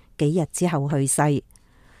傷，幾日之後去世。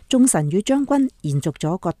眾神與將軍延續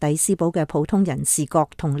咗葛蒂斯堡嘅普通人視角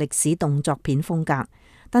同歷史動作片風格，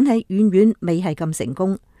但係遠遠未係咁成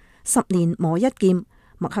功。10年磨一劍，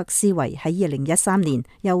麥克斯維喺2013年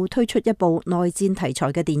又推出一部內戰題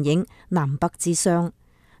材嘅電影《南北之殤》，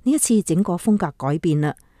呢一次整個風格改變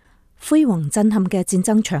啦。輝煌震撼嘅戰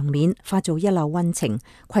爭場面化做一縷溫情，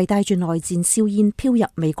攜帶住內戰硝煙飄入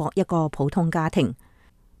美國一個普通家庭。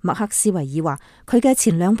麥克斯維爾話，佢嘅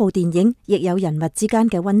前2部電影亦有人物之間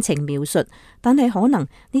嘅溫情描述，但係可能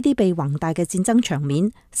呢啲被宏大嘅戰爭場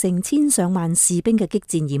面、成千上萬士兵嘅激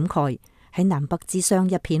戰掩蓋。喺南北之殤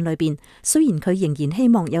一片裏邊，雖然佢仍然希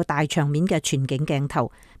望有大場面嘅全景鏡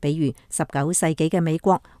頭，比如19世紀嘅美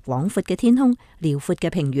國，廣闊嘅天空、遼闊嘅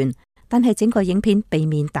平原。但係整個影片避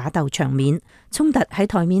免打鬥場面，衝突喺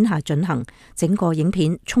台面下進行，整個影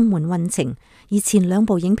片充滿溫情，而前2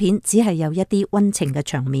部影片只係有一啲溫情嘅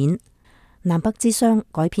場面。南北之殤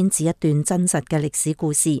改編自一段真實嘅歷史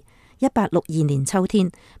故事。1862年秋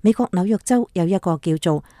天，美國紐約州有一個叫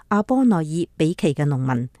做阿波內爾比奇嘅農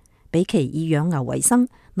民，比奇以養牛為生，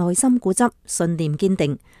內心固執，信念堅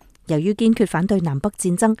定。由於堅決反對南北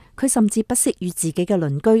戰爭，佢甚至不惜與自己嘅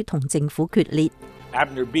鄰居同政府決裂。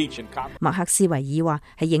麥克斯維爾話，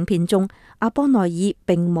喺影片中，阿波內爾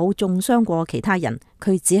並冇中傷過其他人，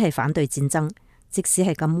佢只係反對戰爭。即使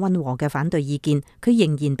係咁溫和嘅反對意見，佢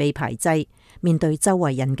仍然被排擠，面對周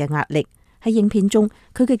圍人嘅壓力。喺影片中，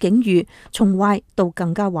佢嘅境遇從壞到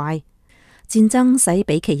更加壞。戰爭使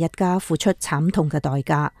比奇一家付出慘痛嘅代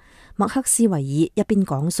價。麥克斯維爾一邊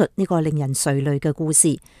講述呢個令人垂淚嘅故事，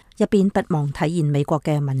一邊不忘體現美國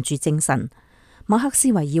嘅民主精神。麥克斯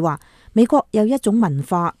維爾話，美國有一種文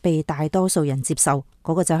化被大多數人接受，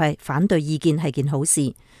嗰個就係反對意見係件好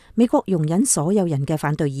事。美國容忍所有人嘅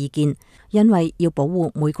反對意見，因為要保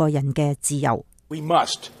護每個人嘅自由。We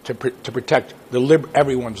must to protect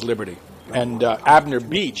everyone's liberty. And Abner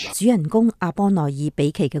Beach 主人公阿波內爾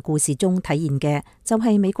比奇嘅故事中體現嘅就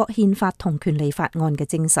係美國憲法同權利法案嘅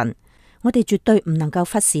精神。我哋絕對唔能夠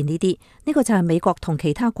忽視呢啲，呢個就係美國同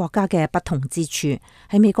其他國家嘅不同之處，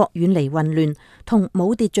係美國遠離混亂同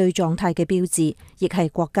冇秩序狀態嘅標誌，亦係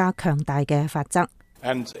國家強大嘅法則。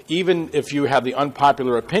And even if you have the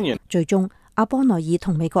unpopular opinion， 最終阿波內爾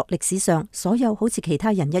同美國歷史上所有好似其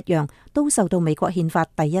他人一樣，都受到美國憲法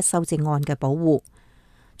第1修正案嘅保護。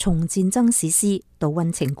從戰爭史詩到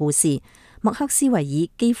溫情故事，麥克斯維爾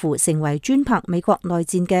幾乎成為專拍美國內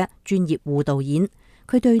戰嘅專業戶導演。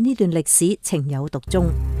佢對呢段歷史情有獨鍾。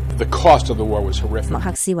麥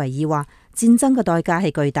克斯維爾話：戰爭嘅代價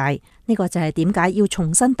係巨大，呢個就係點解要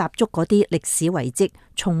重新踏足嗰啲歷史遺跡，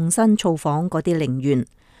重新造訪嗰啲陵園。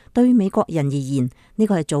對美國人而言，呢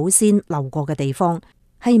個係祖先流過嘅地方，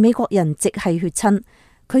係美國人直系血親。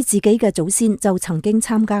佢自己嘅祖先就曾經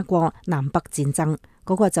參加過南北戰爭，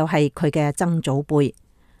嗰個就係佢嘅曾祖輩。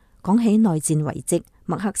講起內戰遺跡，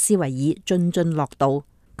麥克斯維爾津津樂道。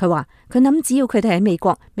佢話佢諗，只要佢哋喺美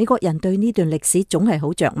國，美國人對呢段歷史總係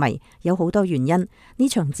好着迷，有好多原因。呢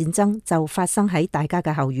場戰爭就發生喺大家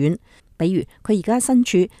嘅後院，比如佢而家身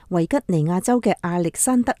處維吉尼亞州嘅亞歷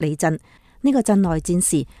山德里鎮，呢個鎮內戰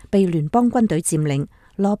時被聯邦軍隊佔領，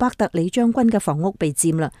羅伯特里將軍嘅房屋被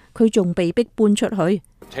佔啦，佢仲被逼搬出去。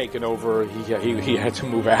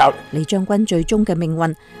李將軍最終嘅命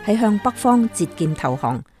運係向北方折劍投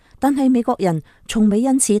降，但係美國人從未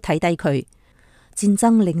因此睇低佢。戰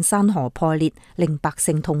爭令山河破裂，令百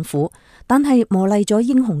姓痛苦，但係磨礪咗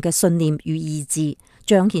英雄嘅信念與意志，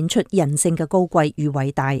彰顯出人性嘅高貴與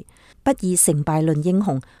偉大。不以成敗論英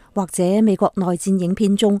雄，或者美國內戰影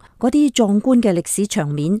片中嗰啲壯觀嘅歷史場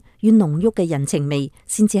面與濃郁嘅人情味，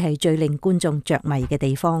先至係最令觀眾着迷嘅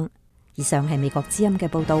地方。以上係美國之音嘅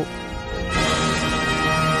報道。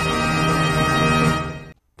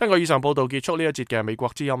根據以上報導結束呢一節嘅美國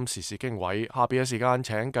之音時事經緯，下邊嘅時間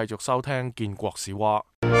請繼續收聽建國史話。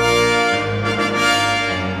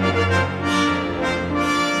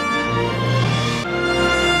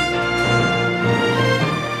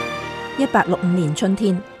1865年春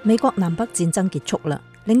天，美國南北戰爭結束啦。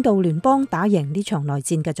領導聯邦打贏呢場內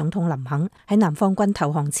戰嘅總統林肯喺南方軍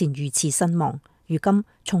投降前遇刺身亡。如今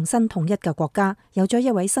重新統一嘅國家有咗一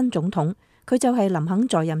位新總統，佢就係林肯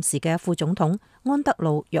在任時嘅副總統安德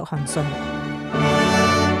魯·約翰遜。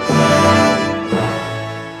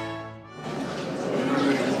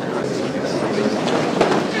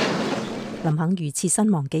林肯遇刺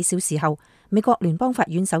身亡幾小時後，美國聯邦法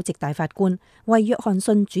院首席大法官為約翰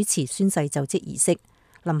遜主持宣誓就職儀式。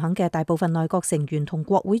林肯嘅大部分內閣成員同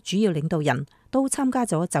國會主要領導人都參加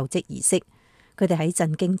咗就職儀式。佢哋喺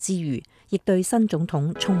震驚之餘，亦對新總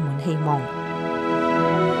統充滿希望。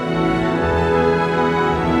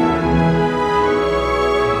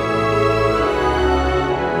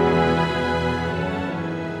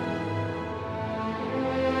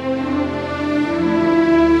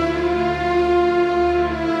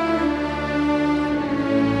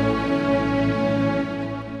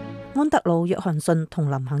安德魯·約翰遜同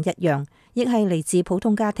林肯一樣，亦係嚟自普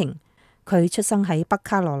通家庭。佢出生喺北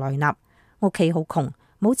卡羅來納，屋企好窮，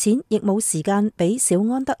冇錢，亦冇時間俾小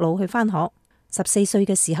安德魯去返學。14歲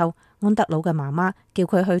嘅時候，安德魯嘅媽媽叫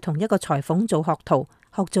佢去同一個裁縫做學徒，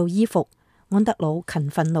學做衣服。安德魯勤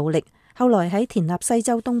奮努力，後來喺田納西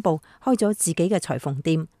州東部開咗自己嘅裁縫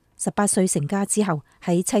店。18歲成家之後，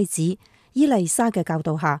喺妻子伊麗莎嘅教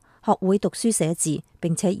導下，學會讀書寫字，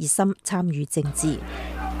並且熱心參與政治。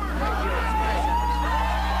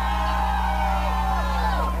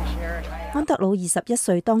安德魯21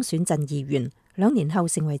歲當選鎮議員，2年後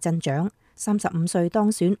成為鎮長。35歲當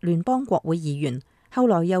選聯邦國會議員，後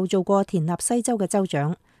來又做過田納西州嘅州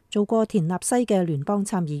長，做過田納西嘅聯邦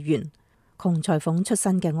參議員。窮裁縫出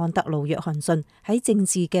身嘅安德魯·約翰遜喺政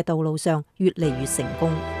治嘅道路上越嚟越成功。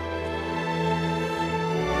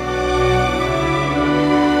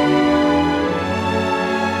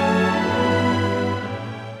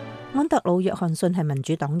安德魯·約翰遜係民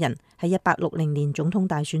主黨人，喺1860年總統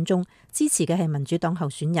大選中支持嘅係民主黨候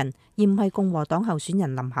選人，而唔係共和黨候選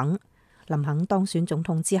人林肯。林肯當選總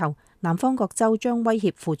統之後，南方各州將威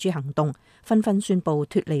脅付諸行動，紛紛宣布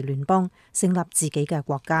脫離聯邦，成立自己嘅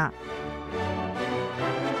國家。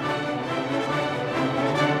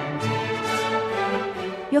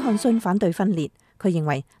約翰遜反對分裂，佢認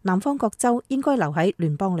為南方各州應該留喺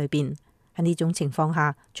聯邦裏邊。喺呢種情況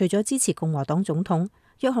下，除咗支持共和黨總統，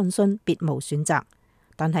約翰遜別無選擇。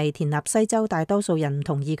但係田納西州大多數人唔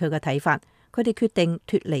同意佢嘅睇法，佢哋決定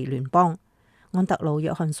脫離聯邦。安德魯·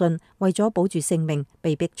約翰遜為咗保住性命，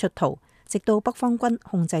被逼出逃，直到北方軍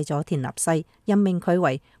控制咗田納西，任命佢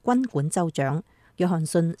為軍管州長，約翰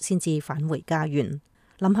遜先至返回家園。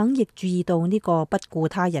林肯亦注意到呢個不顧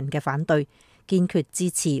他人嘅反對，堅決支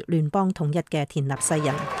持聯邦統一嘅田納西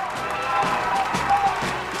人。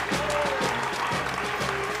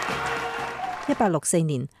1864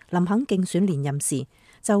年，林肯競選連任時，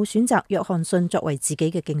就選擇約翰遜作為自己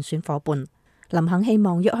嘅競選夥伴。林肯希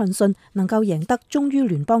望約翰遜能夠贏得忠於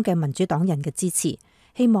聯邦嘅民主黨人嘅支持，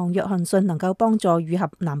希望約翰遜能夠幫助愈合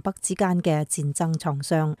南北之間嘅戰爭創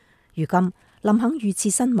傷。如今林肯遇刺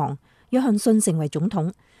身亡，約翰遜成為總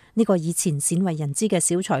統。呢個以前鮮為人知嘅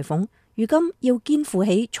小裁縫，如今要肩負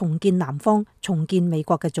起重建南方、重建美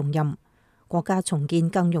國嘅重任。國家重建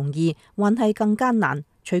更容易，還係更艱難，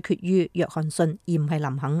取決於約翰遜而唔係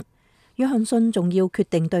林肯。約翰遜仲要決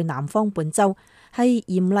定對南方本州係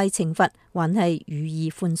嚴厲懲罰，還係予以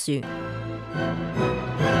寬恕。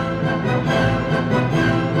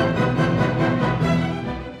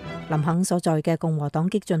林肯所在嘅共和黨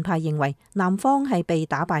激進派認為南方係被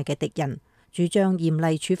打敗嘅敵人，主張嚴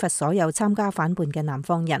厲處罰所有參加反叛嘅南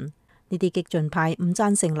方人。呢啲激進派唔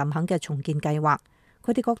贊成林肯嘅重建計劃，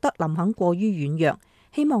佢哋覺得林肯過於軟弱，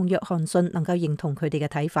希望約翰遜能夠認同佢哋嘅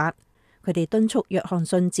睇法。佢哋敦促約翰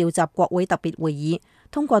遜召集國會特別會議，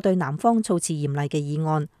通過對南方措辭嚴厲嘅議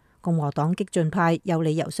案。共和黨激進派有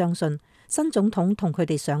理由相信新總統同佢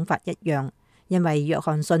哋想法一樣，因為約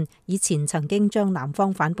翰遜以前曾經將南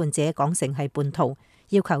方反叛者講成係叛徒，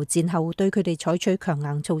要求戰後對佢哋採取強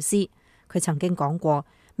硬措施。佢曾經講過，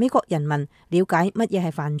美國人民了解乜嘢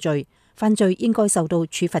係犯罪，犯罪應該受到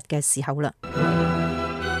處罰嘅時候啦。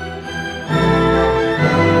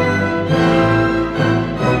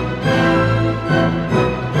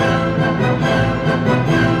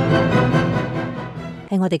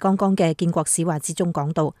喺我哋剛剛嘅建國史話之中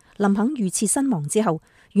講到，林肯遇刺身亡之後，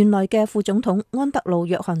原來嘅副總統安德魯·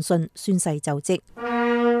約翰遜宣誓就職。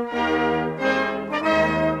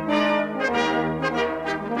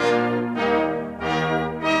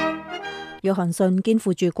約翰遜肩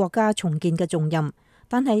負住國家重建嘅重任，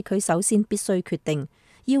但係佢首先必須決定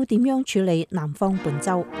要點樣處理南方半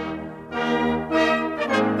州。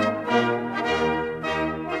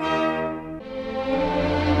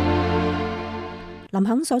林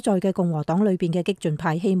肯所在嘅共和黨裏邊嘅激進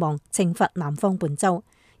派希望懲罰南方半州，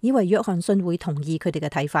以為約翰遜會同意佢哋嘅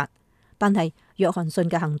睇法。但係約翰遜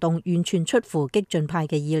嘅行動完全出乎激進派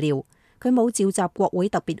嘅意料，佢冇召集國會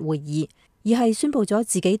特別會議，而係宣布咗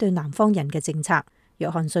自己對南方人嘅政策。約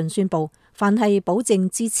翰遜宣布，凡係保證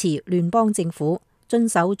支持聯邦政府遵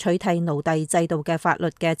守取締奴隸制度嘅法律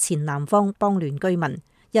嘅前南方邦聯居民，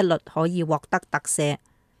一律可以獲得特赦。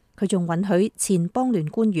佢仲允許前邦聯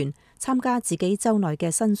官員參加自己州內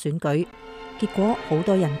嘅新選舉，結果好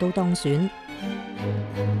多人都當選。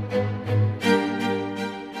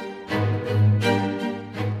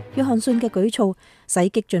約翰遜嘅舉措使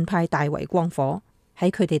激進派大為光火，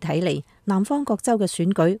喺佢哋睇嚟，南方各州嘅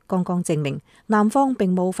選舉剛剛證明南方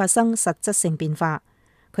並冇發生實質性變化。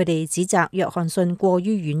佢哋指責約翰遜過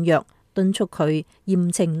於軟弱，敦促佢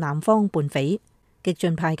嚴懲南方叛匪。激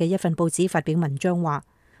進派嘅一份報紙發表文章話，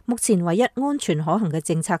目前唯一安全可行嘅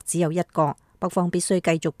政策只有一個，北方必須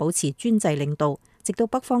繼續保持專制領導，直到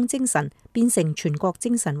北方精神變成全國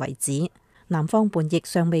精神為止。南方叛逆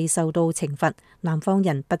尚未受到懲罰，南方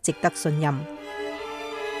人不值得信任。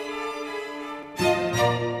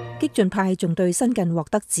激進派仲對新近獲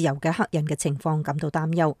得自由嘅黑人嘅情況感到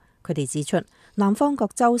擔憂。佢哋指出，南方各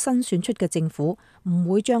州新選出嘅政府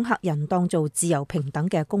唔會將黑人當做自由平等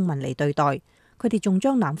嘅公民嚟對待。佢哋仲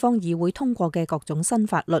將南方議會通過嘅各種新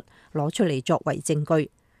法律攞出嚟作為證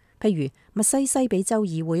據。譬如密西西比州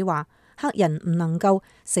議會話，黑人唔能夠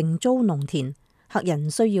承租農田，黑人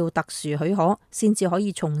需要特殊許可先至可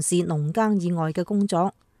以從事農耕以外嘅工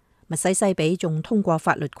作。密西西比仲通過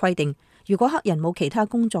法律規定，如果黑人冇其他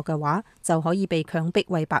工作嘅話，就可以被強迫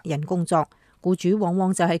為白人工作，僱主往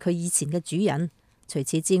往就係佢以前嘅主人。除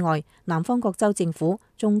此之外，南方各州政府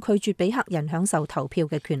仲拒絕俾黑人享受投票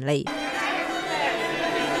嘅權利。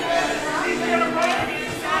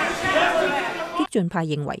激進派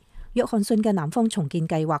認為約翰遜嘅南方重建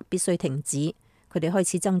計劃必須停止，佢哋開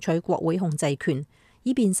始爭取國會控制權，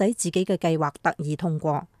以便使自己嘅計劃得以通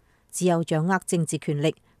過。只有掌握政治權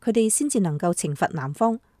力，佢哋先至能夠懲罰南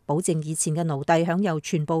方，保證以前嘅奴隸享有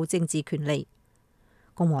全部政治權利。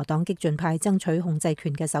共和黨激進派爭取控制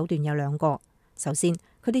權嘅手段有兩個，首先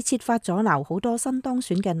佢哋設法阻撓好多新當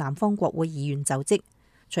選嘅南方國會議員就職，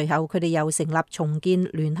隨後佢哋又成立重建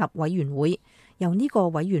聯合委員會，由呢個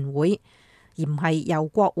委員會而唔係由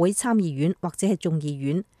國會參議院或者係眾議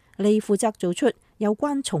院嚟負責做出有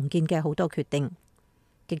關重建嘅好多決定。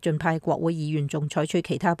激進派國會議員仲採取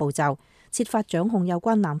其他步驟，設法掌控有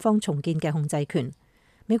關南方重建嘅控制權。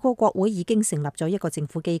美國國會已經成立咗一個政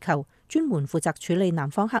府機構，專門負責處理南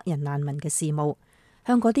方黑人難民嘅事務，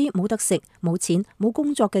向嗰啲冇得食、冇錢、冇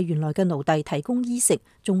工作嘅原來嘅奴隸提供衣食，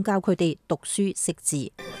仲教佢哋讀書識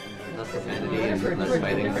字。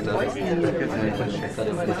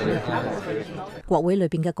國會裏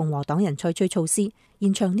邊嘅共和黨人採取措施，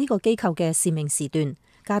延長呢個機構嘅使命時段，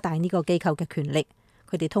加大呢個機構嘅權力。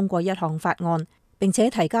佢哋通過一項法案，並且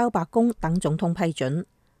提交白宮等總統批准。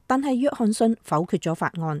但係約翰遜否決咗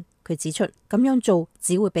法案。佢指出，咁樣做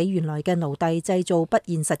只會俾原來嘅奴隸製造不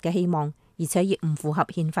現實嘅希望，而且亦唔符合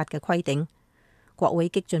憲法嘅規定。國會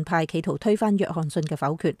激進派企圖推翻約翰遜嘅否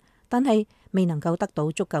決，但係未能夠得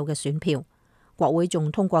到足夠嘅選票。國會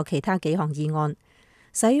仲通過其他幾項議案，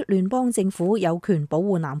使聯邦政府有權保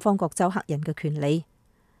護南方各州黑人嘅權利。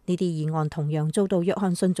呢啲議案同樣遭到約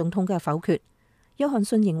翰遜總統嘅否決。約翰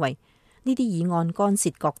遜認為呢啲議案干涉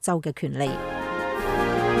各州嘅權利。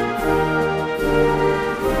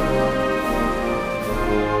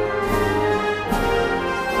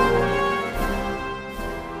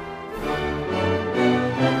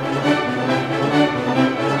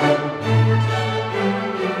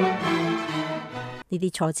呢啲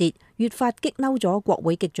挫折越發激嬲咗國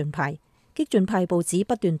會激進派。激進派報紙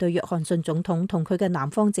不斷對約翰遜總統同佢嘅南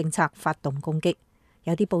方政策發動攻擊，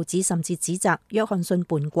有啲報紙甚至指責約翰遜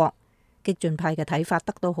叛國。激進派嘅睇法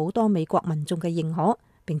得到好多美國民眾嘅認可，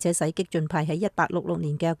並且使激進派喺1866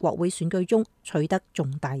年嘅國會選舉中取得重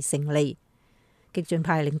大勝利。激進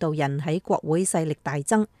派領導人喺國會勢力大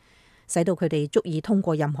增，使到佢哋足以通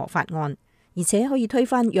過任何法案，而且可以推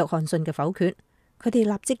翻約翰遜嘅否決。佢哋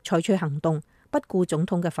立即採取行動，不顧總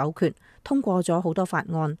統嘅否決，通過咗好多法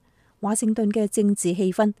案。華盛頓嘅政治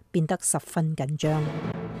氣氛變得十分緊張。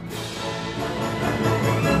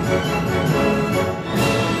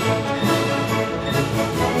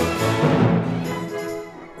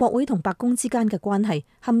國會同白宮之間嘅關係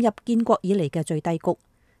陷入建國以嚟嘅最低谷，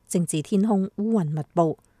政治天空烏雲密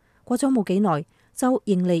佈。過咗冇幾耐，就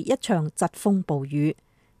迎嚟一場疾風暴雨。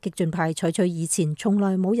激進派採取以前從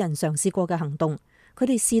來冇人嘗試過嘅行動，佢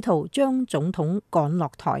哋試圖將總統趕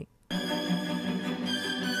落台。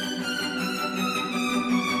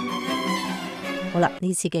好啦，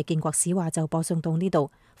呢次嘅建國史話就播送到呢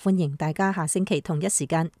度，歡迎大家下星期同一時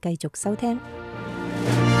間繼續收聽。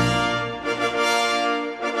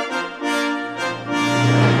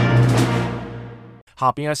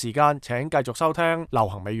下邊嘅時間請繼續收聽流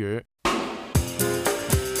行美語。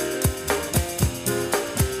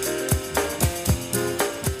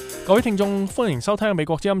各位聽眾，歡迎收聽美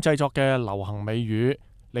國之音製作嘅流行美語。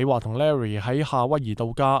李華同 Larry 喺夏威夷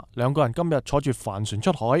度假，兩個人今日坐住帆船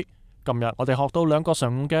出海。今日我哋學到兩個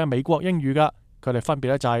常用嘅美國英語噶，佢哋分別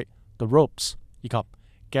咧就係 the ropes 以及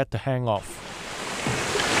get the hang of。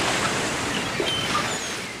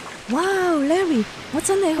哇 ，Larry， 我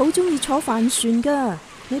真係好中意坐帆船噶。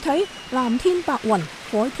你睇藍天白雲，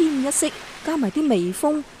海天一色，加埋啲微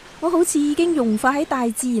風，我好似已經融化喺大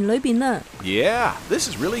自然裏邊啦。Yeah, this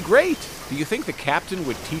is really great. Do you think the captain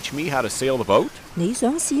would teach me how to sail the boat? 你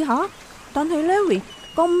想試下？但係 Larry，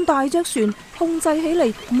 咁大隻船控制起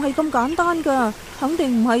嚟唔係咁簡單噶，肯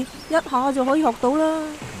定唔係一下就可以學到啦。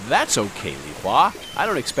That's okay, Li Hua. I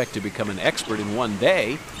don't expect to become an expert in one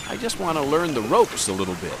day. I just want to learn the ropes a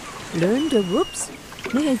little bit. Learn the ropes？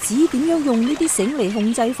 你係指點樣用呢啲繩嚟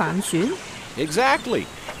控制帆船？ Exactly.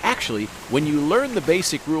 Actually, when you learn the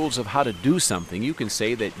basic rules of how to do something, you can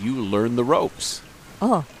say that you learn the ropes.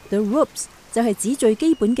 哦 ，the ropes 就係指最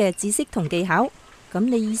基本嘅知識同技巧。咁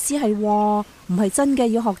你意思係話唔係真嘅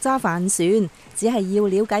要學揸帆船，只係要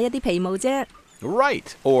了解一啲皮毛啫。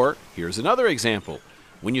Right. Or here's another example.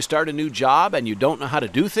 When you start a new job and you don't know how to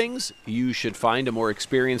do things, you should find a more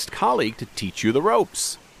experienced colleague to teach you the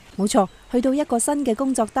ropes. 冇錯，去到一個新嘅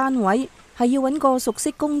工作單位，係要揾個熟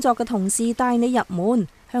悉工作嘅同事帶你入門，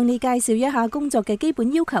向你介紹一下工作嘅基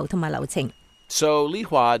本要求同埋流程。So, Li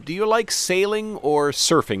Hua, do you like sailing or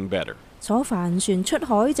surfing better? 坐帆船出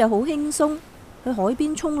海就好輕鬆，去海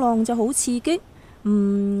邊衝浪就好刺激。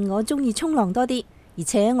我中意衝浪多啲，而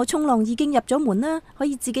且我衝浪已經入咗門啦，可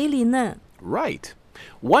以自己練啦。Right.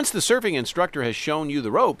 Once the surfing instructor has shown you the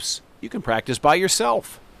ropes, you can practice by yourself.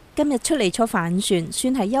 今日出嚟坐帆船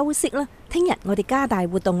算係休息啦，聽日我哋加大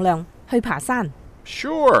活動量去爬山。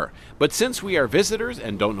Sure, but since we are visitors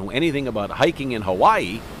and don't know anything about hiking in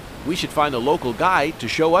Hawaii, we should find a local guide to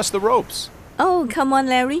show us the ropes. Oh, come on,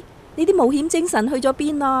 Larry！ 你啲冒險精神去咗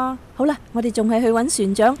邊啊？好啦，我哋仲係去揾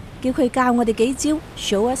船長，叫佢教我哋幾招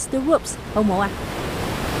 ，show us the ropes， 好唔好啊？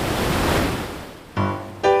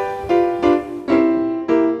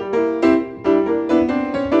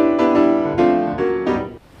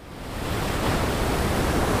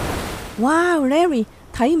哇 ，Larry，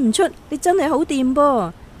 睇唔出你真係好掂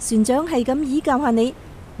噃！船長係咁依教下你，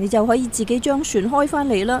你就可以自己將船開返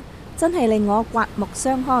嚟啦，真係令我刮目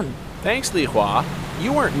相看。Thanks, Li Hua.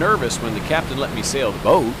 You weren't nervous when the captain let me sail the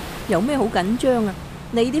boat. 有咩好緊張啊？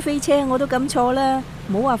你啲飛車我都敢坐啦，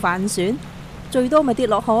唔好話帆船，最多咪跌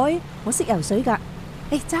落海。我識游水㗎。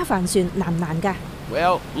揸帆船難唔難㗎？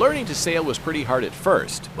 Well, learning to sail was pretty hard at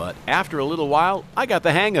first, but after a little while, I got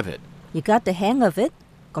the hang of it. You got the hang of it？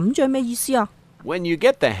 咁即係咩意思啊？ When you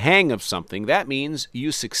get the hang of something, that means you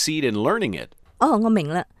succeed in learning it. 哦，我明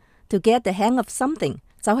啦。To get the hang of something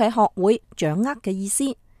就係學會掌握嘅意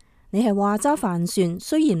思。你係話揸帆船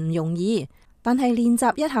雖然唔容易，但係練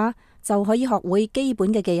習一下就可以學會基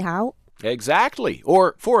本嘅技巧。Exactly.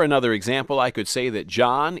 Or, for another example, I could say that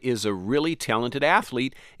John is a really talented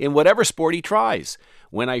athlete in whatever sport he tries.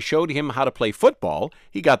 When I showed him how to play football,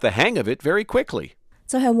 he got the hang of it very quickly.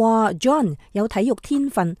 就係話 John 有體育天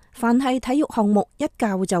分，凡係體育項目一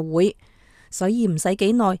教就會，所以唔使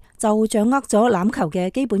幾耐就掌握咗欖球嘅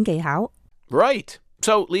基本技巧。Right.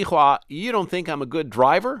 So, Li Hua, you don't think I'm a good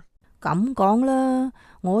driver? 咁講啦，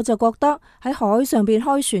我就覺得喺海上邊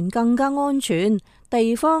開船更加安全，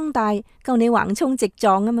地方大，夠你橫衝直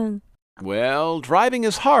撞啊嘛。Well, driving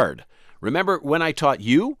is hard. Remember when I taught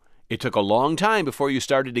you? It took a long time before you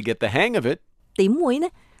started to get the hang of it. 點會呢？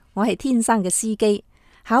我係天生嘅司機，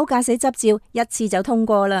考駕駛執照一次就通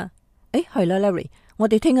過啦。係啦 ，Larry， 我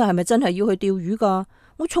哋聽日係咪真係要去釣魚㗎？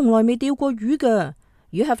我從來未釣過魚㗎。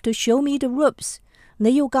You have to show me the ropes。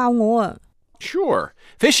你要教我啊。Sure.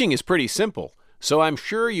 Fishing is pretty simple, so I'm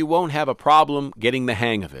sure you won't have a problem getting the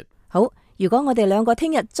hang of it. 好，如果我哋兩個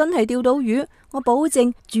聽日真係釣到魚，我保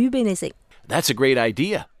證煮俾你食。That's a great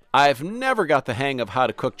idea. I've never got the hang of how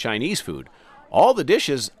to cook Chinese food. All the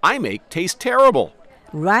dishes I make taste terrible.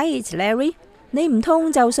 Right, Larry. 你唔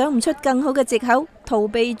通就想唔出更好嘅藉口逃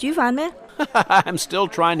避煮飯咩？ I'm still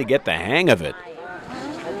trying to get the hang of it.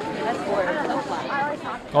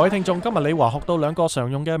 各位聽眾，今日李華學到兩個常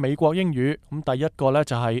用嘅美國英語，咁第一個呢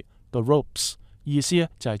就係 the ropes， 意思呢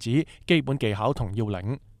就係指基本技巧同要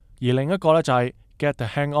領，而另一個呢就係 get the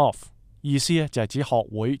hang of， 意思呢就係指學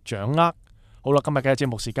會掌握。好啦，今日嘅節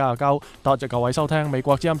目時間就夠，多謝各位收聽美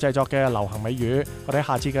國之音製作嘅流行美語，我哋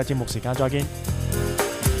下次嘅節目時間再見。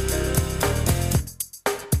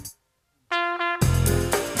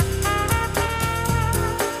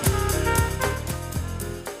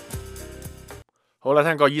好啦，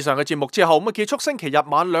聽過以上嘅節目之後，咁結束星期日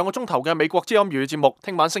晚2個鐘頭嘅美國之音粵語節目。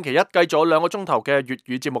聽晚星期一繼續2個鐘頭嘅粵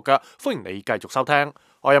語節目嘅，歡迎你繼續收聽。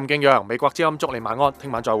我係任敬陽，美國之音祝你晚安，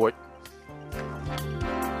聽晚再會。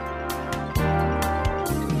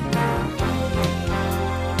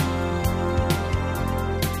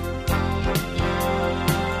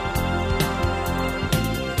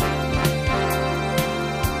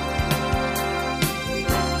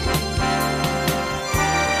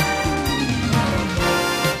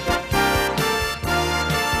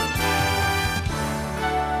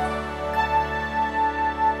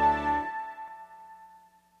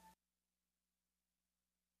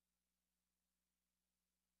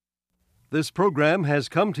This program has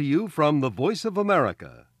come to you from the Voice of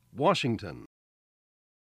America, Washington.